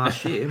watch from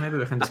last year, maybe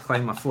we can just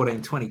claim my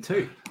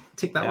 14:22.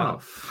 Tick that one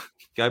off.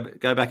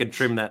 Go back and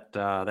trim that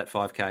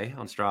 5K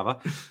on Strava.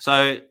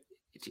 So,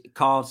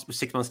 Kyle,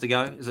 6 months to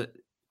go. Is it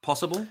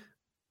possible?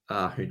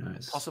 Who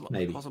knows? Possible.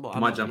 Maybe. Possible. I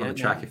might jump on the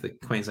track if the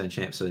Queensland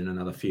champs are in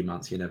another few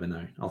months. You never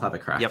know. I'll have a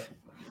crack. Yep.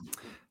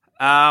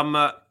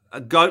 A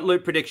goat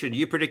loop prediction.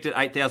 You predicted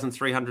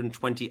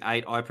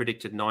 8,328. I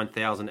predicted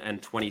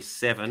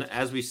 9,027.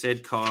 As we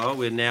said, Kyle,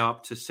 we're now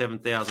up to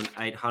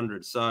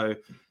 7,800. So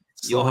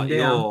slowing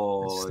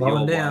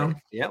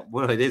down. Yeah,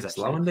 well, it is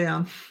actually. Slowing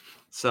down.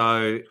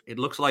 So it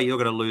looks like you're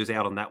going to lose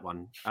out on that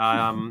one.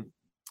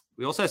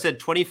 We also said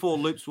 24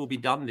 loops will be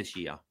done this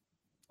year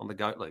on the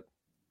goat loop.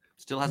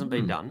 Still hasn't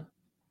been done.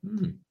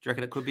 Do you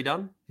reckon it could be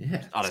done?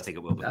 Yeah. I don't think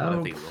it will. But I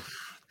don't think it will.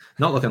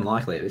 Not looking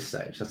likely at this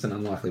stage. That's an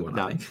unlikely one,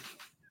 no. I think.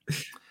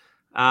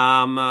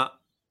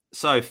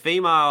 So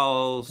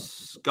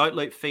females, goat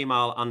loop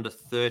female under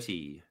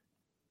 30.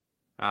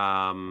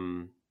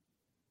 So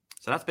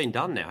that's been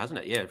done now, hasn't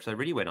it? Yeah. So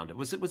really went under.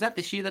 Was that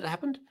this year that it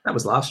happened? That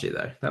was last year,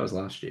 though. That was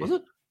last year. Was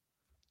it?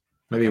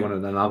 Maybe you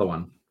wanted another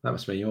one. That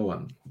must be your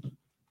one.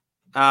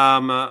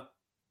 I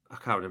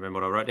can't remember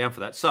what I wrote down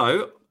for that.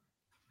 So,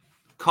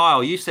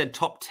 Kyle, you said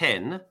top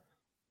 10.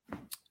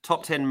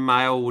 Top 10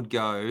 male would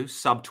go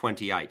sub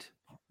 28.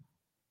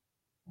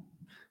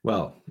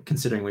 Well,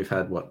 considering we've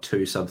had,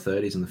 2 sub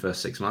 30s in the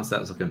first 6 months, that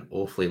was looking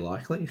awfully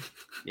likely.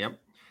 Yep.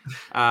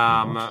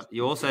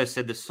 You also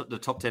said the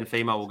top 10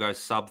 female will go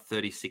sub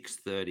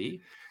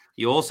 36:30.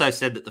 You also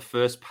said that the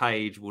first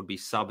page would be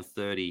sub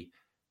 30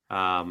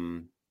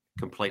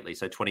 completely.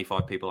 So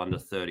 25 people under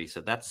 30.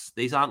 So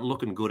these aren't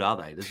looking good, are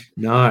they?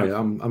 No,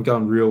 I'm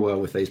going real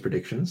well with these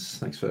predictions.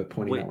 Thanks for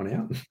pointing that one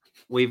out.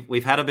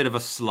 We've had a bit of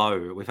a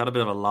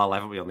lull,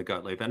 haven't we, on the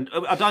goat loop? And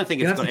I don't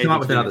think it's got to come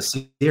up with another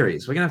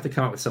series. We're going to have to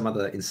come up with some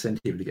other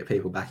incentive to get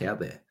people back out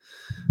there.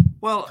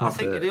 Well, I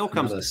think it all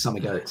comes to summer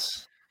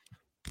goats.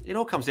 It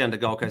all comes down to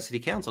Gold Coast City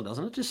Council,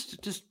 doesn't it?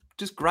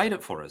 Just grade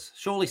it for us.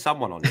 Surely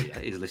someone on here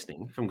is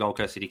listening from Gold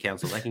Coast City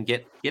Council. They can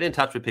get in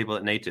touch with people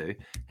that need to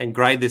and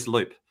grade this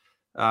loop,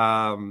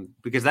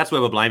 because that's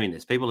where we're blaming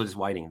this. People are just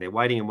waiting. They're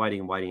waiting and waiting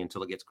and waiting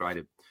until it gets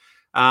graded.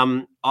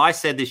 I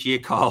said this year,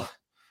 Kyle,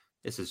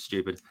 this is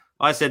stupid.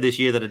 I said this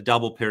year that a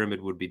double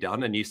pyramid would be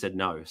done, and you said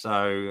no.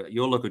 So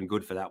you're looking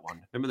good for that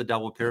one. Remember the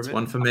double pyramid? That's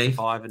one for me.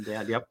 5 and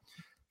down. Yep.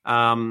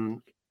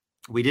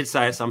 We did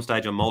say at some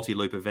stage a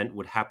multi-loop event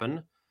would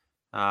happen.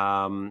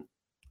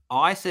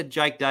 I said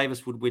Jake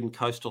Davis would win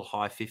Coastal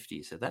High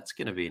 50, so that's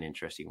going to be an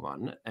interesting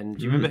one. And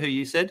do you remember who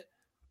you said?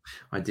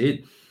 I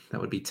did.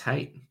 That would be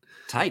Tate.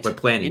 We're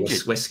planning.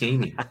 We're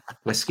scheming.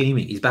 We're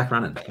scheming. He's back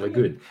running. We're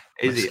good.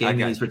 Is he?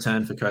 Scheming his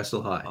return for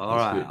Coastal High. All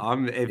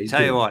right.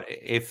 Tell you what,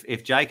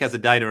 if Jake has a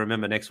day to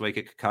remember next week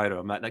at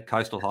Kokoda, that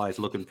Coastal High is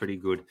looking pretty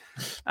good.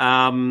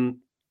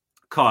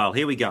 Kyle,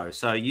 here we go.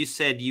 So you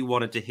said you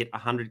wanted to hit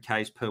 100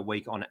 Ks per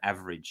week on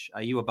average.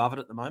 Are you above it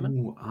at the moment?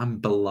 Ooh, I'm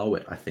below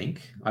it, I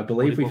think. I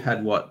believe we've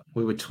had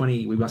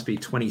we must be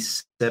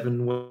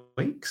 27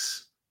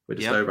 weeks. We're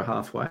just over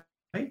halfway.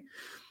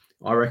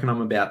 I reckon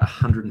I'm about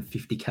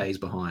 150 Ks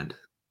behind.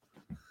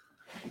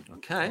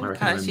 Okay.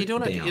 So you're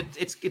doing it.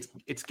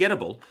 It's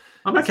gettable.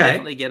 I'm okay. It's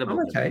definitely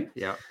gettable. I'm okay.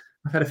 Yeah.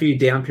 I've had a few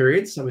down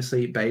periods.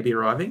 Obviously, baby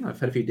arriving. I've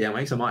had a few down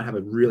weeks. I might have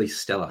a really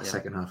stellar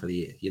second half of the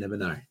year. You never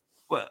know.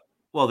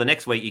 Well, the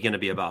next week you're going to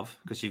be above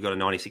because you've got a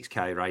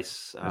 96K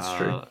race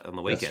on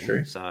the weekend. That's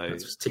true. So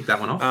let's tick that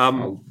one off.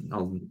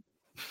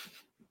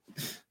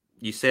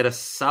 You said a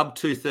sub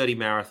 2:30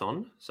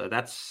 marathon, so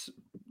that's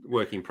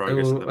work in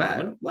progress at the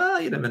moment. Well,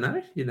 you never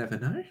know. You never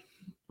know.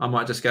 I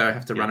might just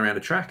have to run around a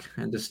track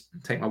and just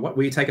take my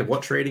will you take a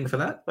watch reading for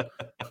that?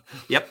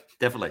 Yep,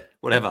 definitely.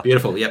 Whatever.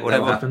 Beautiful. Yep,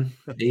 that'll happen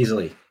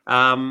easily.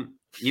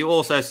 You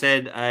also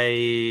said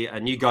a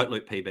new goat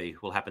loop PB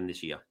will happen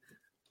this year.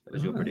 That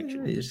was your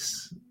prediction.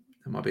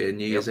 That might be a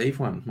New Year's Eve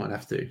one. Might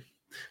have to.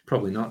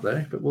 Probably not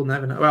though, but we'll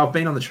never know. Well, I've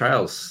been on the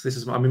trails.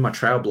 I'm in my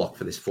trail block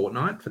for this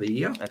fortnight for the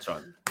year. That's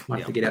right. Might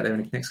have to get out there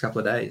in the next couple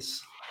of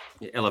days.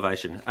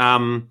 Elevation.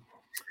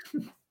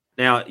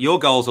 Now your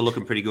goals are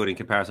looking pretty good in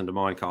comparison to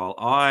mine, Kyle.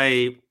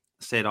 I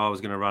said I was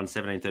going to run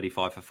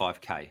 17:35 for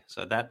 5K,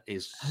 so that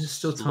is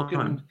still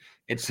time.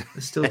 It's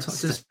still time.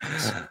 Just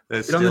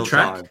get on the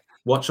track. Time.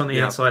 Watch on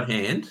the outside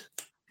hand.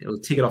 It'll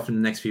tick it off in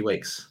the next few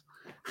weeks.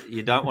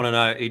 You don't want to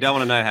know. You don't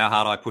want to know how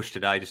hard I pushed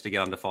today just to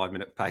get under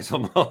 5-minute pace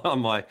on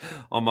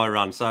my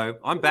run. So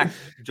I'm back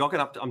jogging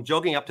up. I'm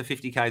jogging up to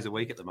 50 Ks a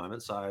week at the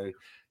moment. So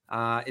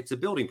it's a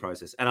building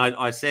process. And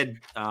I said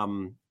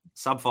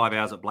sub 5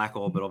 hours at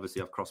Blackall, but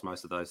obviously I've crossed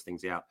most of those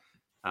things out.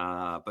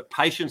 But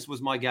patience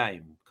was my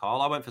game,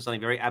 Kyle. I went for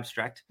something very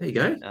abstract. There you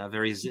go.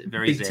 Very zen.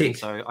 Tick.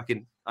 So I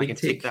can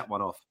tick that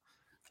one off.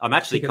 I'm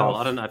actually, Kyle.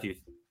 I don't know if you.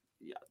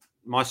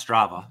 My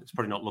Strava. It's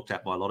probably not looked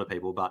at by a lot of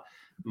people, but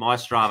my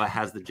Strava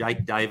has the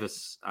Jake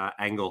Davis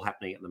angle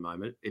happening at the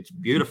moment. It's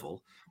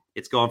beautiful.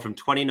 It's gone from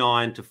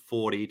 29 to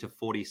 40 to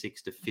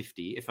 46 to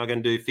 50. If I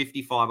can do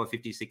 55 or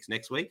 56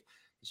 next week,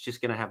 it's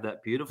just going to have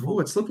that beautiful. Oh,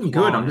 it's looking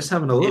good. I'm just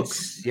having a look.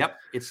 It's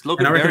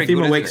looking. And I reckon a few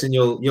more weeks, and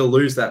you'll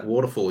lose that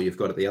waterfall you've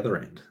got at the other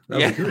end.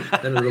 That'll be good.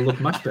 Then it'll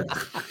look much better.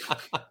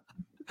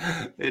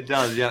 It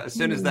does, yeah. As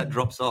soon as that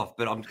drops off,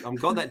 but I'm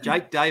got that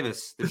Jake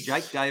Davis, sort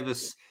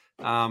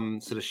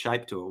of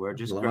shape to it, where it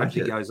just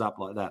gradually goes up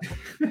like that.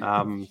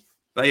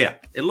 But yeah,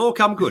 it'll all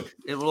come good.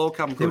 It'll all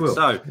come good.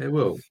 It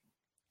will.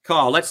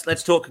 Kyle, let's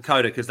talk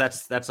Kokoda because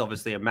that's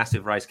obviously a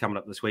massive race coming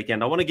up this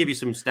weekend. I want to give you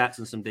some stats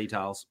and some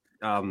details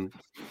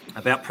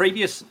about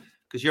previous,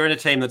 because you're in a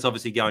team that's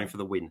obviously going for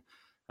the win.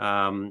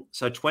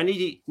 So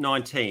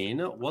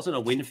 2019 wasn't a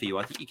win for you.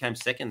 I think you came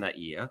second that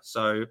year.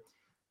 So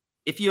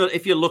if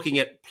you're looking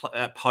at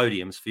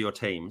podiums for your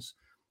teams,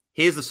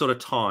 here's the sort of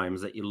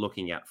times that you're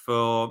looking at.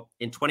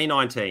 In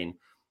 2019,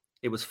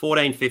 it was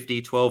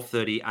 14:50,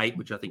 12:38,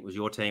 which I think was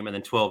your team, and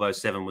then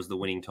 12:07 was the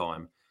winning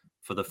time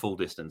for the full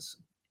distance.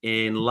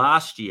 In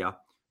last year,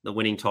 the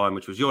winning time,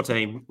 which was your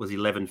team, was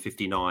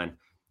 11:59.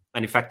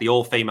 And in fact, the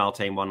all-female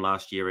team won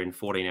last year in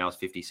 14 hours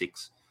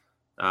 56.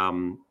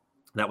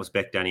 That was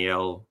Beck,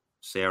 Danielle,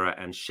 Sarah,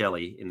 and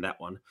Shelley in that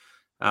one.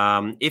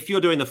 If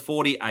you're doing the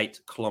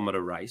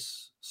 48-kilometer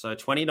race, so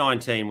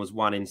 2019 was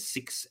won in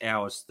 6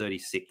 hours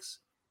 36.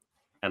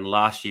 And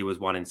last year was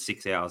won in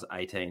 6 hours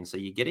 18. So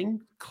you're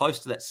getting close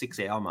to that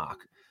 6-hour mark.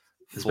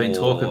 There's been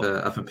talk of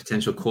a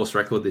potential course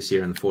record this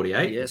year in the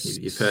 48. Yes.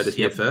 You've heard it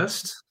here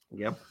first.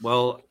 Yep.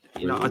 Well,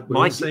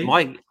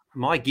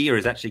 my gear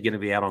is actually going to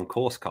be out on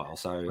course, Kyle.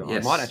 So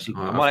yes. I might actually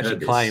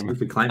claim. You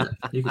could claim it.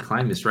 You could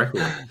claim this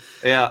record.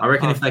 Yeah. I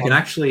reckon if they can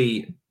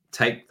actually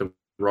take the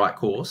right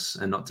course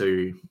and not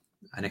do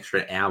an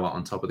extra hour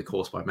on top of the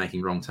course by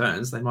making wrong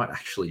turns, they might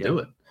actually do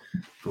it.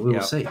 But we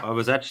will see. I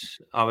was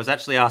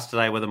actually asked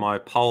today whether my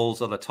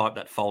poles are the type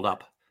that fold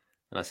up,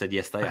 and I said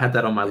yes, they are. I had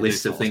that on my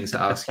list of things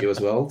to ask you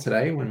as well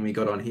today when we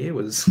got on here.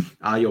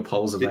 Are your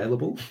poles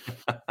available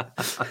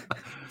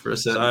for a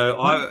certain?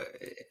 So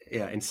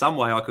in some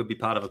way I could be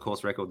part of a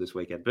course record this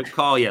weekend. But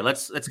Kyle,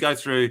 let's go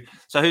through.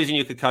 So who's in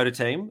your Kokoda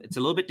team? It's a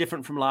little bit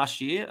different from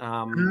last year.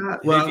 Who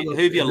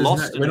have you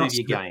lost and who have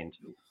you gained?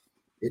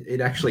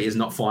 It actually is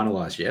not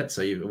finalised yet.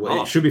 So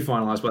it should be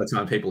finalised by the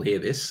time people hear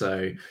this.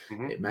 So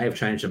it may have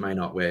changed, it may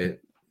not. We're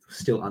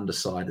still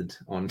undecided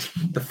on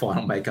the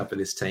final makeup of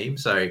this team.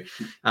 So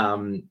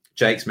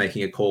Jake's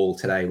making a call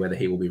today whether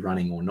he will be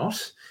running or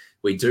not.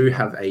 We do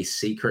have a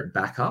secret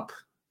backup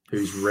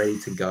who's ready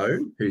to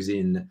go, who's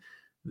in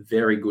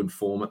very good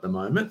form at the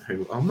moment,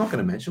 who I'm not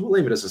going to mention. We'll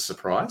leave it as a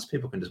surprise.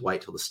 People can just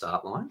wait till the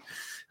start line.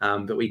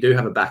 But we do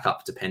have a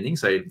backup depending.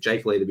 So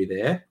Jake will either be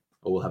there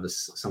or we'll have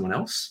someone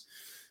else.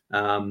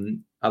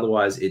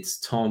 Otherwise, it's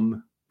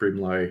Tom,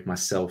 Brimlow,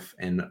 myself,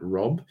 and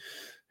Rob,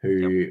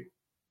 who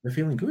we're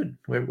feeling good.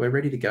 We're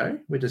ready to go.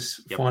 We're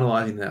just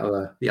finalising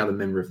the other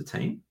member of the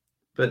team,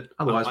 but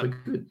otherwise we're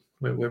good.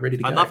 We're ready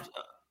to go.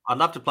 I'd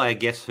love to play a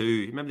Guess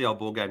Who. Remember the old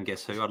board game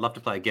Guess Who? I'd love to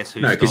play a Guess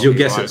Who. No, because you'll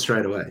guess it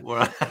straight away.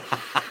 We'll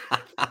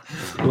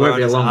won't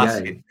be a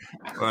long game.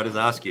 I just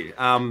ask you.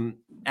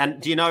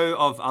 And do you know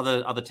of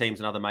other teams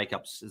and other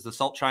makeups? Is the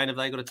Salt Train, have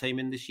they got a team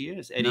in this year?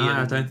 Is Eddie No,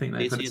 I don't think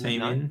they've got a team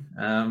no?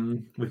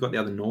 in. We've got the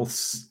other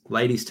North's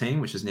ladies team,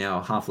 which is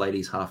now half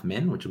ladies, half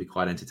men, which will be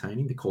quite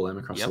entertaining to call them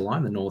across the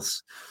line. The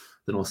North's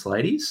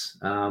ladies.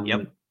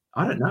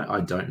 I don't know.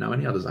 I don't know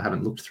any others. I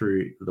haven't looked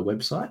through the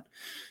website.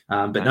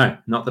 But no,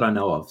 not that I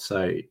know of.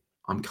 So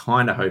I'm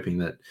kind of hoping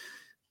that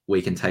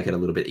we can take it a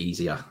little bit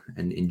easier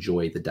and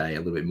enjoy the day a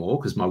little bit more,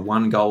 because my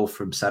one goal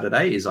from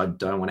Saturday is I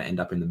don't want to end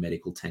up in the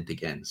medical tent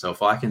again. So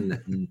if I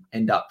can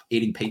end up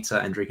eating pizza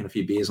and drinking a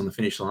few beers on the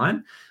finish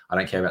line, I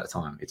don't care about the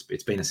time.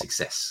 It's been a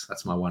success.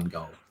 That's my one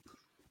goal.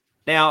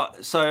 Now,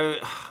 so,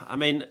 I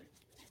mean,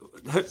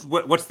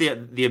 what's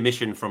the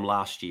omission from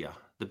last year?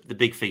 The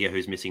big figure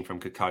who's missing from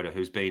Kokoda,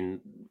 who's been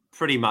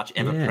pretty much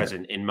ever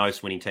present in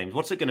most winning teams.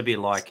 What's it going to be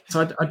like?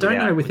 So I don't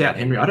know without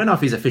Henry. I don't know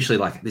if he's officially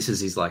like, this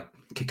is his like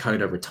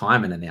Kokoda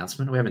retirement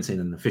announcement. We haven't seen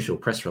an official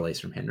press release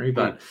from Henry,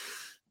 but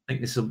I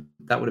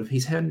think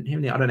he's had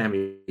him. I don't know how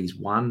many he's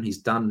won. He's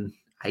done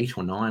 8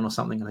 or 9 or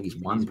something. I think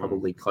he's won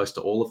probably close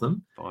to all of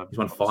them. He's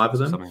won 5 of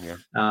them.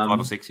 5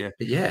 or 6,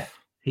 But yeah,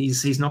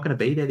 he's not going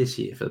to be there this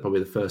year for probably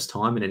the first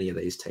time in any of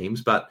these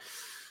teams. But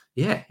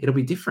yeah, it'll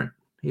be different.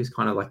 He's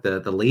kind of like the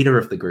leader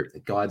of the group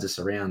that guides us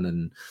around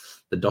and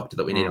the doctor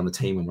that we need on the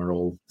team when we're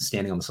all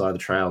standing on the side of the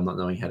trail, not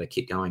knowing how to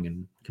keep going,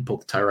 and can pull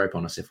the tow rope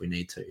on us if we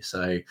need to.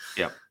 So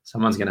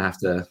someone's going to have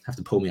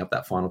to pull me up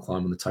that final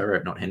climb on the tow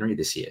rope, not Henry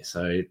this year.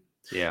 So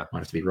might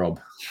have to be Rob.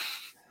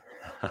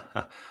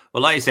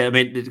 Well, like you said, I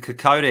mean,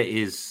 Kokoda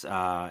is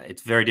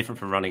it's very different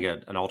from running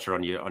an ultra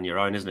on your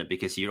own, isn't it?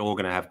 Because you're all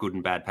going to have good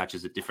and bad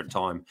patches at different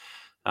time.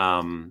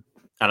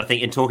 And I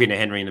think in talking to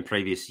Henry in the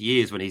previous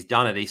years when he's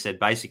done it, he said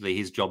basically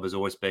his job has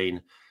always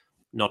been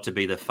not to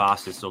be the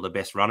fastest or the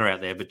best runner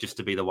out there, but just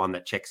to be the one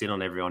that checks in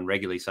on everyone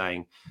regularly,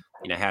 saying,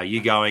 how are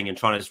you going, and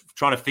trying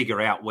to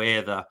figure out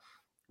where the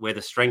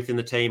strength in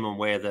the team and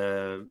where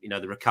the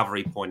the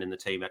recovery point in the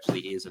team actually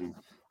is, and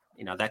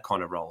that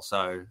kind of role.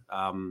 So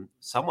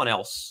someone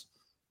else,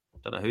 I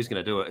don't know who's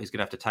going to do it, who's going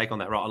to have to take on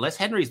that role, unless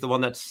Henry's the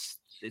one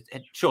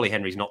surely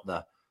Henry's not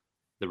the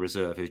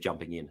reserve who's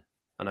jumping in.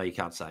 I know you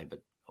can't say, but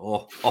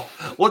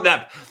wouldn't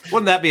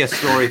that be a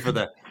story wouldn't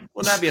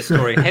that be a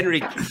story? Henry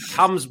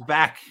comes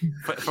back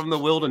from the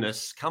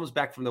wilderness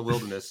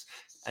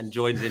and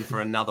joins in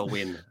for another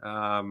win.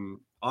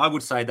 I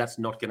would say that's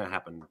not going to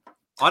happen.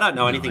 I don't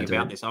know anything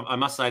about this. I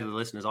must say to the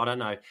listeners, I don't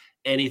know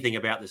anything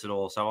about this at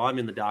all. So I'm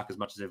in the dark as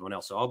much as everyone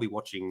else. So I'll be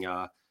watching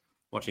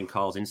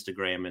Kyle's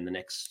Instagram in the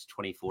next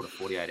 24 to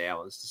 48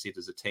 hours to see if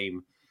there's a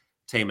team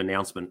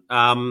announcement.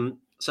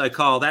 So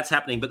Kyle, that's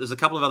happening, but there's a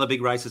couple of other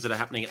big races that are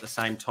happening at the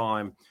same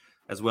time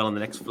as well in the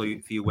next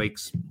few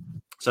weeks.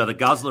 So the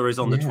Guzzler is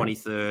on the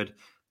 23rd,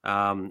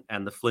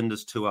 and the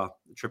Flinders Tour,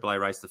 the AAA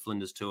race, the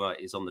Flinders Tour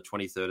is on the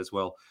 23rd as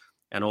well.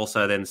 And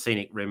also then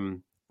Scenic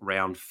Rim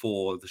round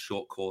 4, the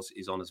short course,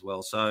 is on as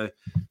well. So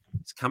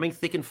it's coming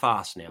thick and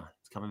fast now.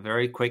 It's coming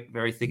very quick,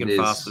 very thick and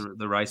fast,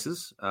 the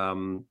races.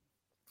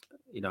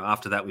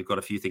 After that, we've got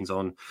a few things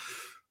on.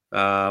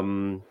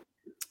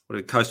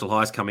 Coastal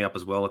Highs coming up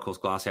as well. Of course,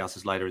 Glasshouse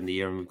is later in the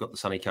year, and we've got the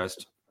Sunny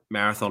Coast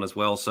Marathon as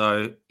well.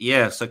 So,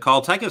 so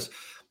Kyle, take us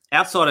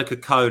outside of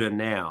Kokoda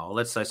now.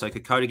 Let's say, so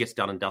Kokoda gets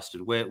done and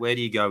dusted. Where do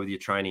you go with your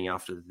training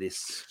after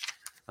this?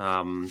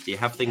 Do you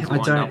have things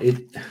lined up?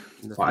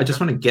 I just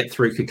want to get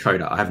through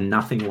Kokoda. I have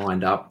nothing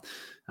lined up.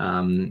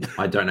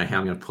 I don't know how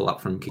I'm going to pull up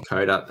from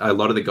Kokoda. A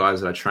lot of the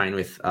guys that I train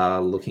with are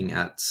looking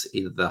at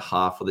either the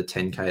half or the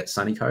 10K at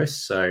Sunny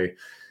Coast. So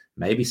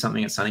maybe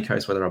something at Sunny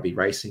Coast, whether I'll be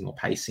racing or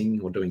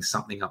pacing or doing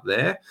something up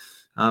there.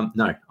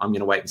 No, I'm going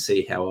to wait and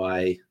see how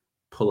I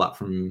pull up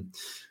from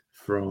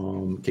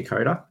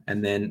Kokoda.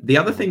 And then the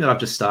other thing that I've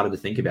just started to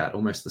think about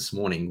almost this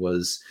morning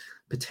was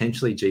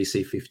potentially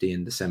GC50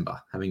 in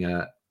December, having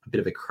a bit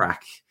of a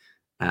crack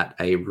at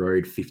a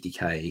road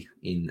 50K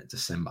in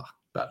December,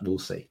 but we'll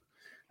see.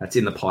 That's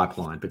in the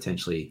pipeline,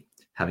 potentially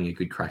having a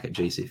good crack at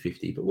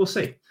GC50, but we'll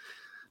see.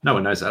 No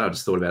one knows that. I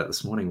just thought about it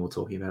this morning. We were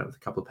talking about it with a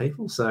couple of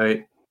people. So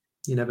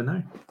you never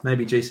know.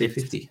 Maybe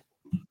GC50.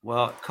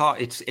 Well,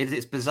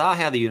 it's bizarre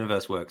how the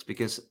universe works,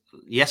 because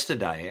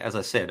yesterday, as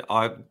I said,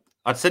 I'd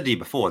said to you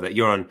before that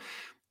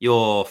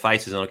your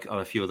face is on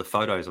a few of the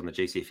photos on the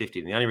GC50.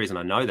 And the only reason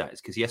I know that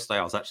is because yesterday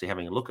I was actually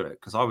having a look at it,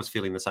 because I was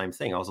feeling the same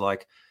thing. I was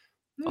like,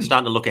 I was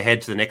starting to look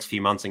ahead to the next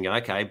few months and go,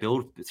 okay,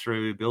 build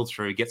through,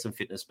 get some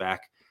fitness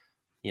back.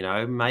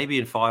 Maybe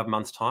in 5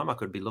 months' time, I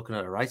could be looking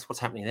at a race. What's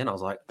happening then? I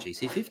was like,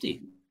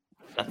 GC50.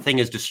 That thing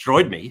has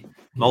destroyed me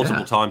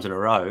multiple times in a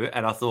row.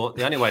 And I thought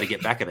the only way to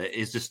get back at it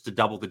is just to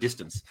double the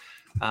distance.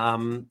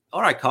 All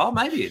right, Kyle,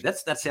 maybe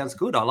that sounds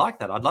good. I like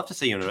that. I'd love to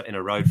see you in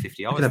a road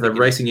 50. I could have a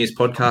Racing News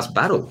podcast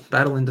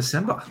battle in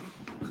December.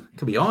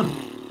 Could be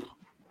on.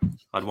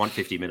 I'd want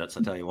 50 minutes,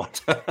 I tell you what.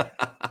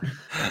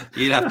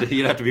 You'd have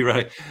to be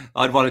ready.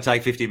 I'd want to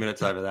take 50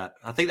 minutes over that.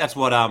 I think that's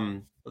what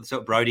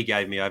Brody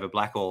gave me over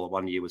Blackall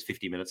one year, was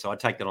 50 minutes. So I'd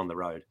take that on the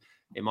road.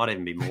 It might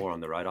even be more on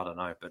the road. I don't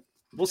know, but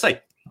we'll see.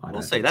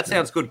 We'll see. That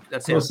sounds good.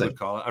 That sounds good,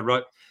 Kyle.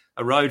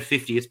 a road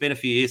 50. It's been a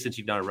few years since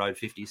you've done a road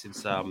 50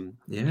 since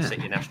you set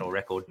your national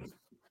record.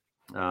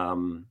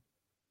 Do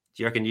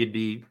you reckon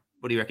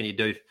what do you reckon you'd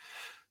do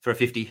for a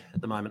 50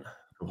 at the moment?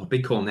 Oh,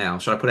 big call now.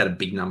 Should I put out a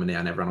big number now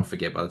and everyone will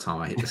forget by the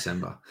time I hit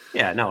December?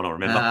 Yeah, no one will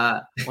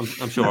remember.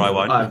 I'm sure I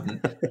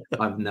won't.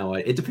 I've no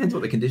idea. It depends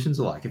what the conditions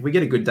are like. If we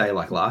get a good day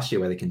like last year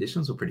where the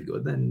conditions were pretty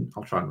good, then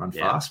I'll try and run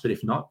fast. But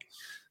if not,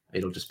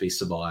 it'll just be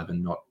survive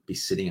and not be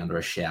sitting under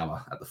a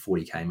shower at the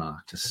 40K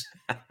mark, just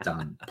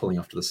done, pulling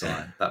off to the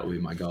side. That will be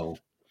my goal.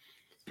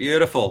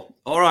 Beautiful.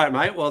 All right,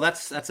 mate. Well,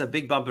 that's a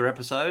big bumper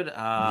episode. What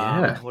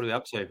are we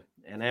up to?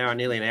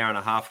 Nearly an hour and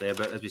a half there.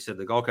 But as we said,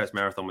 the Gold Coast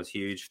Marathon was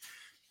huge.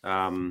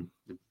 The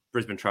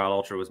Brisbane Trail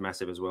Ultra was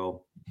massive as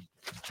well.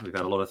 We've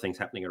had a lot of things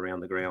happening around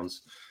the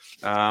grounds.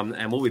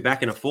 And we'll be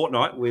back in a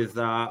fortnight with,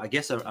 I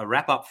guess, a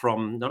wrap-up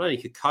from not only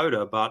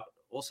Kokoda, but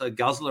also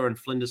Guzzler and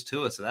Flinders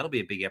Tour. So that'll be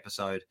a big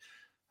episode,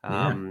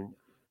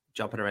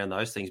 jumping around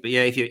those things. But,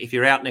 yeah, if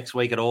you're out next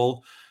week at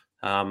all,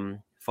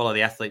 follow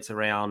the athletes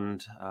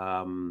around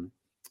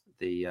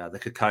the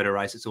Kokoda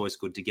race. It's always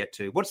good to get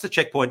to. What's the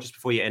checkpoint just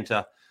before you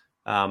enter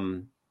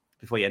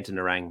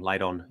Nerang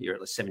late on? You're at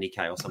the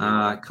 70K or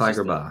something.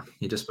 Clagrabah.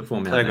 You're just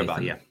before Mount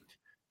Clagrabah, yeah.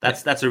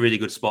 That's a really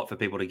good spot for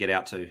people to get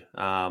out to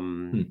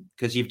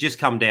because you've just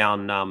come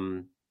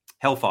down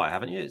Hellfire,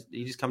 haven't you?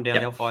 You just come down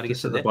Hellfire to get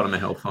to the bottom of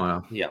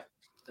Hellfire. Yeah.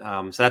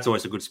 So that's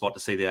always a good spot to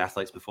see the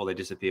athletes before they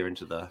disappear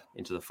into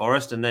the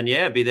forest, and then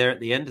be there at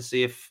the end to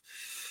see if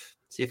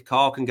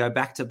Kyle can go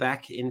back to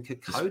back in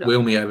Kokoda. Just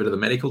wheel me over to the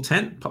medical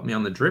tent, pop me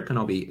on the drip, and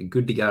I'll be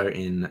good to go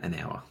in an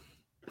hour.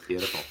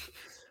 Beautiful.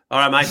 All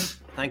right, mate.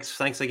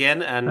 Thanks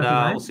again, and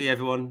we'll see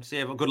everyone.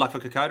 Good luck for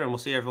Kokoda, and we'll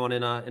see everyone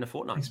in a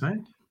fortnight. Thanks, mate.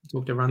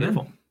 Talk to everyone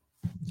Beautiful. then.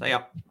 See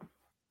ya.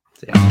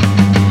 See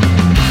ya.